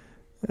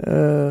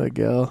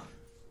 Go.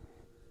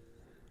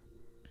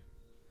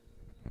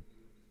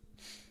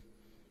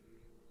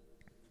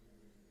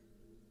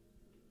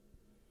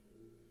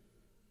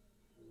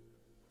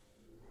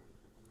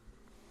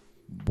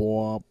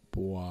 Blah,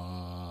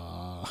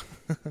 blah.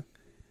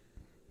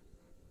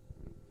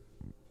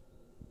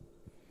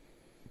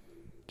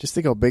 Just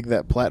think how big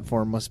that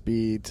platform must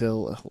be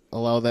to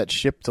allow that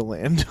ship to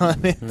land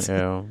on it.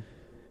 Yeah.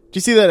 Did you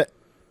see that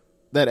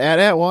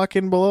AT-AT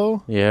walking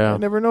below? Yeah. I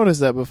never noticed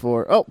that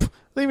before. Oh,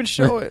 they even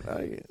show it.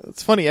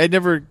 It's funny. I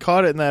never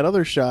caught it in that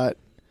other shot.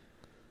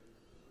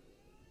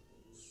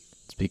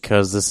 It's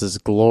because this is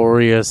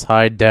glorious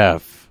high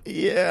def.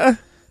 Yeah.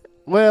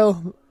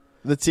 Well,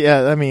 it's a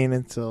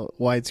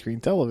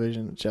widescreen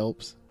television, which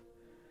helps.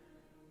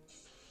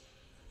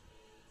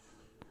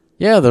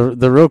 Yeah,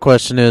 the real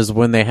question is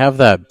when they have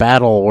that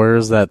battle,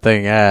 where's that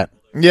thing at?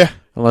 Yeah.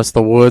 Unless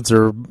the woods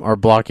are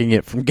blocking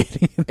it from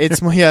getting in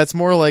there. It's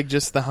more like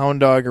just the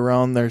hound dog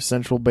around their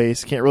central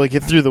base. Can't really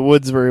get through the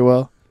woods very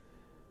well.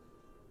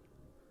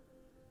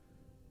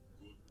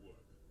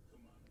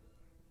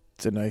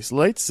 It's a nice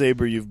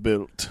lightsaber you've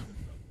built.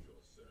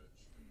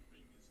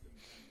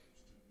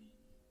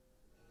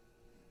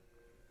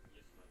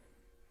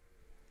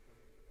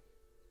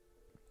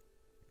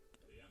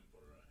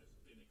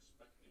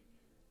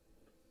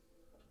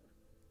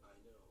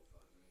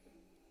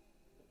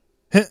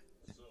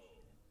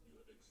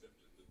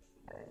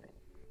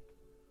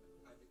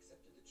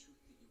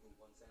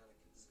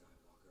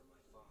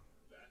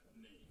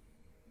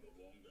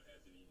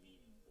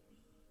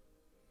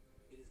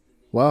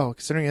 Wow,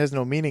 considering it has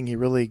no meaning, he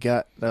really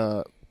got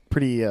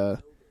pretty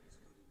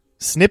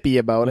snippy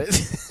about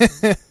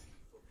it.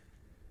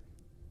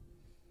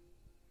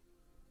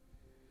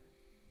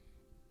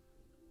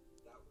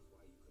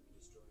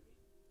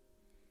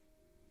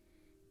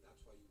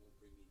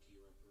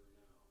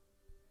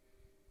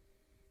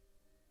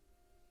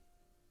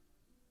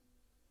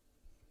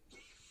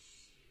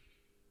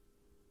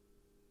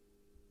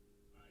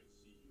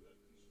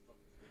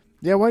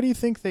 Yeah, why do you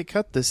think they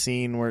cut the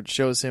scene where it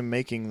shows him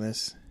making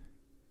this?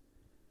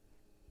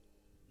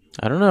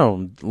 I don't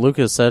know.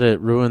 Lucas said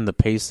it ruined the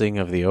pacing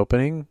of the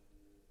opening.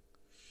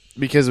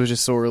 Because it was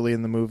just so early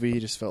in the movie, he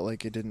just felt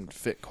like it didn't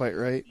fit quite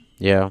right.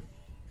 Yeah.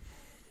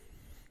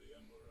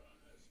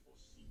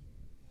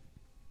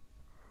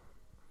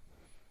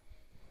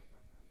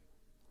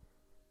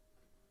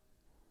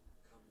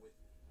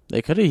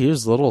 They could have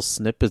used little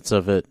snippets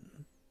of it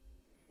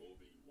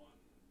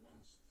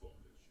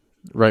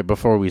right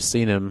before we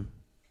seen him.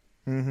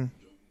 Mm-hmm.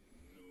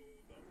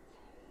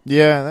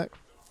 Yeah,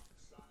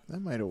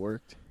 that might have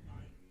worked.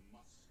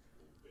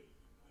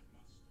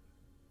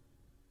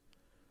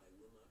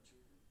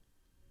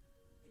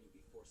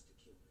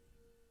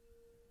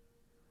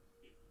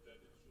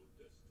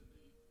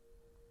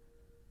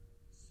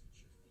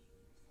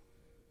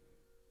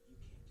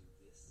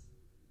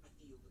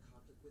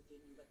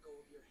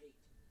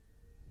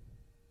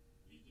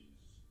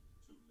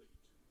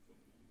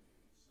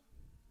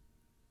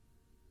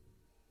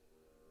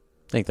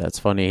 I think that's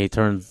funny. He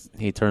turns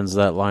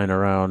that line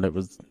around.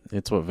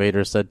 It's what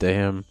Vader said to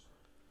him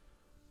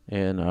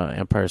in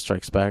Empire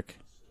Strikes Back.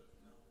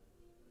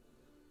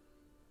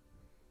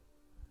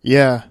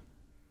 Yeah.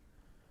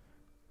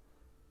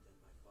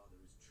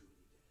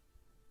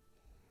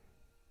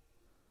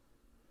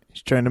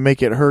 He's trying to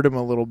make it hurt him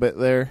a little bit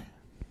there.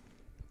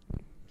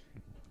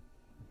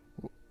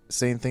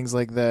 Saying things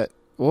like that.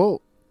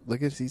 Whoa,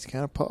 look at he's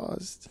kind of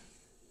paused.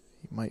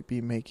 He might be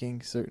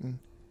making certain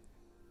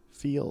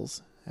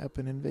feels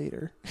happen in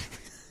Vader.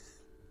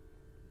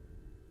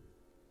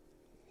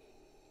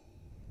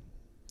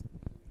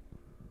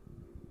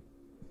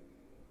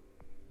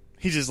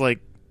 He just like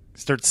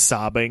starts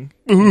sobbing.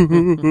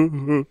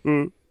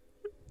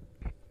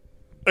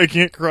 I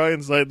can't cry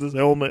inside this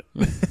helmet.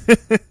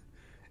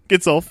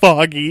 Gets all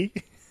foggy.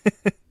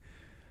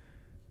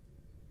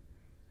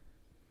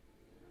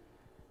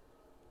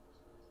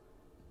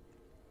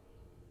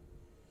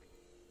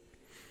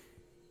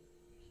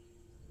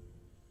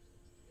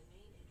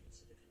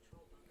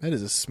 That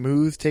is a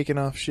smooth taken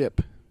off ship.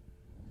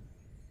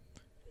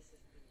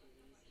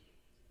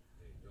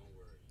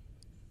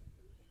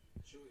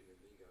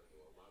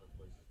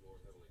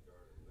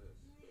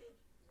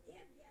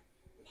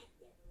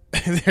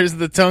 There's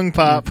the tongue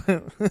pop.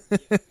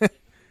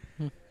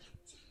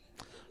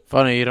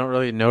 Funny, you don't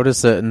really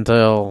notice it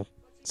until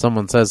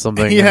someone says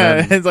something. Yeah,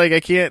 and then, it's like I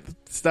can't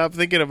stop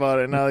thinking about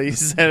it now. You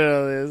said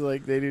it. It's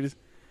like they do just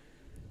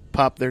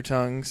pop their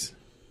tongues.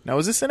 Now,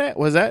 was this an ad?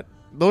 Was that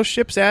those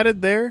ships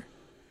added there?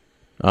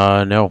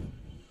 No.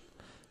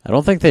 I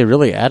don't think they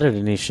really added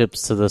any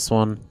ships to this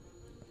one.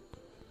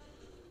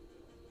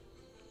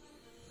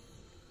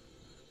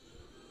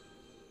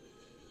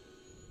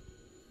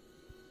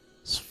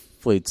 This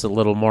fleet's a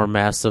little more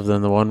massive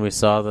than the one we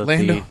saw.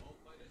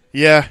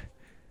 Yeah.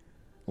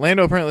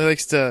 Lando apparently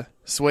likes to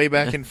sway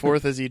back and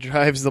forth as he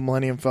drives the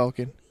Millennium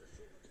Falcon.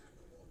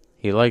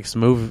 He likes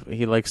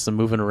the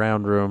moving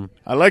around room.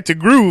 I like to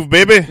groove,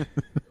 baby.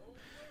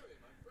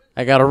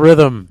 I got a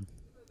rhythm.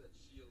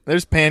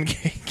 There's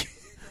Pancake.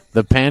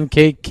 The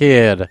Pancake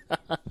Kid.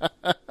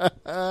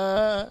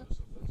 I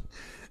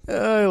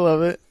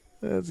love it.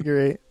 That's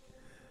great.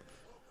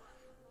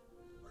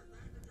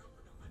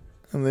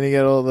 And then you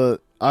got all the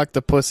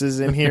octopuses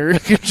in here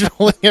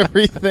controlling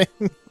everything.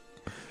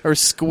 Or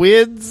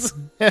squids.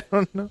 I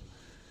don't know.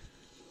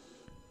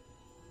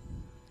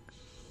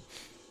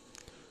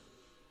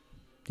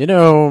 You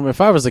know,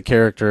 if I was a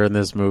character in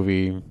this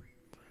movie,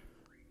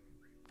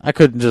 I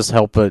couldn't just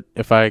help it.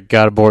 If I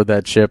got aboard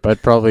that ship,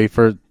 I'd probably,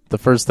 for the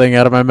first thing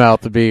out of my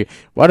mouth would be,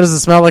 why does it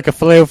smell like a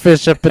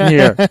filet-o-fish up in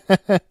here?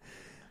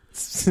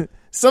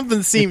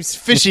 Something seems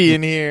fishy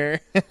in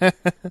here.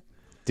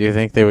 Do you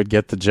think they would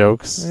get the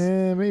jokes?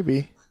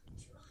 Maybe.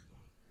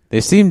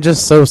 They seem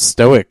just so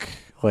stoic.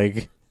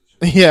 Like,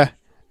 yeah,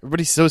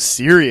 everybody's so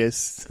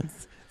serious.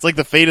 It's like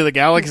the fate of the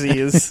galaxy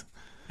is.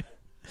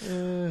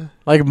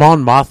 Like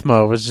Mon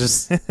Mothma was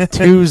just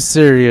too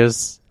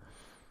serious.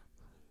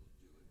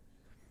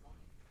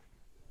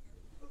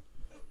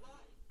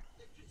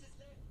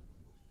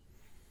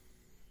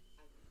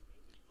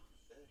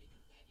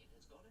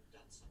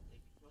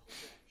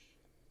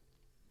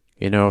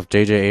 You know, if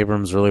J.J.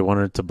 Abrams really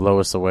wanted to blow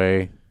us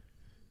away,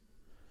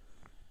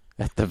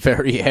 at the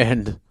very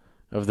end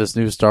of this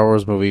new Star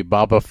Wars movie,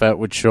 Boba Fett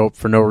would show up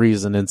for no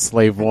reason in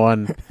Slave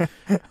One,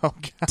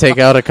 take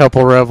out a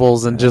couple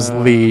rebels, and just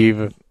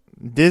leave.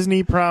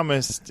 Disney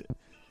promised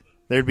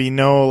there'd be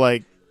no,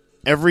 like,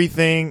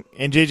 everything,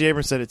 and J.J.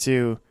 Abrams said it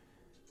too,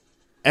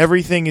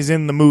 everything is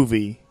in the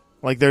movie.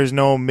 Like, there's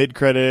no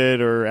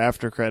mid-credit or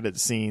after-credit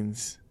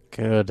scenes.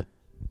 Good.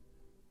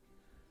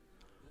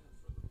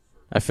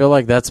 I feel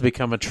like that's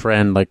become a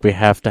trend. Like, we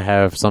have to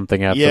have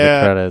something after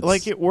the credits.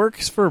 Like, it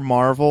works for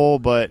Marvel,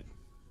 but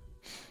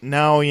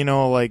now, you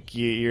know, like,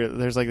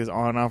 there's, like, this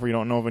on and off where you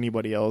don't know if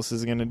anybody else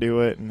is going to do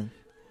it. And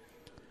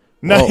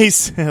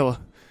nice.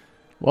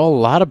 Well, a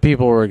lot of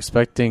people were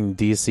expecting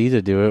DC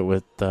to do it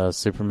with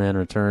Superman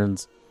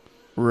Returns.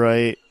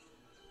 Right.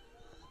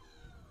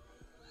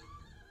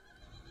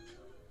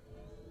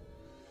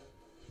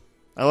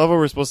 I love how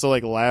we're supposed to,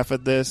 like, laugh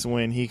at this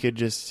when he could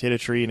just hit a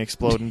tree and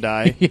explode and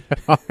die.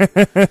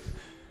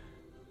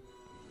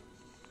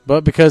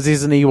 But because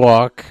he's an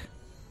Ewok.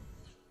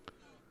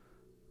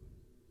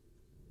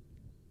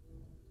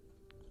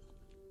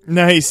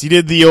 Nice. He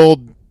did the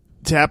old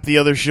tap the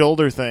other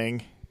shoulder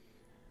thing.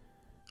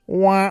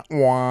 Wah,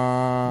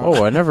 wah.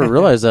 Oh, I never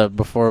realized that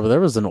before, but there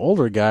was an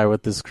older guy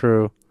with this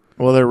crew.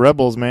 Well, they're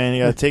rebels, man.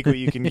 You gotta take what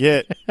you can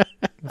get.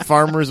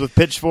 Farmers with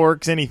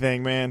pitchforks,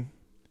 anything, man.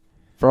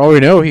 For all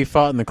we know, he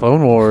fought in the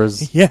Clone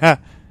Wars. Yeah.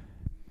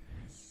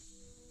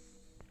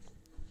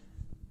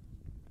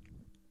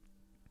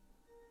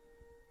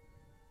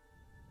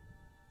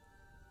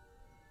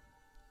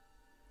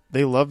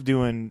 They love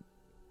doing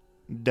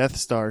Death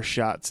Star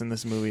shots in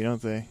this movie,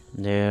 don't they?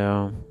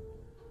 Yeah.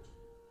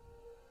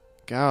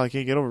 God, I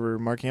can't get over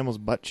Mark Hamill's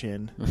butt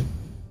chin.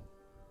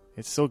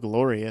 It's so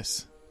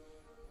glorious.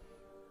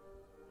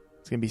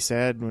 It's going to be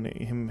sad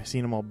when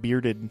seeing him all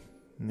bearded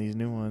in these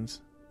new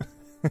ones.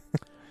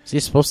 Is he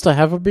supposed to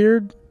have a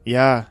beard?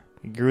 Yeah,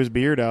 he grew his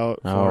beard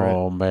out for it.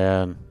 Oh,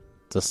 man.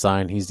 It's a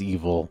sign he's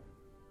evil.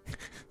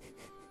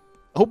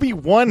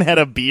 Obi-Wan had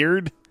a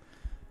beard.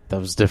 That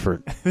was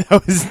different.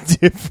 That was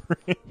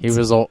different. He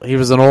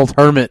was an old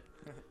hermit.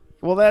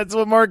 Well, that's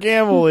what Mark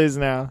Hamill is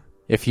now.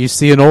 If you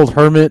see an old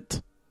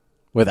hermit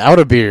without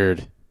a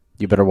beard,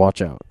 you better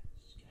watch out.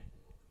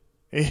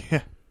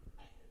 Yeah.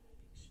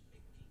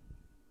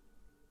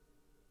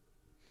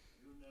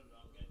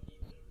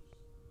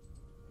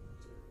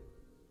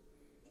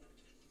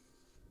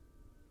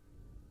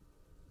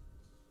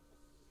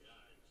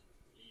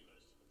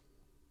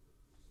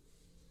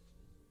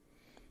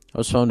 I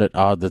always found it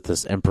odd that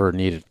this emperor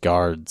needed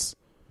guards.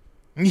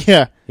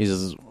 Yeah.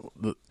 He's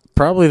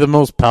probably the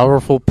most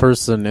powerful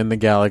person in the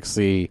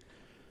galaxy.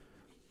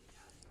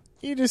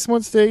 He just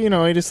wants to,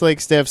 he just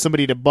likes to have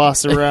somebody to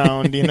boss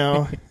around,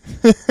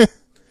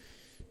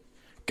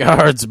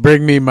 Guards,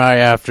 bring me my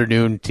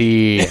afternoon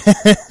tea.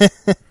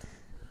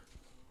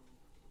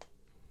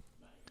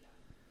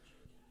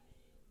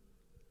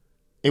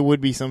 It would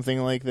be something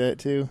like that,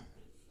 too.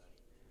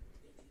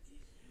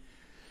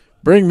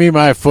 Bring me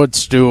my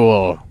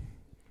footstool.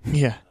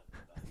 Yeah.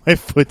 My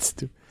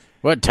footstool.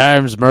 What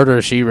time's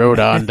Murder She Wrote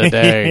on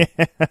today?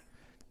 Yeah.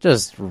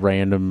 Just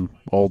random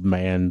old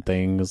man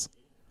things.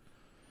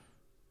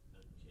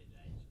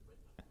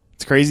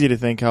 It's crazy to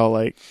think how,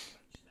 like,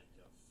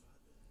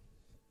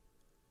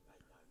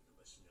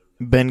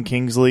 Ben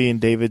Kingsley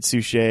and David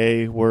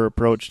Suchet were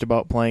approached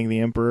about playing the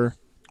Emperor.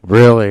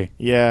 Really?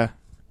 Yeah.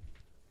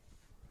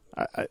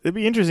 It'd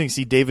be interesting to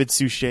see David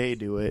Suchet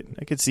do it.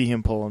 I could see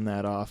him pulling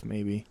that off,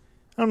 maybe.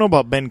 I don't know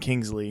about Ben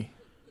Kingsley.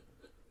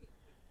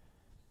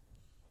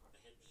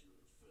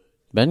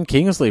 Ben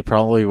Kingsley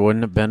probably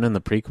wouldn't have been in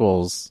the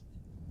prequels.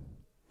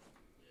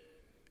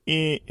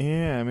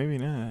 Yeah, maybe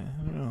not.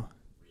 I don't know.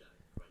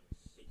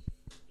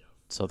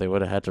 So they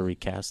would have had to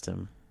recast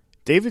him.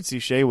 David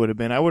Suchet would have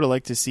been. I would have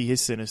liked to see his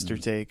sinister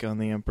take on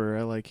the Emperor.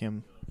 I like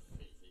him.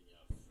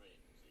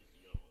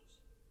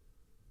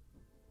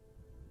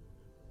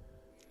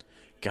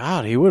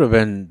 God, he would have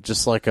been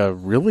just like a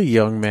really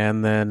young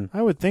man then.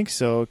 I would think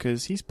so,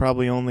 because he's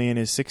probably only in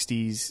his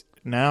 60s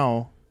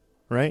now,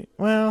 right?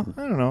 Well,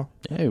 I don't know.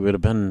 Yeah, he would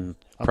have been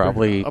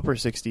probably... Upper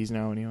 60s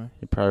now, anyway.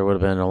 He probably would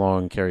have been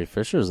along Carrie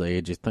Fisher's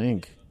age, you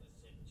think.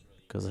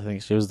 Because I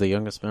think she was the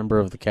youngest member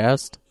of the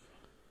cast.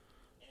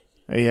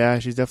 Yeah,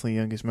 she's definitely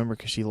the youngest member,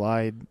 because she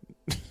lied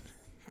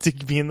to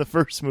be in the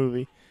first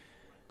movie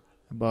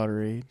about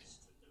her age.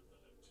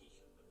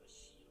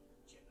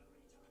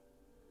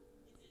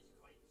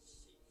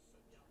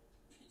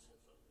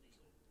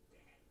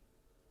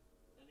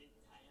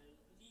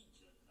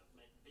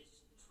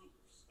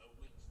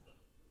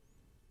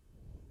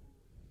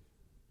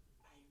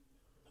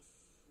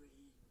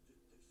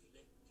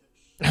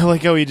 I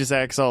like how he just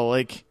acts all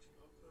like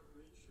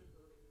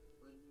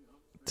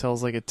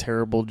tells like a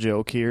terrible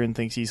joke here and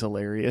thinks he's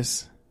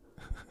hilarious.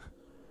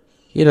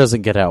 He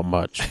doesn't get out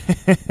much.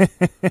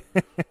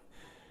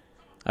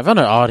 I found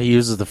it odd he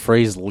uses the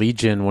phrase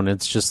legion when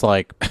it's just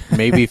like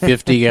maybe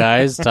 50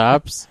 guys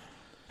tops.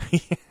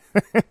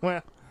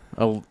 Well,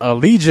 a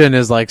legion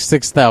is like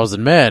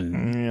 6,000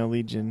 men. Yeah,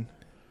 legion.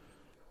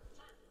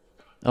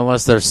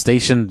 Unless they're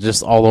stationed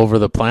just all over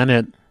the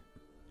planet.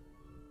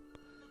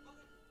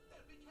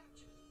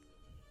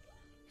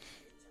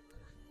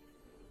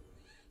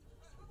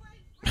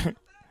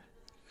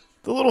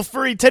 The little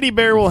furry teddy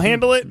bear will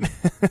handle it.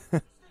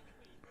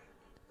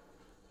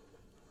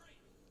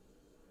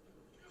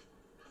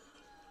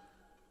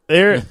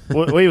 There.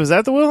 Wait, was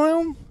that the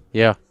Wilhelm?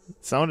 Yeah.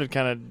 It sounded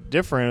kind of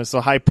different. It was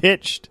so high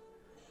pitched.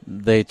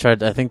 I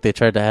think they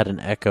tried to add an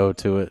echo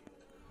to it.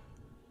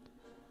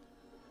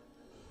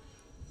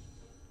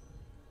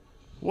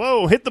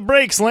 Whoa, hit the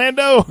brakes,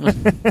 Lando.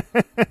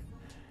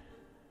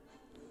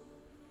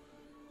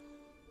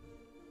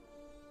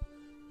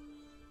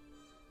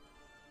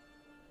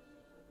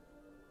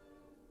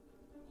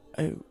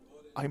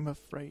 I'm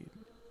afraid.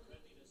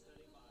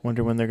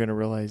 Wonder when they're going to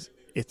realize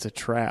it's a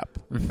trap.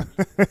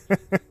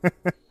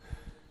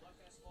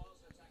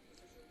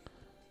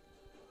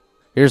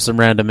 Here's some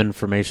random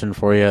information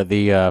for you.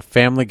 The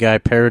Family Guy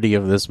parody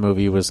of this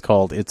movie was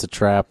called It's a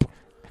Trap.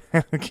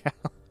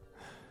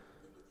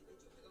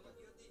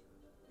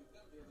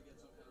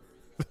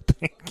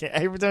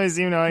 Every time I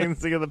see him now, I can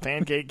think of the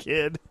Pancake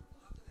Kid.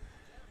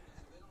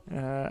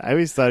 I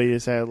always thought he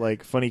just had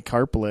like funny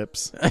carp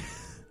lips.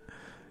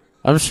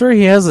 I'm sure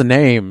he has a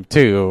name,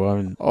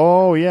 too.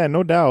 Oh, yeah,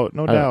 no doubt,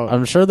 no doubt.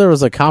 I'm sure there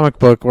was a comic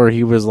book where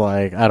he was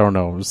like, I don't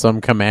know,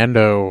 some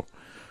commando.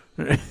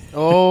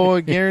 Oh,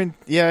 I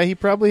guarantee. Yeah, he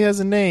probably has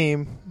a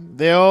name.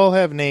 They all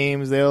have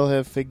names. They all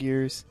have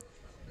figures.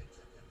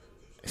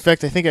 In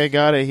fact, I think I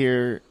got it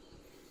here.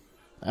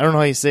 I don't know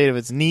how you say it. If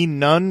it's knee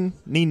numbed,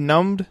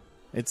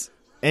 it's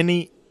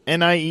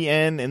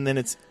N-I-E-N, and then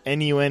it's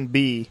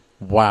N-U-N-B.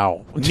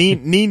 Wow.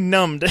 knee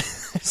numbed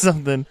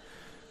something.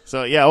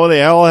 So, yeah, well,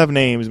 they all have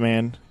names,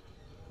 man.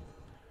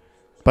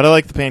 But I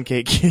like the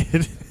Pancake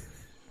Kid.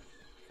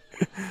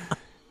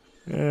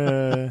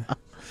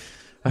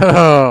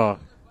 Oh.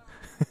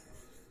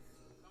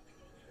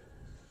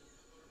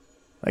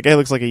 That guy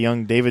looks like a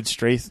young David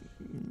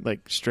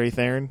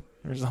Strathairn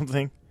or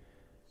something.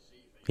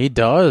 He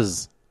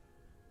does.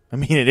 I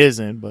mean, it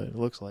isn't, but it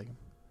looks like him.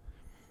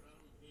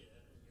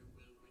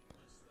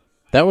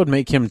 That would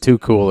make him too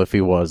cool if he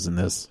was in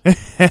this.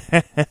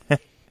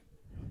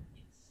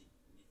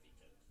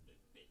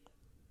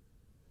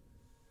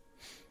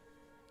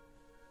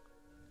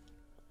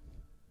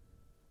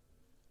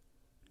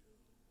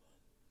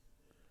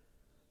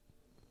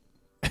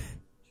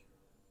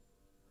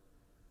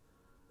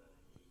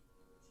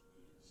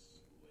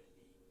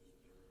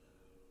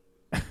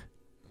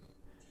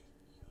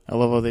 I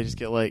love how they just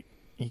get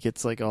he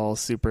gets all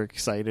super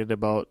excited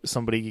about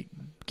somebody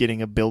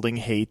getting a building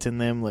hate in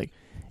them. Like,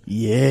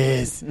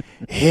 yes,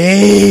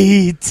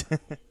 hate.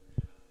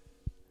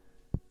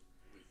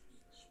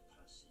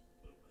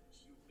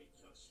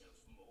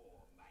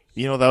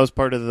 You know, that was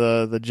part of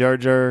the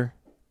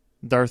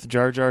Darth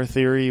Jar Jar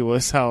theory,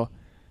 was how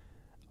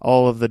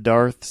all of the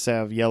Darths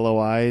have yellow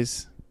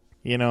eyes.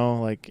 You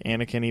know, like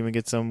Anakin even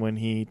gets them when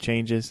he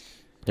changes.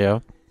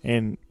 Yeah.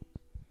 And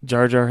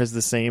Jar Jar has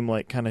the same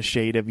kind of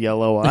shade of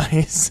yellow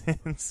eyes,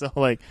 and so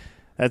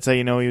that's how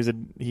you know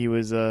he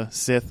was a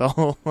Sith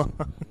all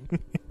along.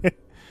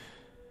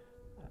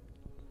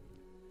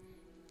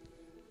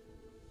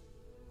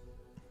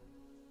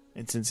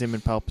 And since him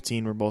and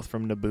Palpatine were both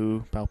from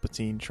Naboo,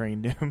 Palpatine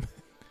trained him.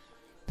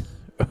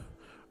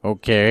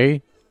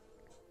 Okay.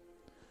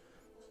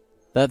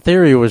 That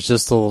theory was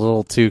just a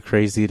little too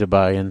crazy to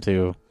buy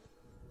into.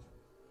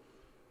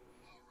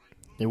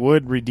 It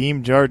would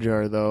redeem Jar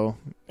Jar, though.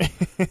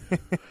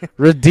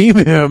 Redeem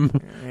him.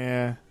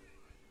 Yeah.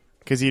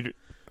 Because he'd,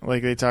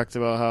 like, they talked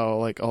about how,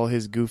 like, all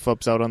his goof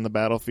ups out on the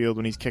battlefield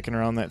when he's kicking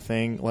around that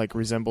thing, like,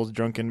 resembles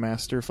Drunken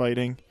Master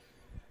fighting.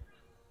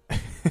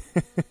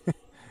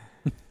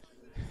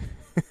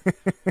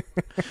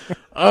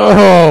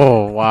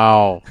 Oh,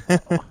 wow.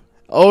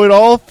 Oh, it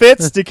all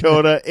fits,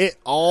 Dakota. It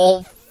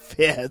all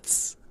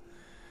fits.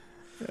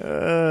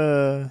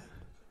 There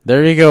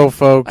you go,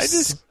 folks. I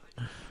just...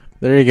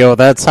 There you go.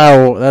 That's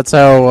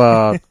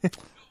how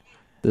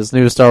this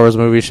new Star Wars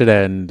movie should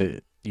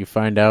end. You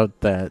find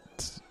out that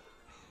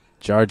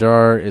Jar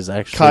Jar is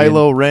actually...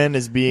 Kylo Ren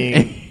is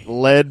being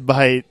led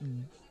by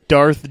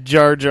Darth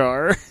Jar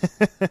Jar.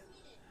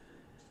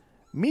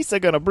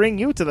 Misa gonna bring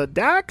you to the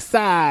dark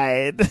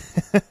side.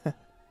 I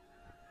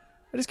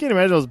just can't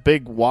imagine those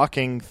big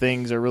walking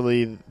things are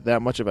really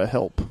that much of a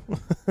help.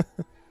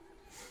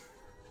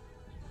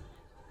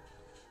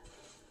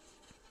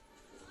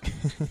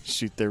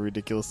 Shoot their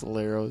ridiculous little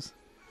arrows.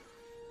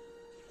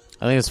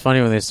 I think it's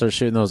funny when they start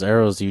shooting those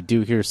arrows, you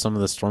do hear some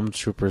of the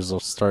stormtroopers will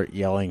start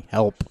yelling,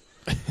 "Help!"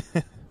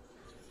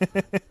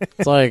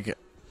 It's like,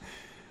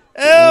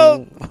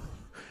 help!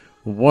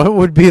 What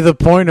would be the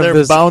point of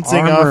this? They're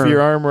bouncing armor? off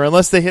your armor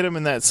unless they hit them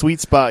in that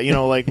sweet spot, you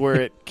know, like where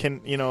it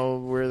can, you know,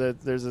 where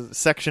there's a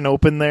section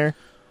open there.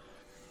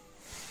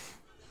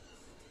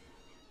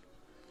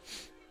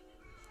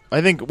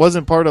 I think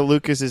wasn't part of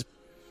Lucas's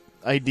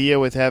idea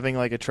with having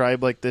like a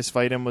tribe like this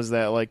fight him was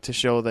that like to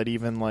show that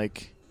even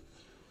like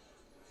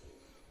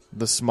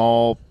the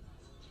small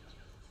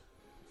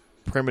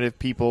primitive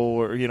people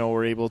were, you know,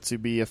 were able to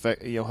be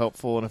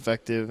helpful and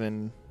effective.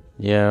 And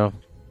yeah,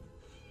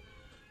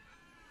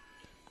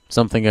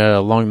 something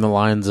along the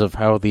lines of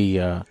how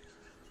the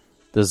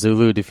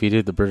Zulu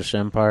defeated the British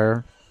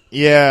Empire.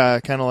 Yeah,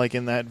 kind of like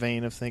in that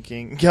vein of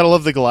thinking. Gotta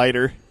love the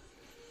glider.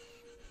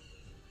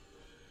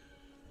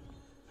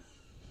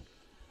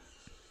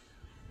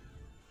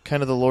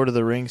 Kind of the Lord of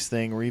the Rings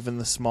thing, where even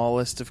the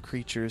smallest of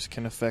creatures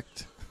can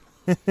affect.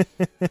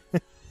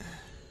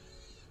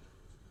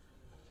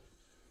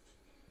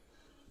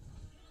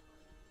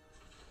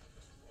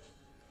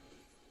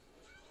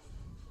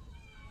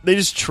 They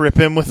just trip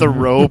him with a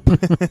rope.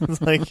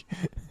 It's like,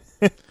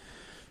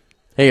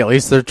 hey, at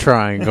least they're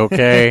trying,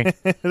 okay?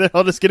 They're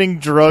all just getting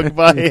drugged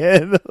by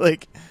it.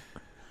 Like,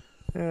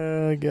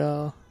 oh,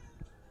 God.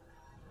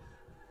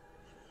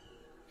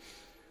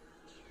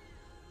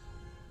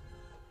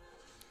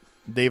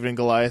 David and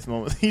Goliath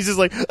moment. He's just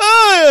like,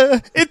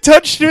 ah, it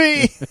touched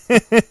me.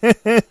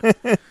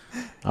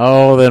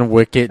 Oh, then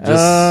Wicket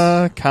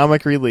just...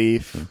 comic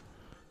relief.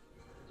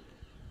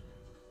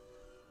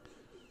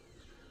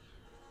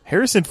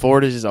 Harrison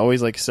Ford is just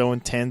always like so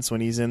intense when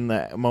he's in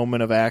that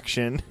moment of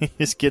action. He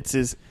just gets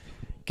his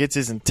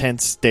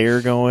intense stare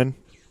going.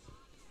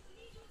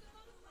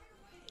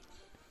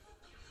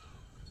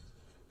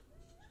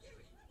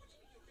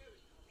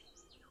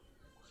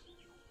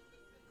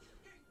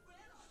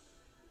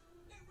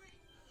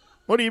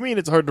 What do you mean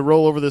it's hard to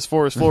roll over this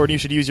forest floor and you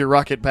should use your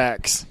rocket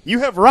packs? You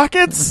have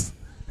rockets?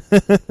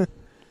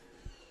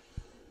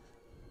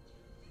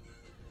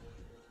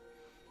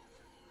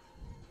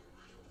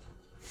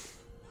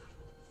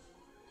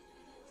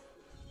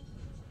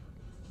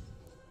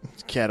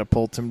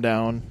 Catapult him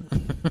down.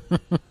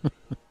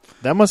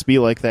 That must be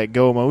like that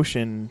Go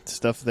Motion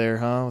stuff there,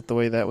 huh? With the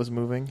way that was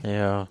moving.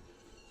 Yeah.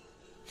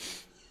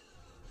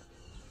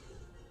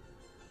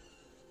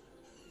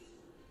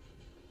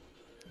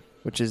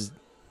 Which is...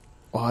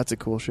 Oh, that's a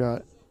cool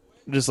shot.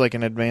 Just like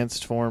an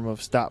advanced form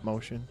of stop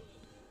motion.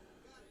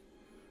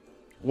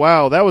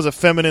 Wow, that was a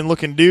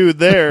feminine-looking dude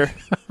there.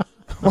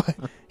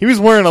 He was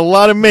wearing a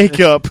lot of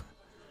makeup.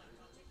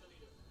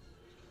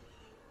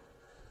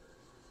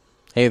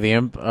 Hey,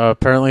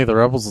 apparently the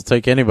rebels will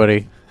take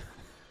anybody.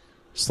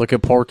 Just look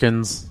at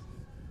Porkins.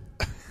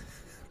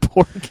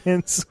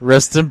 Porkins.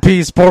 Rest in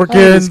peace,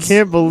 Porkins. I just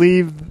can't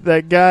believe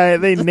that guy.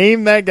 They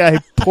named that guy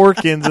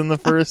Porkins in the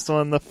first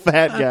one, the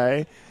fat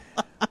guy.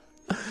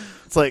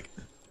 It's like,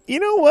 you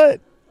know what?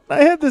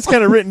 I had this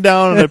kind of written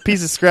down on a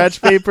piece of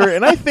scratch paper,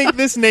 and I think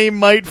this name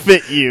might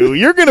fit you.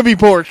 You're going to be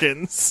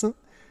Porkins.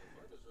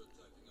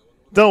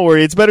 Don't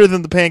worry, it's better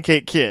than the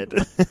Pancake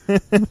Kid.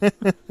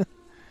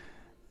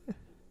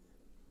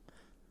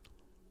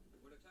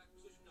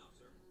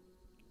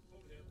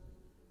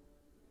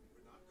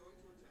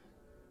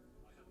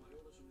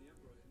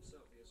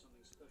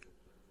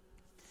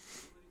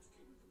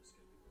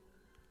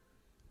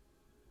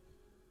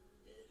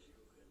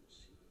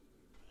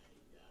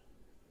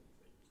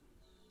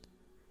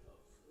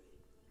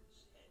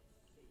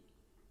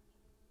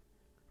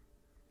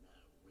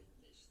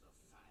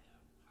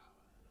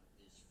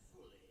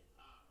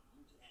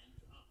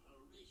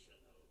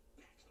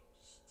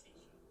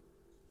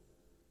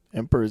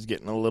 Emperor's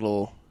getting a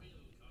little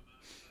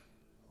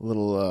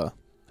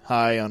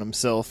high on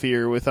himself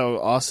here with how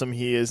awesome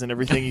he is and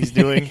everything he's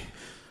doing.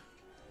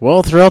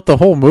 Well, throughout the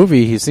whole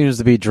movie, he seems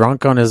to be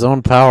drunk on his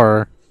own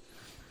power.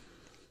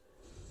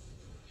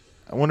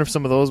 I wonder if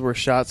some of those were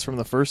shots from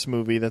the first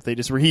movie that they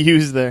just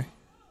reused there.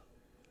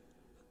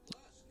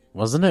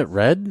 Wasn't it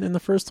red in the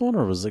first one,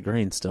 or was it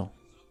green still?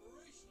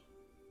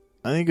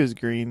 I think it was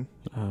green.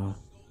 Oh.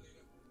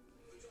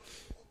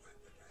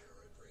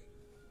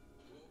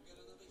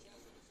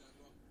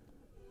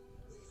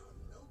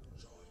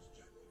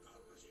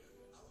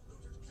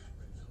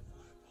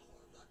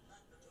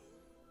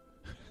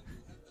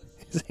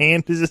 His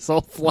hand is just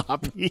all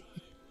floppy.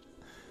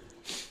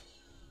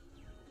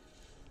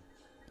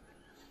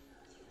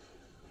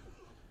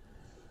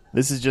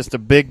 This is just a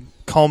big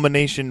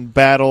culmination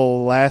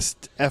battle,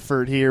 last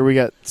effort here. We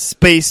got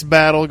space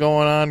battle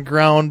going on,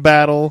 ground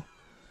battle.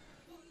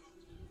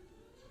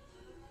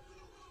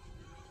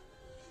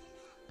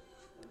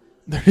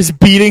 They're just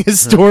beating a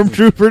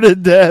stormtrooper to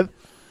death.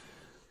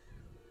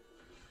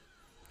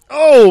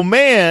 Oh,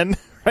 man.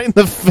 Right in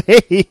the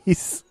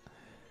face.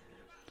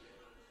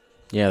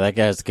 Yeah, that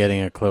guy's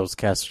getting a closed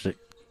casket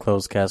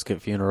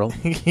funeral.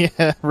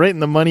 Yeah, right in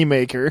the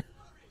moneymaker.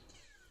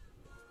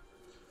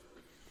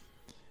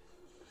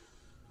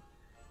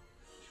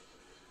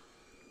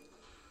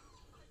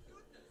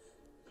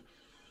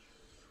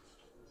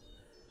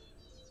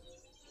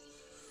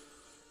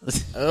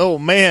 Oh,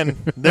 man.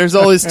 There's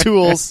all his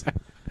tools.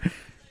 You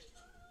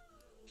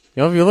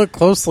know, if you look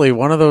closely,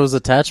 one of those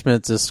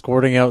attachments is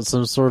squirting out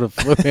some sort of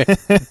fluid.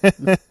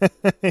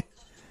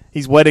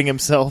 He's wetting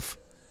himself.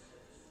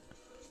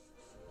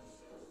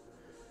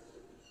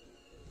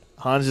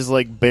 Han's just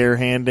like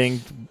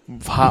barehanding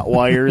hot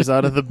wires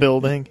out of the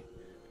building.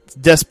 It's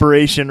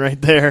desperation right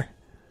there.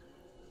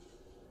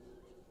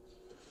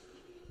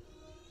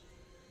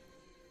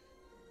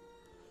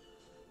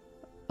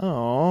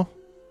 Oh,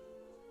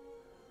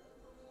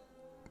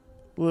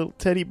 little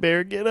teddy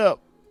bear, get up.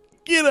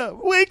 Get up.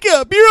 Wake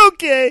up. You're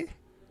okay.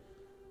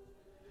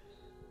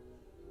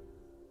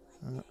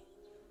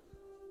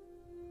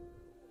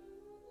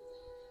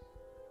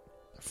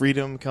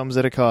 Freedom comes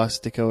at a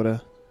cost,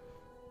 Dakota.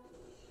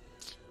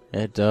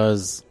 It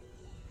does.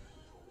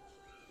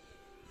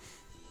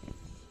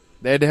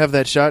 They had to have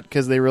that shot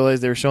because they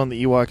realized they were showing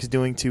the Ewoks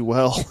doing too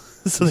well.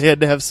 So they had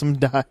to have some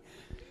die.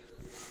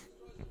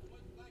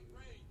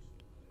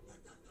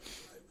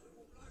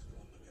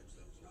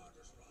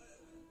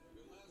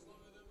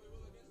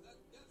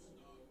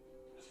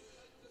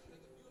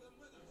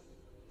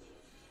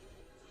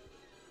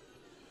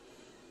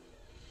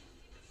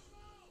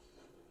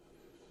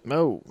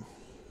 No.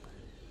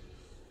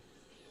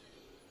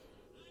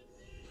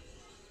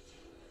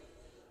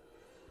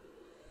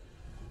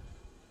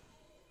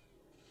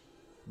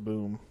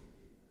 Boom.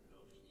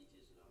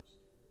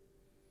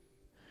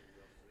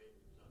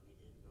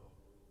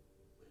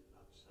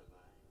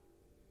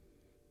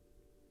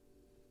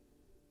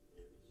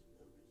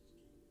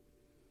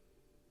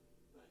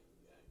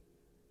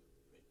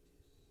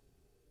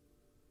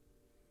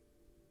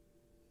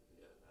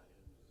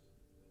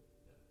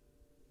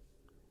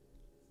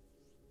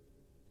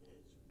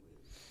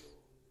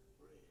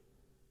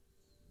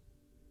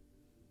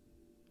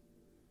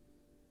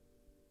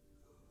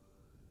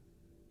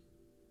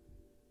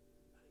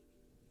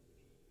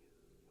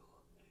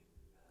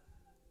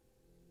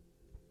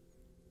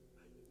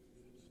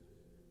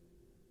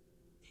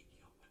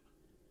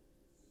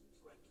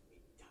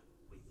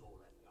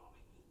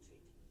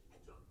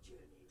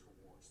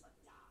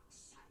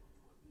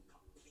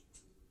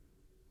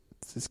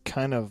 This is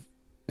kind of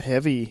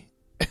heavy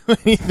when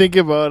you think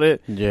about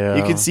it. Yeah.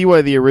 You can see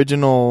why the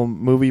original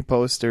movie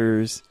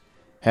posters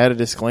had a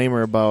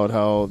disclaimer about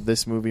how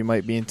this movie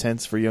might be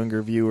intense for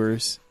younger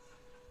viewers.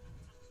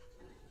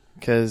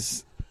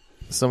 Because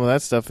some of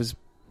that stuff is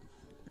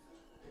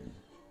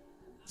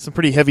some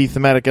pretty heavy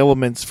thematic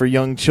elements for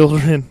young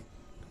children.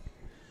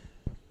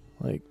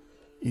 Like,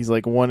 he's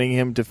like wanting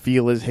him to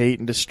feel his hate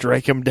and to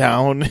strike him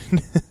down.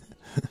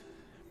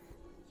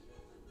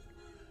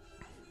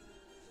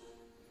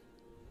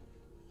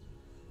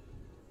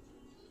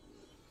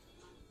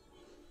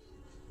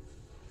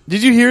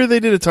 Did you hear they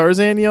did a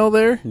Tarzan yell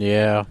there?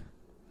 Yeah.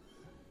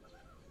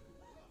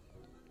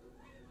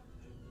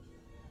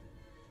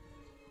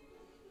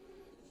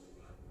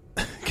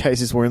 Guy's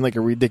just wearing like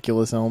a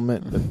ridiculous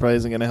helmet that probably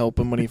isn't going to help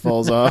him when he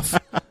falls off.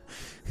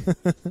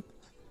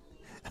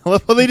 I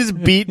love how they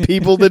just beat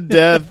people to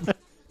death.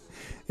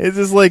 It's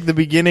just like the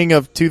beginning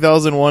of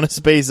 2001: A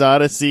Space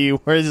Odyssey,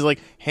 where it's just like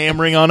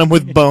hammering on him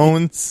with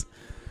bones.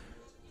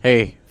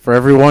 Hey, for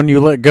everyone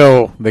you let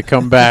go, they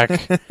come back.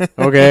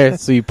 Okay,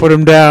 so you put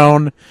them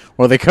down,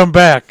 or they come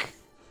back.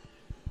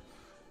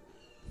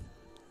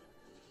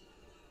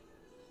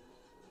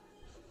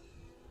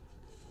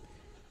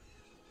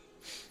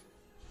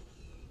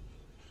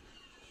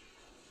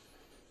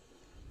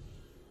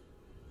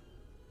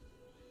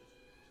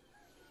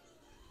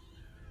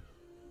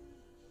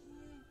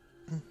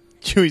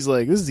 Chewie's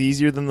like, this is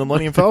easier than the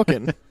Millennium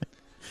Falcon.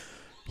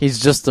 He's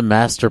just a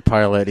master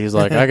pilot. He's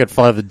like, I could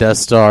fly the Death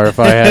Star if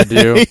I had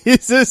to.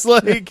 He's just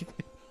like,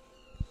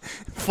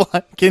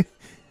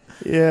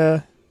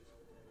 yeah.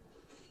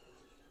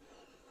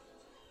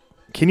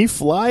 Can you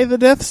fly the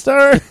Death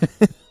Star?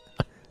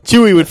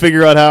 Chewie would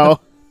figure out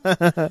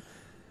how.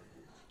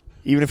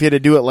 Even if he had to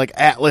do it like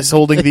Atlas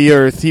holding the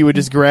Earth, he would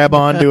just grab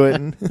onto it.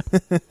 And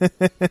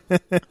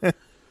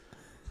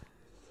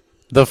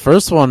The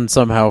first one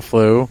somehow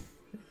flew.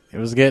 It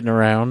was getting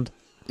around.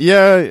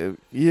 yeah.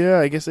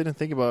 I guess I didn't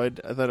think about it.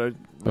 I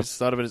just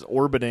thought of it as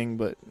orbiting,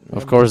 but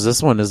Of course,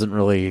 this one isn't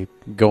really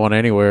going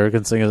anywhere,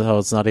 considering how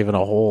it's not even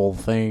a whole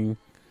thing.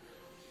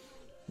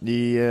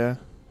 Yeah.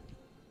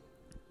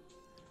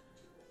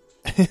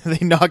 They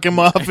knock him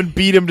off and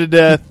beat him to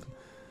death.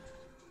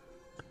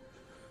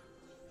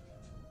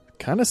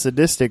 Kind of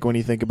sadistic when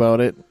you think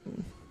about it.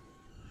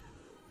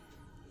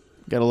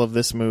 Gotta love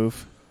this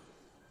move.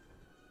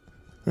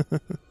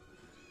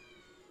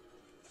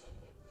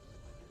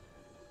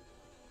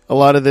 A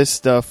lot of this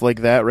stuff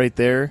like that right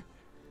there,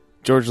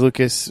 George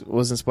Lucas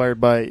was inspired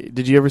by.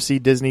 Did you ever see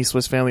Disney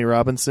Swiss Family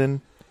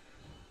Robinson?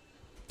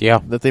 Yeah.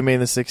 That they made in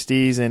the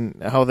 60s,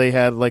 and how they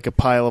had like a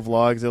pile of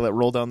logs they let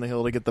roll down the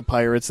hill to get the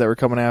pirates that were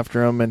coming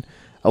after him. And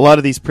a lot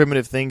of these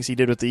primitive things he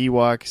did with the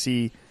Ewoks,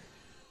 he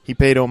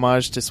paid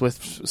homage to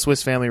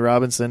Swiss Family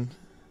Robinson.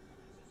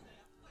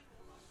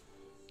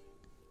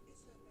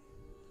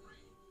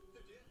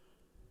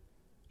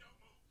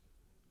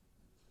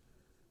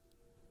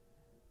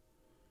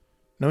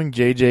 Knowing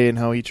JJ and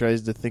how he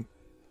tries to think,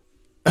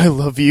 I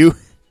love you.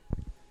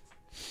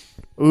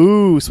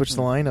 Ooh, switch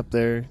the line up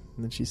there. And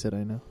then she said,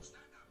 I know.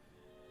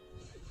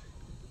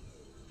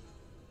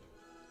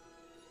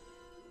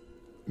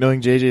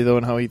 Knowing JJ, though,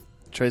 and how he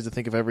tries to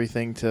think of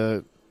everything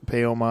to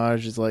pay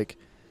homage is like,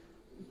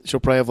 she'll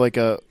probably have like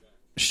a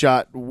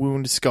shot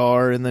wound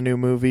scar in the new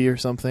movie or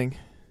something.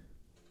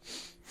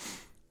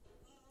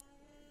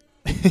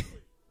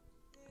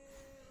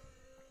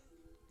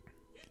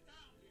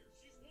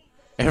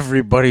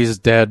 Everybody's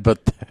dead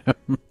but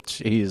them.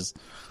 Jeez.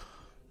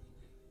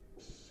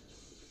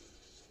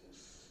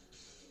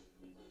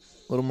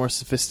 A little more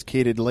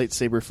sophisticated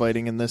lightsaber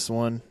fighting in this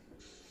one.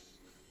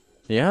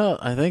 Yeah,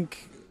 I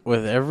think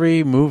with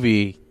every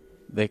movie,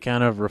 they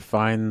kind of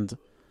refined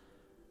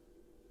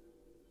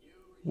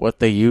what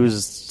they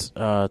used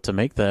to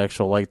make the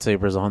actual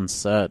lightsabers on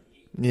set.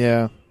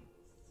 Yeah.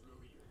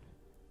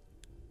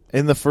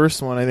 In the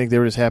first one, I think they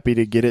were just happy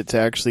to get it to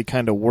actually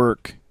kind of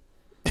work.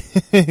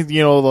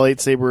 You know, the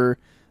lightsaber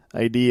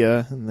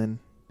idea, and then...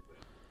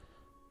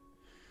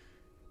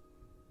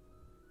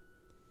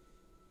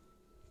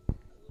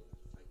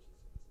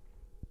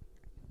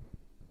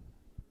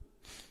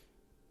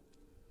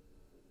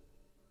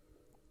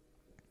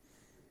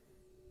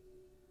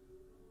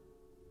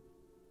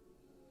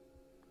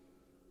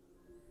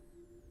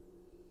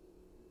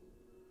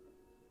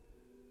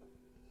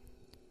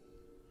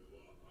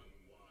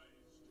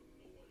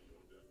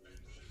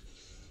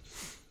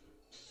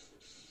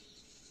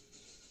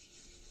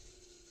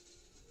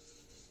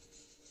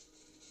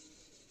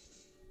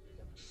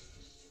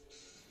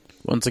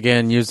 Once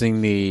again,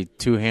 using the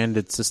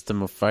two-handed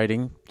system of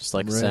fighting, just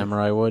like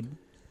samurai would.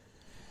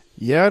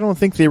 Yeah, I don't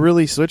think they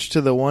really switched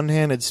to the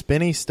one-handed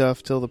spinny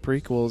stuff till the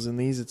prequels. In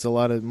these, it's a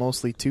lot of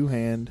mostly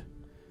two-hand.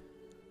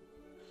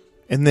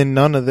 And then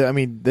none of the... I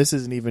mean, this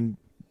isn't even...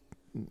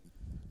 You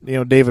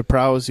know, David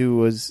Prowse, who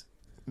was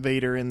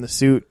Vader in the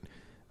suit.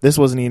 This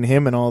wasn't even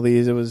him in all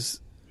these. It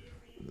was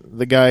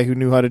the guy who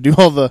knew how to do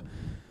all the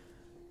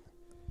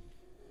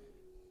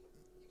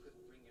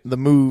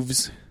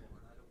moves.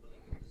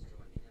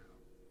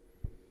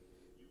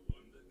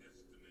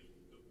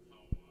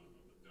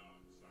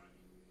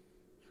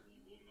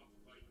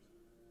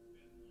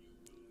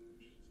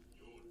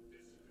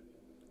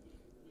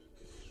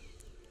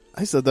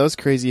 I thought that was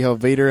crazy how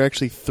Vader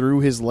actually threw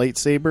his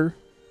lightsaber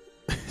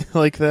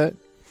like that.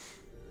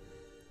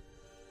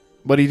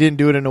 But he didn't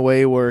do it in a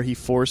way where he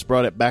force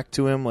brought it back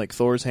to him like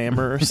Thor's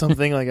hammer or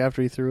something like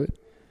after he threw it.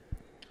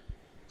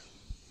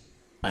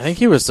 I think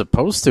he was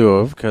supposed to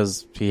have,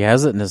 because he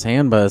has it in his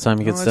hand by the time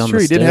he gets down the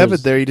stairs. He did have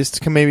it there. He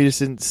just maybe just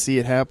didn't see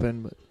it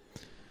happen. But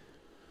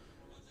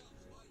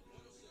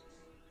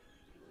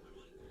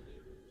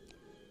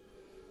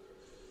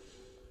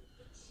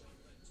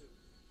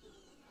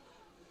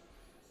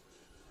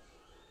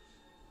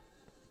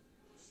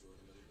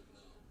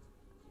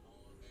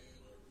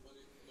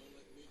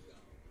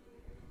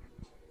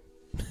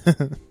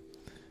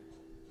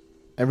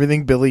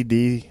everything Billy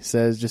D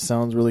says just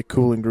sounds really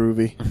cool and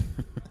groovy.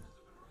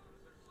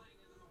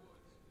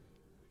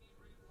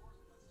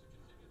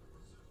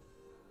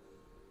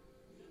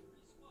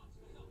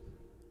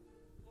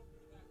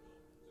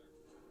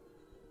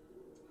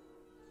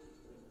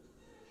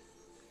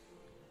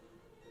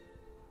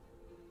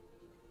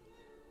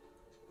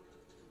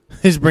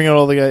 He's bringing out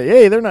all the guys.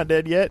 Hey, they're not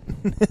dead yet.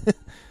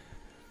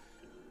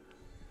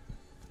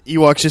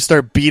 Ewoks just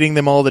start beating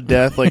them all to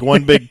death like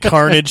one big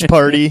carnage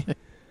party.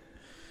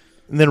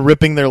 And then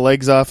ripping their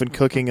legs off and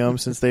cooking them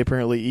since they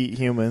apparently eat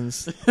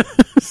humans.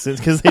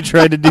 Because they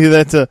tried to do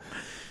that to...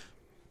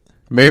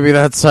 Maybe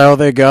that's how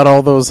they got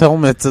all those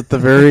helmets at the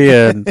very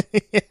end.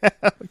 Yeah,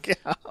 okay.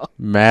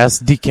 Mass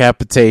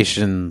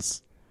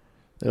decapitations.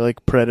 They're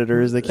like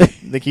predators.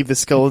 They keep the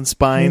skull and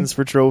spines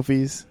for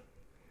trophies.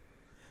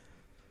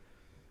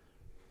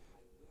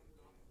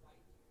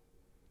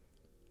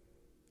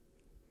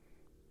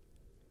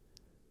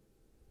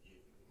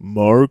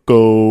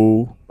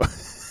 Marco.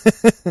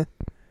 I'd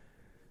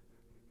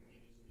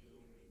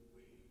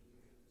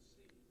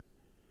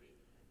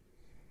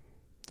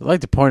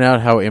like to point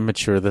out how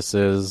immature this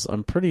is.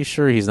 I'm pretty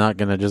sure he's not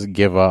going to just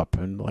give up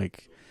and,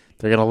 like,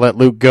 they're going to let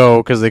Luke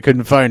go because they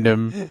couldn't find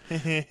him.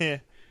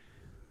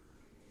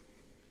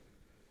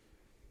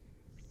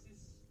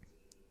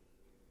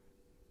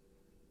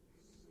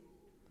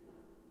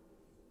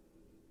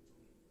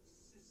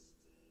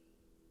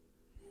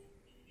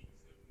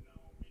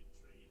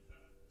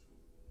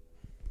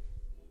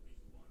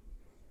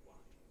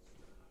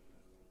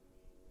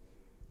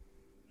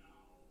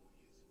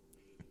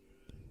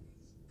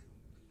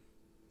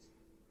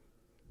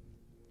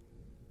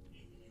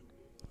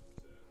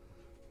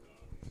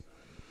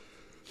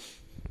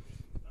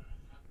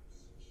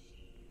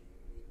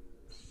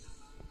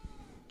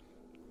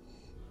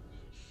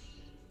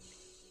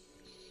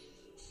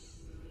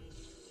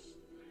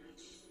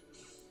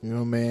 You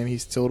know, man,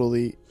 he's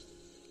totally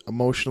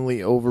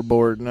emotionally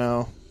overboard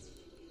now.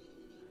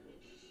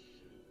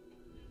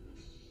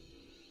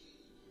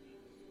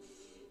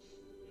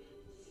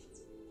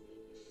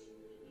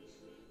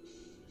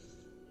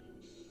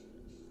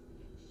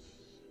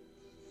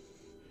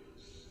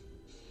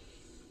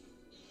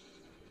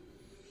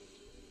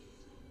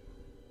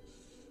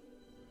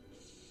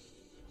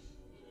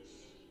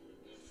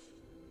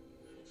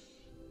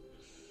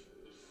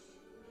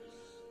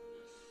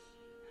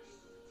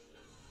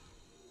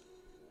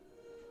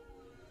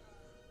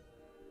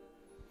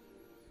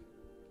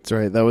 That's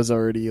right. That was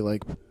already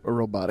like a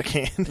robotic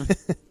hand.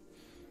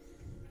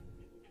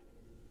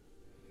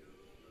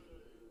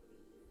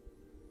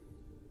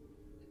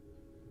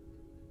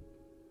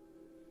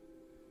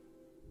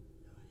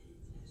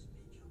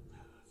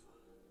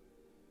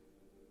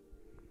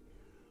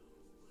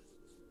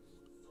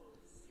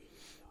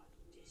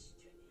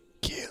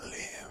 Kill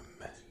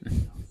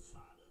him.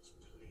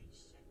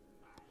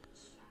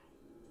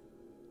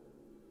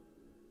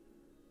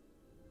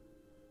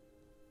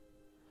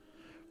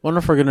 Wonder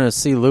if we're going to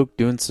see Luke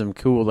doing some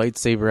cool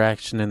lightsaber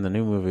action in the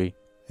new movie.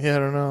 Yeah, I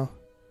don't know.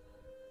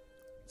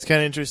 It's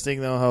kind of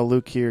interesting, though, how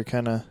Luke here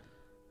kind of...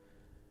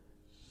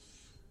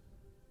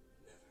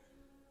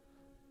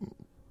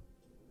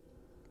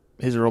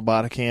 His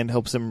robotic hand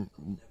helps him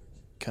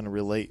kind of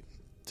relate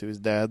to his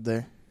dad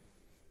there.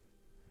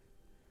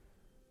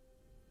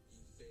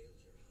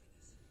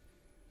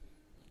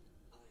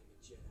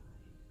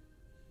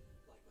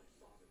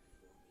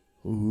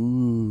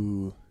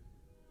 Ooh.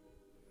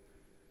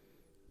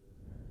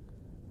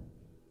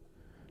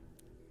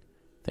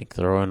 I think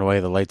throwing away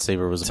the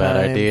lightsaber was a Time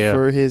bad idea.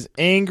 for his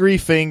angry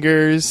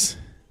fingers.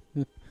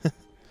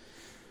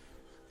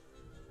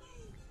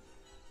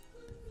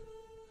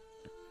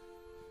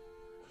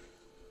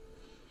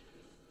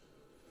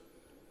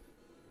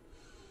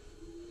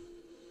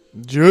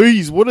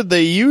 Jeez, what did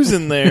they use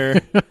in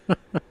there?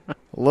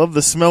 Love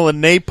the smell of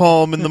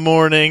napalm in the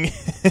morning.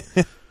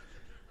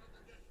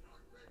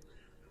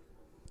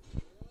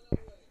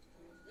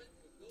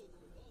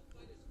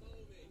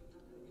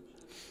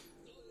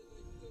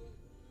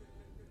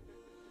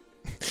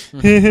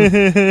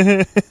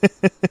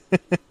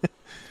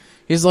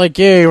 He's like,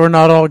 yay, we're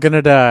not all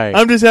gonna die.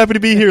 I'm just happy to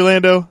be here,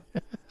 Lando.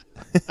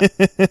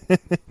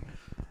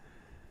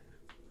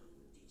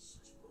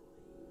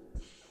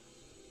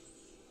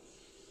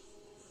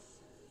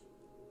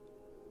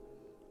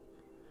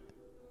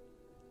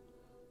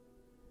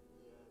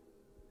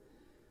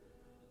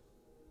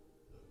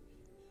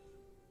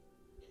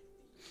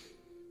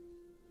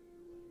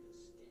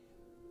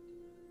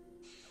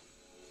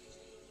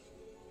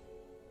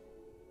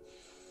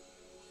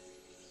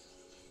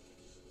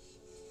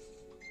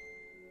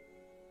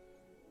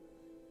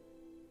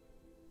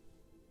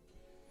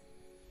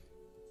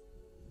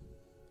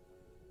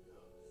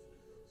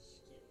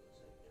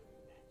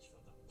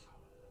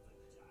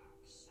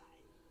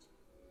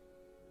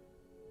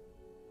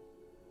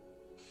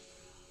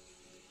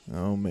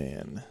 Oh,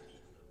 man.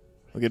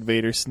 Look at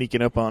Vader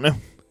sneaking up on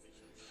him.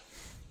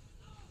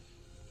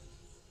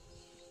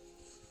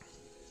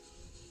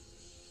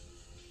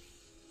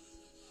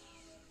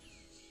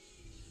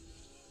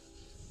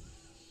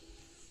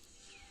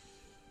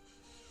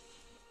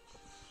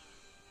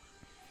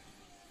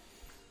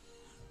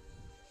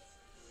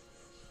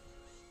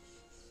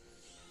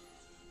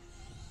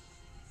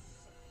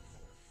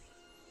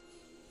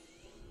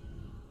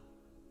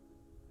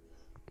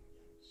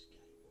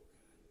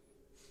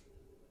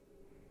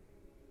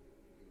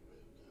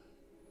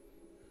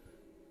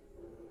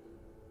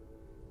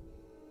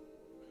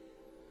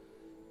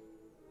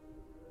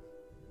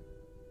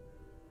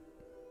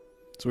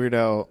 It's weird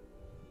how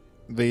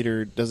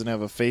Vader doesn't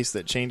have a face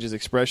that changes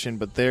expression,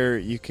 but there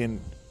you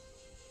can,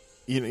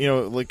 you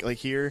know, like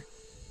here,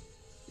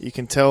 you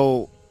can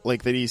tell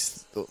like that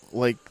he's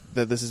like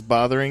that this is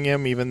bothering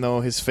him, even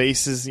though his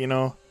face is, you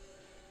know.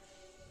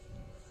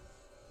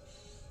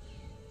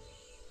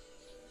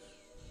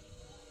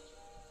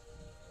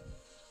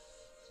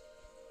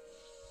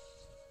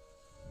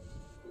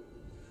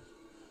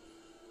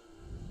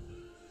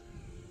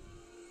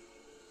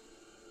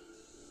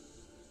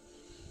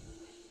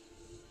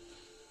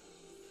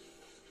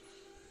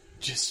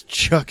 Just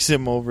chucks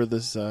him over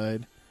the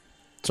side.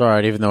 It's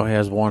alright, even though he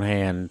has one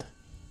hand.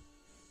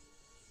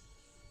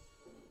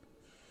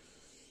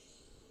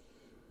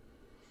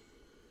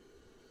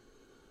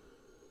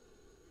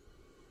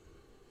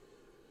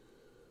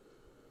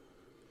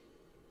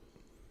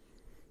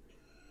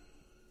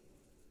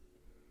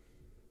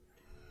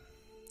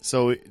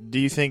 So, do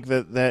you think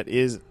that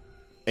is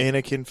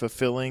Anakin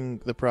fulfilling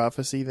the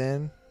prophecy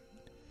then?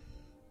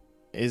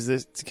 Is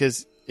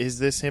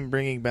this him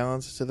bringing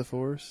balance to the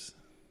Force?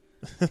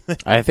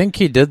 I think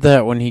he did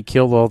that when he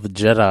killed all the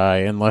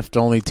Jedi and left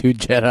only 2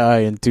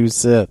 Jedi and 2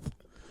 Sith.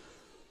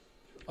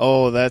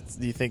 Oh,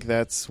 do you think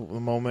that's the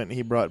moment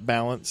he brought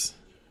balance?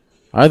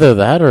 Either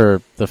that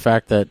or the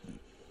fact that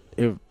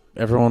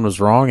everyone was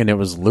wrong and it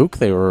was Luke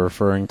they were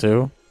referring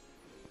to.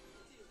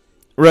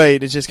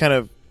 Right, it's just kind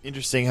of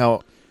interesting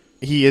how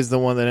he is the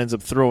one that ends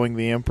up throwing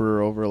the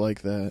Emperor over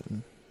like that.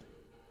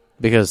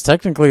 Because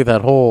technically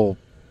that whole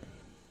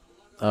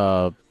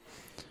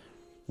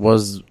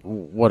was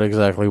what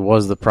exactly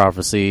was the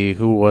prophecy,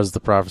 who was the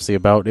prophecy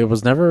about. It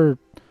was never...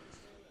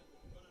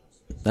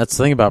 That's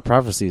the thing about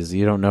prophecies.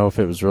 You don't know if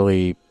it was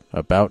really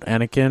about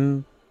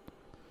Anakin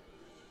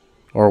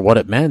or what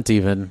it meant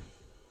even.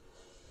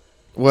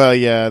 Well,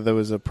 yeah, there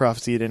was a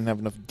prophecy. It didn't have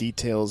enough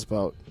details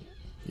about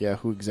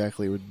who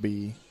exactly it would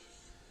be.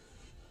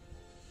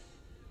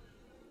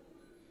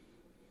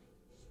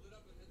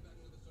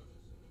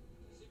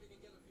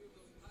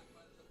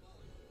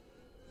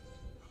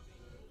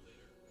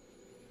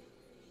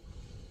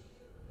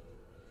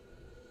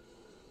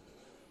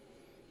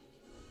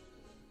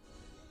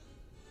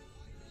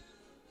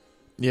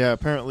 Yeah,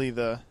 apparently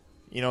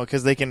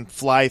because they can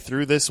fly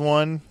through this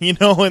one,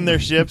 in their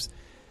ships.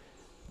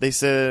 They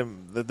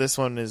said that this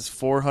one is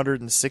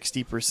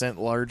 460%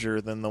 larger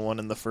than the one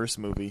in the first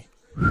movie.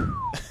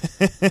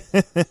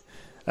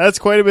 That's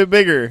quite a bit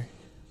bigger.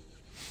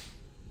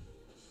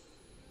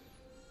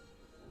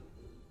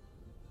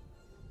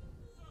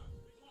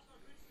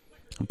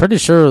 I'm pretty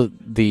sure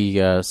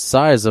the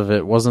size of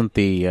it wasn't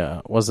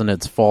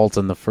its fault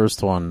in the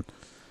first one,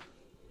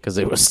 because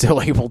it was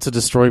still able to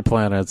destroy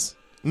planets.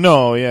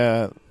 No,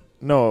 yeah.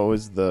 No, it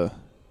was the...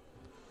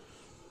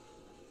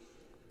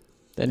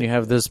 Then you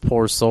have this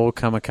poor soul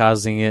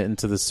kamikazing it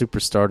into the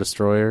Superstar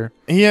Destroyer.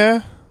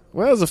 Yeah.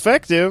 Well, it was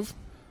effective,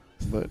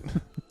 but...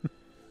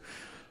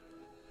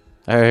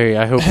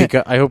 I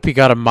hope he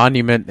got a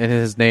monument in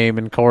his name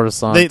in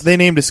Coruscant. They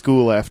named a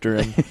school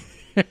after him.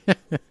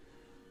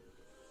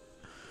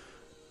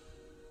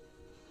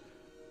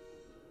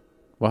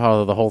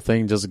 Wow, the whole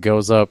thing just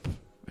goes up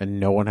and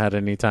no one had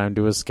any time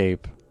to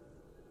escape.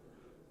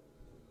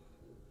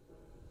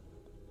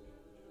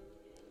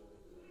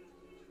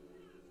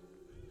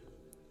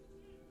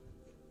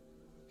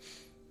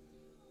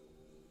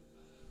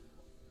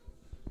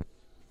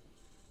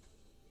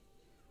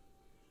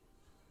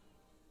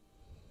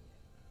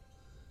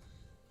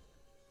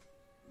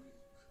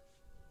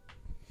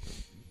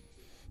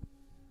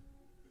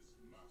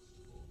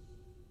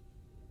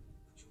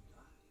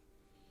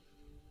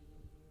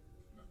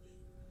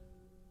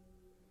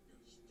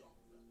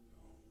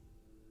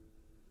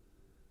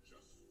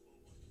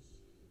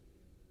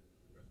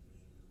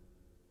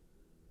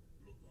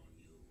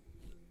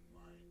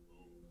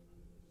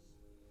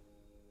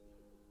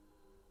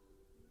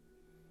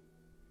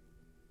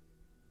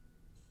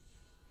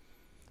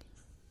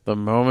 The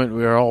moment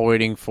we are all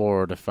waiting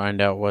for to find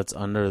out what's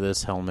under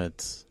this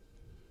helmet.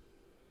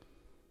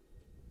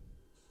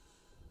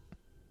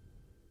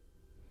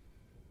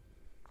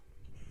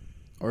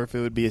 Or if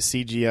it would be a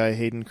CGI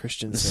Hayden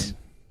Christensen.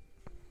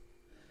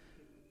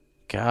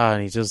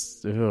 God, he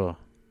just... Ew.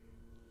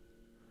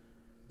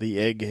 The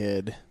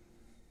egghead.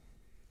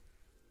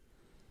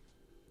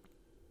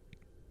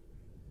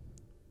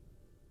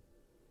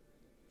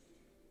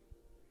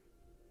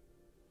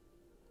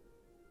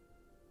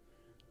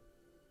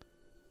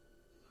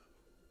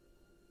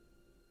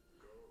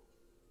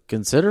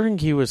 Considering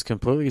he was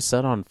completely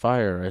set on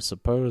fire, I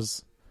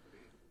suppose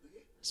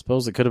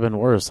it could have been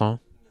worse, huh?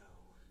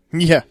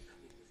 Yeah.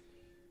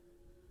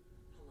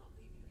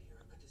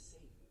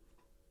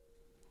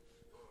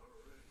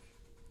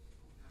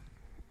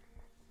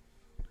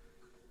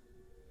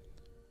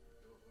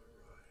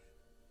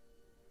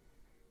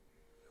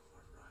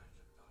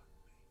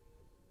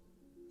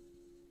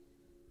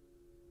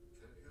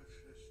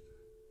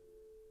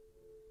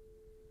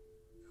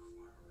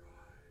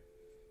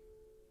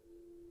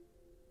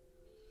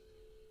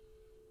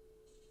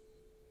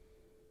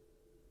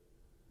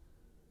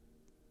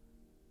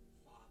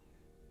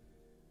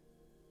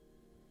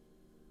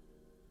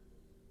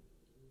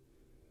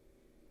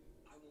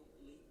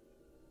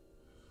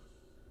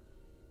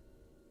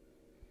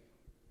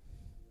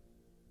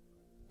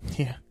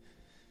 Yeah.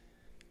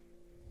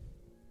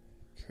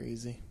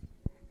 Crazy.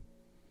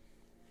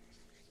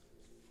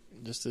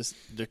 Just this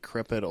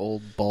decrepit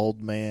old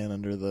bald man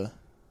under the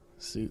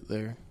suit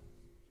there.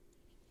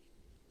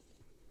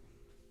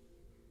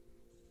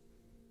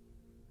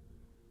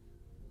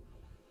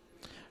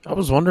 I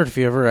was wondering if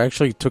he ever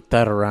actually took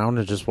that around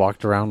and just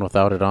walked around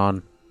without it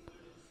on.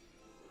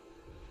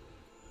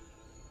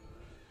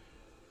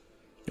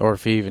 Or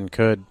if he even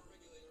could.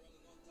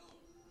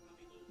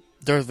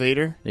 Darth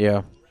Vader?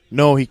 Yeah.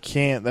 No, he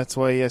can't. That's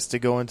why he has to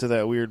go into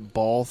that weird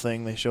ball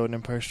thing they showed in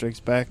Empire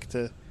Strikes Back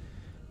to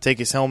take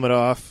his helmet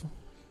off.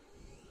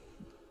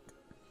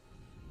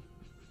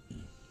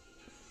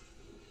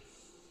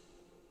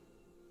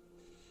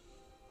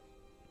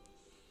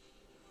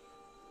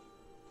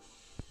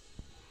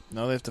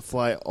 Now they have to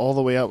fly all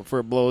the way out before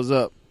it blows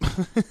up.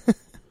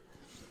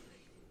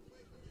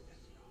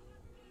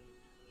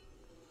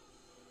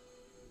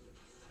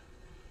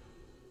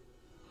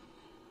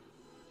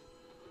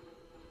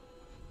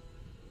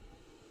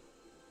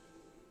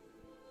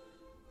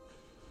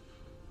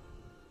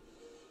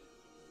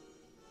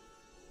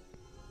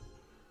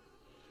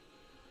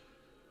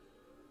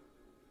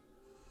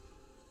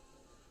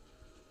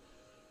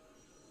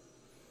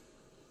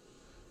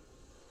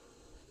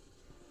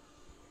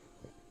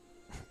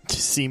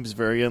 Just seems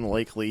very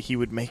unlikely he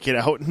would make it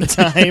out in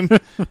time.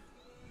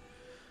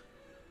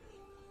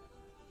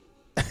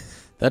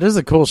 That is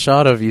a cool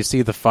shot of you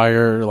see the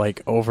fire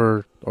like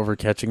over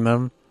catching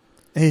them.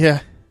 Yeah.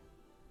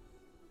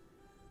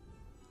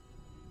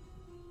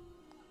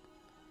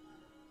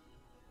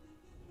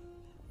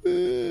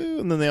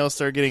 And then they all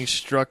start getting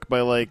struck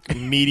by like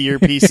meteor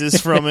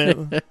pieces from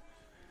it.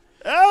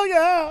 Oh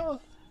yeah.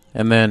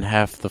 And then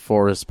half the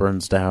forest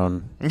burns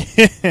down.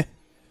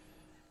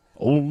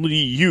 Only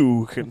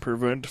you can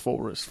prevent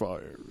forest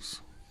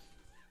fires.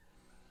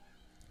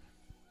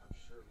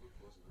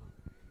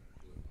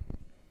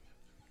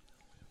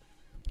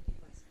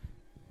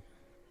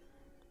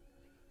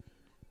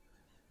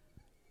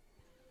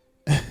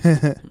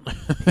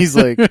 He's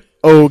like,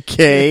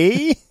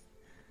 okay.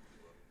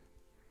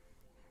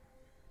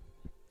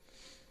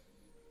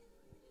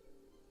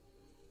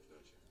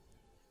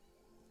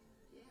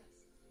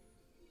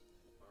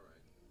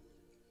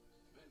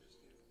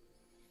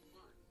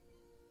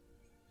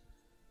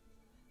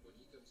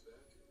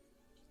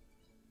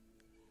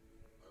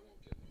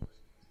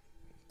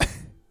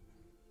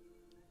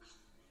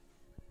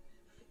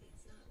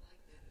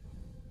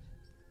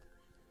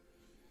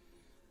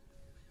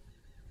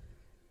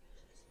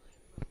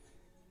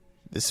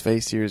 This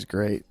face here is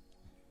great.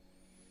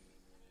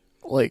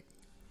 Like,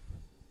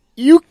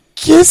 you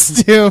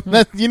kissed him.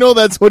 You know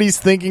that's what he's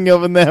thinking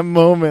of in that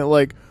moment.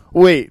 Like,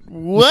 wait,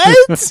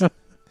 what?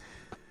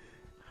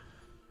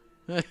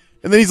 And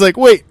then he's like,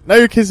 wait, now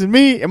you're kissing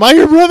me? Am I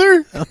your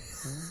brother?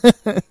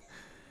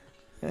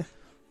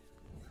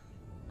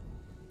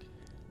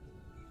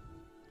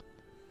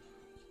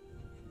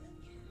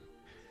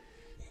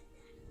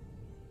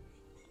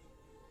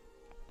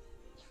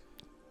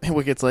 And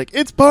Wicket's like,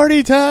 it's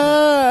party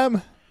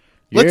time!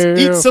 Let's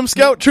eat some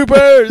scout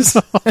troopers!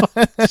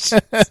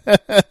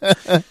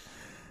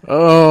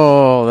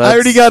 Oh, I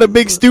already got a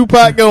big stew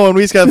pot going.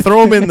 We just got to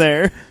throw them in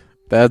there.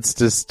 That's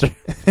just...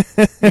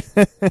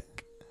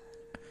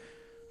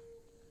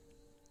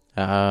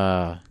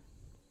 The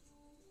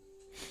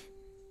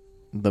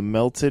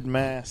melted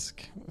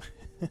mask.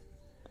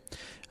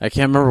 I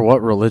can't remember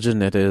what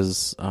religion it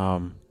is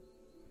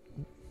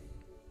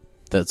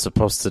that's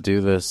supposed to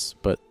do this,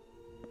 but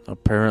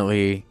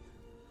apparently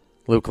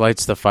Luke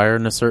lights the fire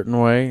in a certain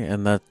way,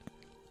 and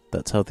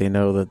that's how they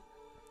know that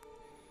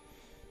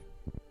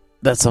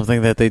that's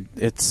something that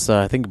it's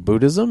I think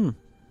Buddhism?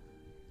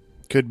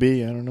 Could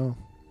be, I don't know.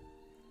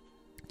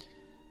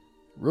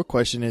 Real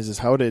question is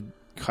how did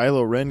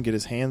Kylo Ren get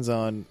his hands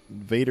on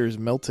Vader's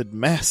melted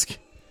mask?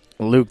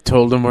 Luke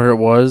told him where it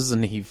was,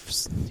 and he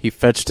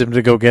fetched him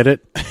to go get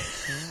it.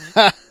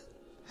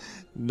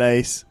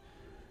 Nice.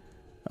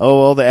 Oh,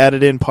 all the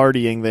added in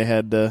partying they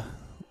had to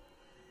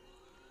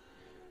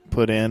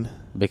put in.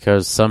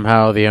 Because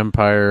somehow the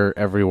Empire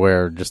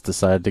everywhere just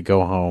decided to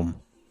go home.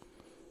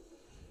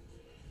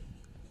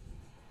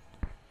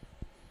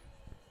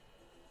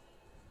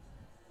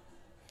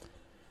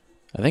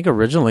 I think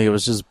originally it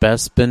was just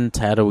Bespin,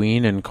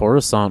 Tatooine, and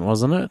Coruscant,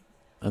 wasn't it?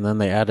 And then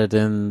they added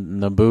in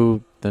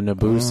Naboo, the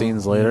Naboo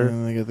scenes later.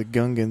 Yeah, they got the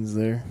Gungans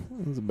there.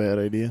 That was a bad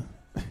idea.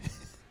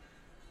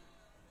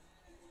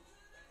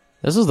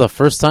 This was the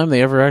first time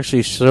they ever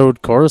actually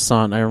showed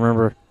Coruscant, I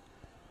remember.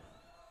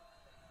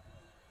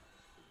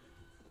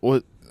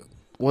 What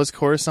was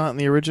Coruscant in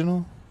the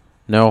original?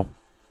 No.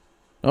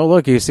 Oh,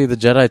 look, you see the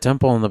Jedi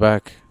Temple in the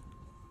back.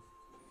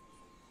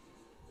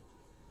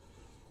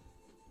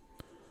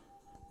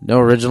 No,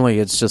 originally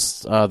it's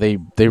just they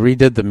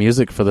redid the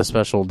music for the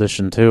special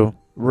edition too.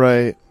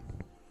 Right.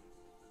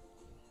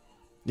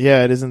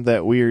 Yeah, it isn't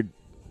that weird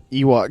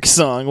Ewok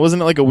song.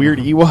 Wasn't it like a weird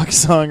Ewok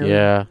song?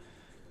 Yeah.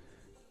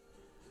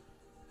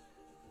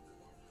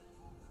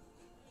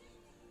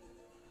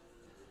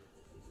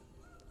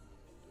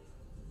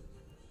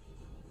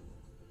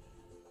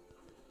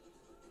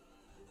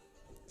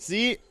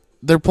 See?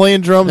 They're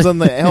playing drums on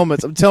the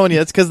helmets. I'm telling you,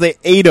 that's because they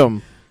ate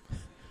them.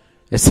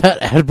 Is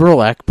that Admiral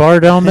Akbar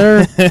down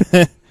there?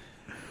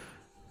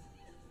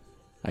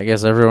 I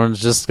guess everyone's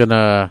just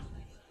gonna...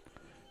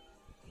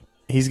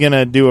 He's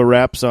gonna do a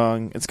rap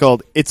song. It's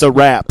called It's a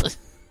Rap.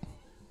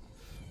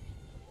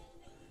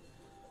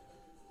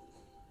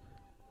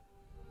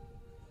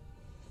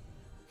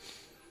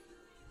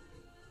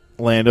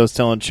 Lando's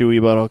telling Chewie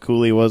about how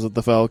cool he was with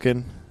the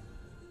Falcon.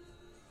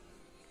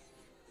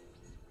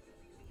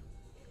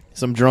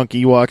 Some drunk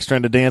Ewoks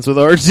trying to dance with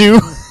R2.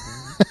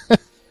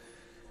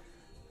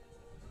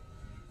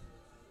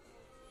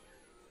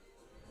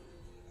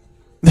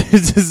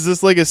 Is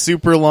this like a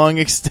super long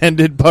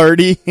extended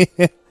party?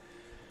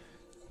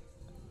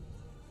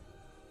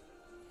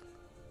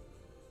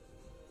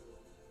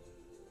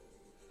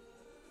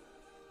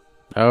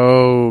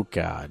 Oh,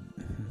 God.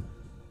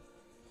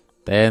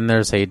 Then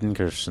there's Hayden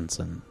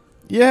Christensen.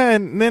 Yeah,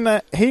 and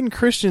then Hayden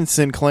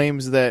Christensen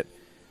claims that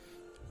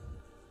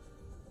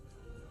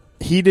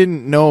he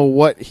didn't know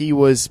what he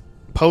was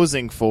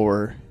posing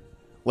for.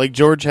 Like,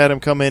 George had him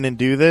come in and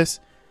do this,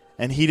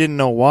 and he didn't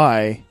know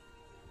why.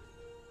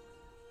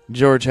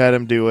 George had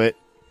him do it.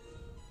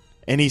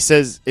 And he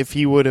says if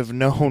he would have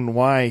known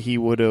why, he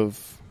would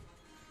have,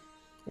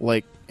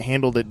 like,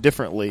 handled it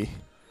differently.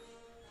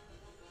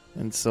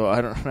 And so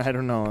I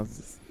don't know.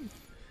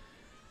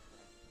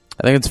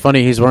 I think it's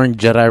funny he's wearing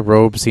Jedi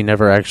robes he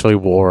never actually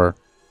wore.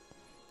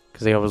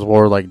 Because he always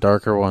wore, like,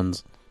 darker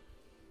ones.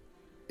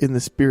 In the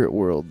spirit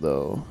world,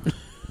 though,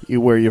 you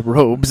wear your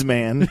robes,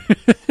 man.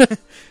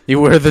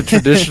 You wear the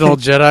traditional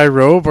Jedi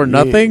robe or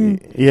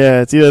nothing?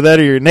 Yeah, it's either that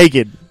or you're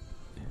naked.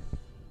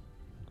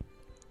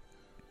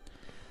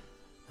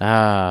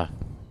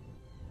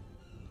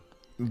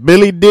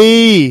 Billy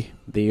D.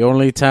 The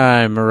only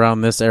time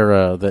around this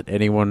era that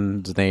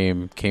anyone's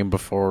name came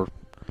before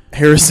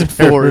Harrison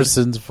Ford.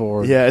 Harrison's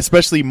Ford. Yeah,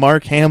 especially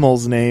Mark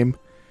Hamill's name.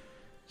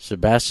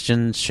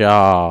 Sebastian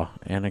Shaw,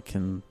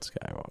 Anakin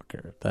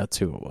Skywalker. That's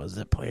who it was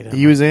that played him.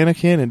 He was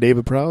Anakin, and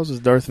David Prowse was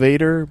Darth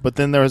Vader. But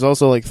then there was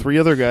also like 3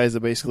 other guys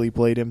that basically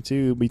played him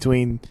too,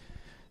 between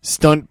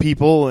stunt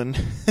people and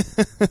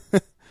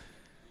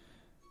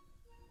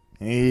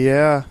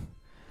yeah.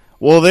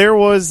 Well, there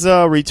was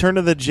Return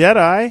of the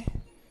Jedi.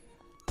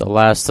 The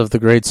last of the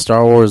great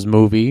Star Wars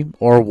movie,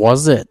 or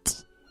was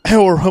it?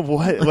 Or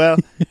what? Well,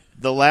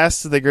 the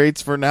last of the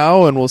greats for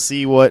now, and we'll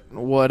see what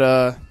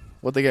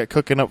they got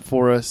cooking up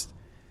for us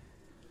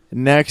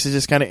next. Is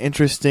just kind of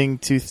interesting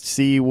to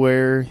see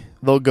where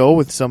they'll go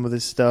with some of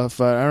this stuff.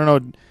 I don't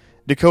know,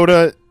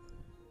 Dakota.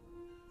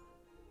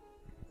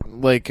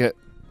 Like,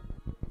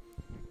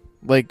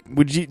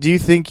 do you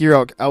think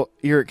your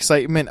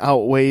excitement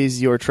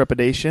outweighs your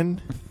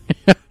trepidation?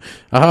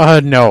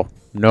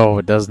 No,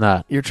 it does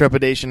not. Your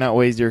trepidation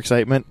outweighs your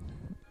excitement.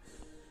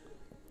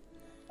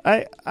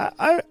 I'm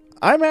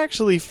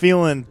actually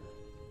feeling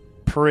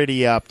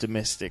pretty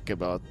optimistic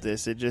about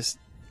this. It just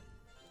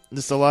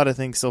a lot of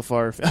things so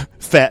far.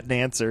 Fat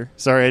dancer.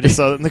 Sorry, I just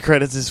saw that in the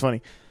credits. It's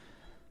funny.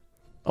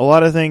 A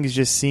lot of things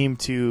just seem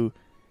to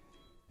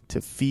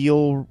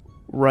feel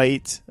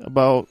right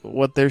about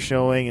what they're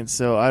showing, and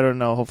so I don't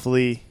know.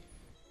 Hopefully,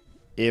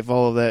 if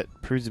all of that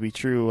proves to be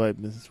true,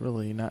 it's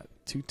really not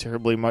too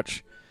terribly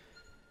much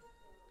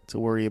to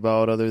worry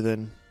about, other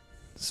than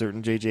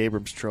certain J.J.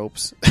 Abrams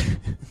tropes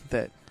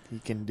that he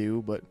can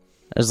do. But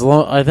I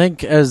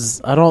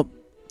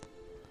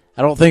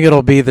don't think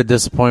it'll be the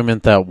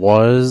disappointment that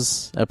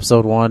was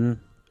Episode 1.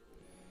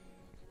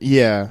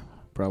 Yeah,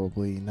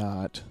 probably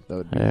not. That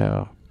would be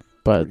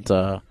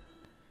but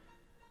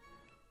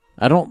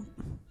I don't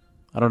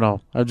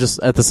know. I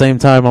just, at the same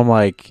time, I'm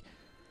like,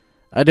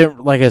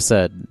 like I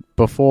said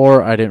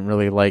before, I didn't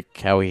really like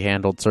how he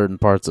handled certain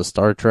parts of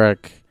Star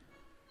Trek.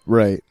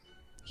 Right.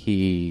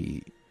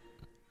 He,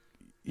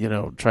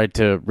 tried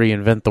to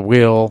reinvent the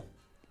wheel,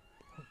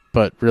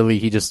 but really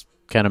he just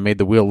kind of made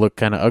the wheel look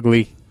kind of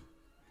ugly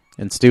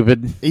and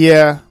stupid.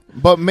 Yeah,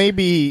 but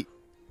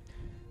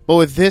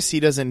with this,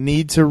 he doesn't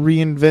need to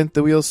reinvent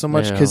the wheel so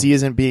much because he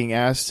isn't being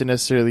asked to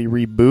necessarily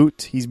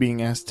reboot. He's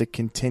being asked to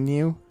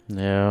continue.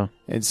 Yeah.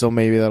 And so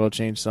maybe that'll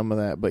change some of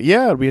that. But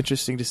yeah, it'll be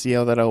interesting to see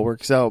how that all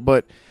works out.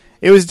 But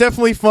it was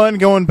definitely fun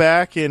going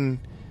back and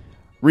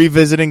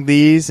revisiting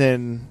these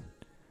and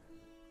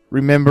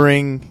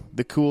remembering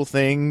the cool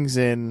things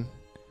and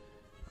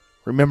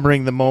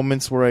remembering the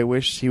moments where I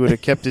wish he would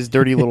have kept his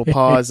dirty little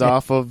paws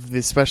off of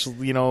the special,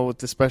 with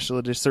the special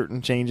edition,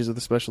 certain changes of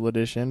the special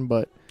edition.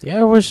 But yeah,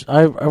 I wish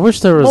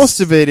there was,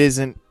 most of it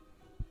isn't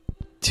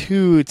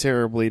too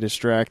terribly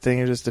distracting.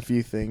 There's just a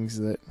few things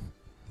that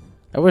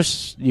I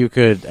wish you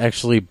could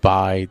actually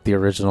buy the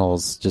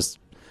originals. Just,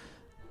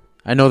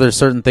 I know there's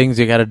certain things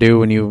you got to do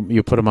when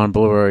you put them on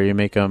Blu-ray, you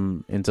make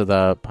them into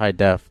the high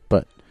def,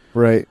 but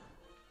right.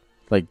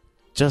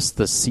 Just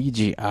the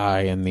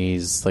CGI in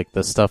these, like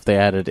the stuff they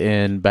added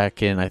in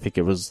back in, I think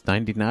it was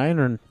 99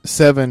 or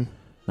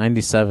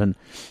 97,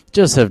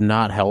 just have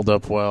not held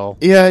up well.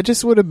 Yeah, it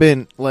just would have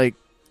been like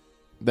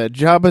that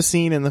Jabba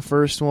scene in the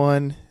first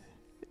one.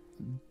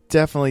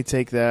 Definitely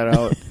take that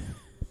out.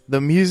 The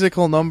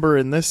musical number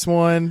in this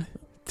one,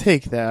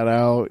 take that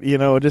out.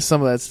 Just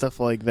some of that stuff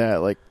like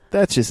that. Like,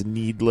 that's just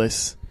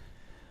needless.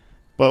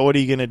 But what are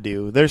you going to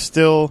do? They're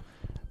still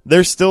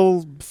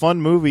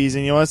fun movies,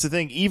 and that's the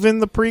thing. Even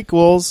the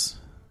prequels.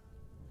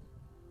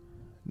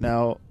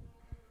 Now,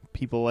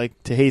 people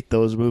like to hate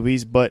those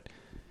movies, but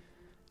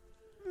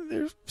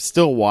they're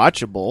still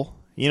watchable.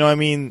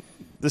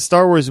 the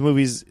Star Wars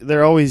movies,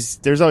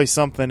 there's always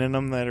something in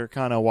them that are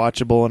kind of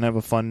watchable and have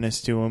a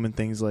funness to them and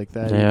things like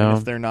that. Yeah. Even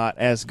if they're not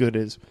as good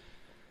as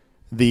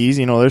these,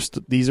 you know,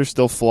 these are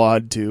still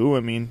flawed too. I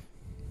mean,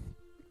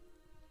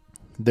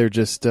 they're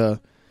just the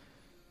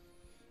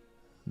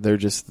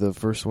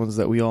first ones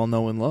that we all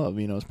know and love,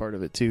 you know, as part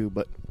of it too.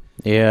 But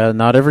yeah,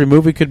 not every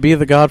movie could be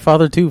The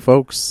Godfather 2,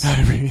 folks.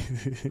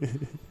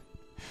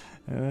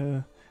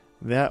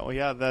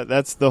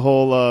 That's the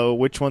whole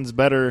which one's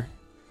better,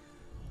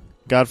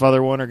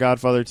 Godfather 1 or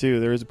Godfather 2.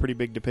 There is a pretty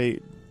big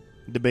debate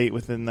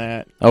within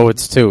that. Oh,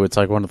 it's 2. It's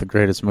like one of the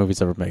greatest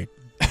movies ever made.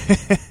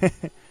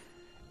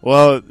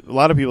 Well, a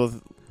lot of people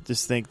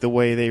just think the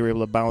way they were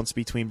able to bounce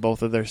between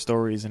both of their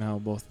stories and how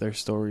both their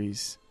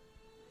stories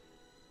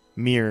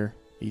mirror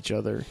each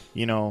other.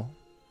 You know,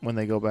 when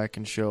they go back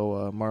and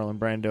show Marlon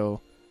Brando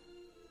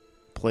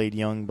played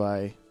young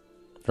by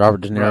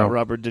Robert De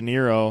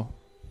Niro.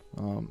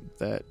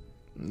 That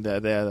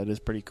is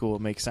pretty cool.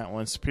 It makes that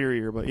one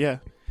superior, but yeah,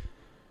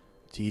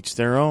 to each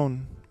their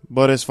own.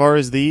 But as far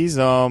as these,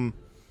 I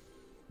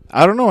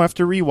don't know.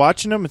 After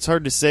rewatching them, it's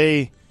hard to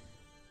say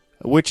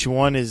which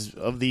one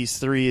of these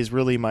three is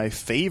really my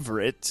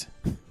favorite,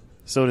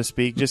 so to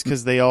speak, just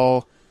because they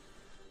all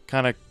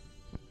kind of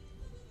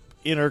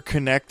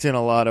interconnect in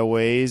a lot of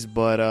ways.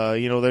 But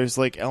you know, there's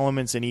like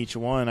elements in each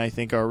one I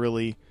think are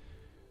really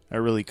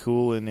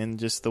cool, and in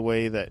just the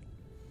way that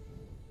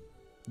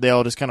they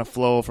all just kind of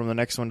flow from the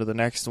next one to the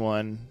next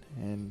one,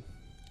 and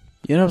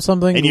you know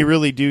something, and you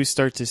really do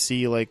start to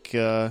see like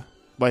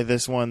by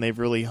this one they've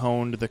really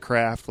honed the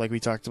craft, like we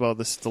talked about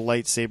the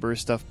lightsaber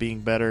stuff being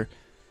better,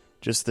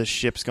 just the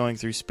ships going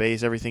through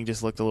space, everything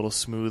just looked a little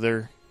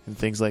smoother and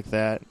things like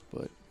that.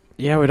 But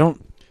yeah,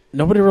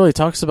 nobody really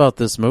talks about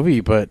this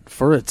movie, but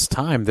for its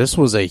time, this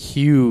was a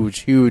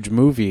huge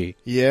movie.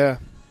 Yeah,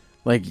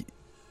 like,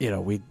 you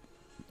know,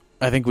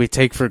 I think we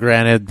take for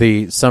granted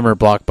the summer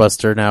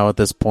blockbuster now at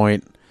this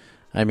point.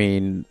 I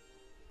mean,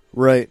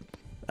 right.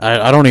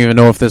 I don't even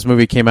know if this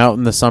movie came out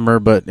in the summer,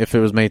 but if it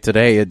was made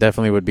today, it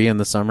definitely would be in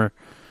the summer.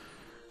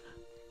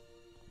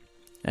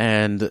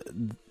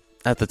 And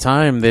at the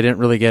time, they didn't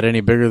really get any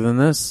bigger than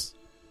this.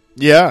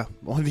 Yeah.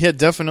 Well, yeah,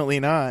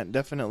 definitely not.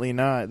 Definitely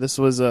not. This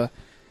was a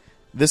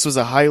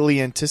highly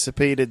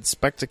anticipated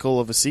spectacle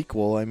of a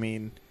sequel. I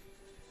mean,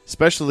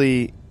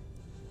 especially,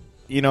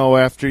 you know,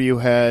 after you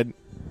had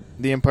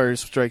The Empire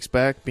Strikes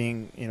Back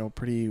being, you know,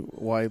 pretty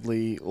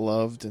widely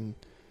loved and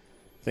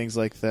things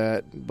like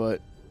that.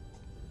 But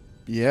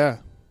yeah,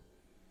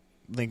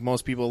 I think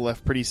most people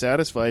left pretty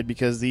satisfied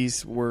because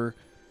these are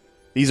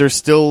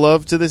still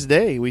loved to this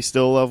day. We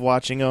still love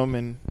watching them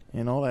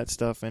and all that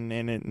stuff, and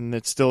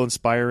it's still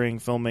inspiring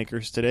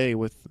filmmakers today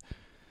with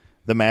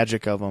the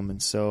magic of them.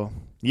 And so,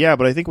 yeah,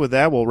 but I think with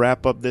that we'll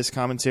wrap up this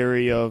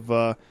commentary of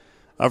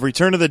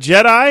Return of the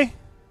Jedi.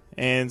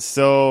 And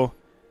so,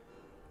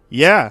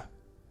 yeah.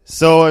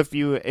 So if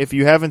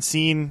you haven't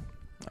seen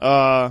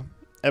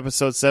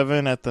episode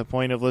 7 at the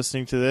point of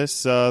listening to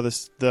this,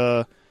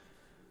 the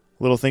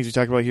little things we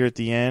talked about here at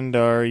the end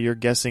are you're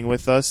guessing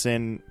with us,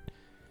 and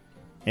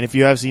if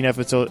you have seen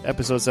episode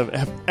 7,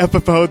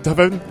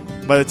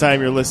 by the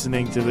time you're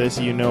listening to this,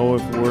 you know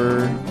if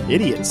we're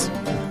idiots.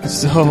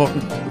 So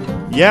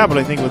yeah, but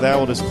I think with that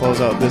we'll just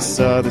close out this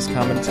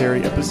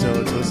commentary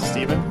episode. So this is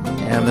Steven.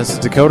 And this is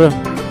Dakota.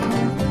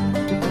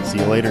 See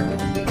you later.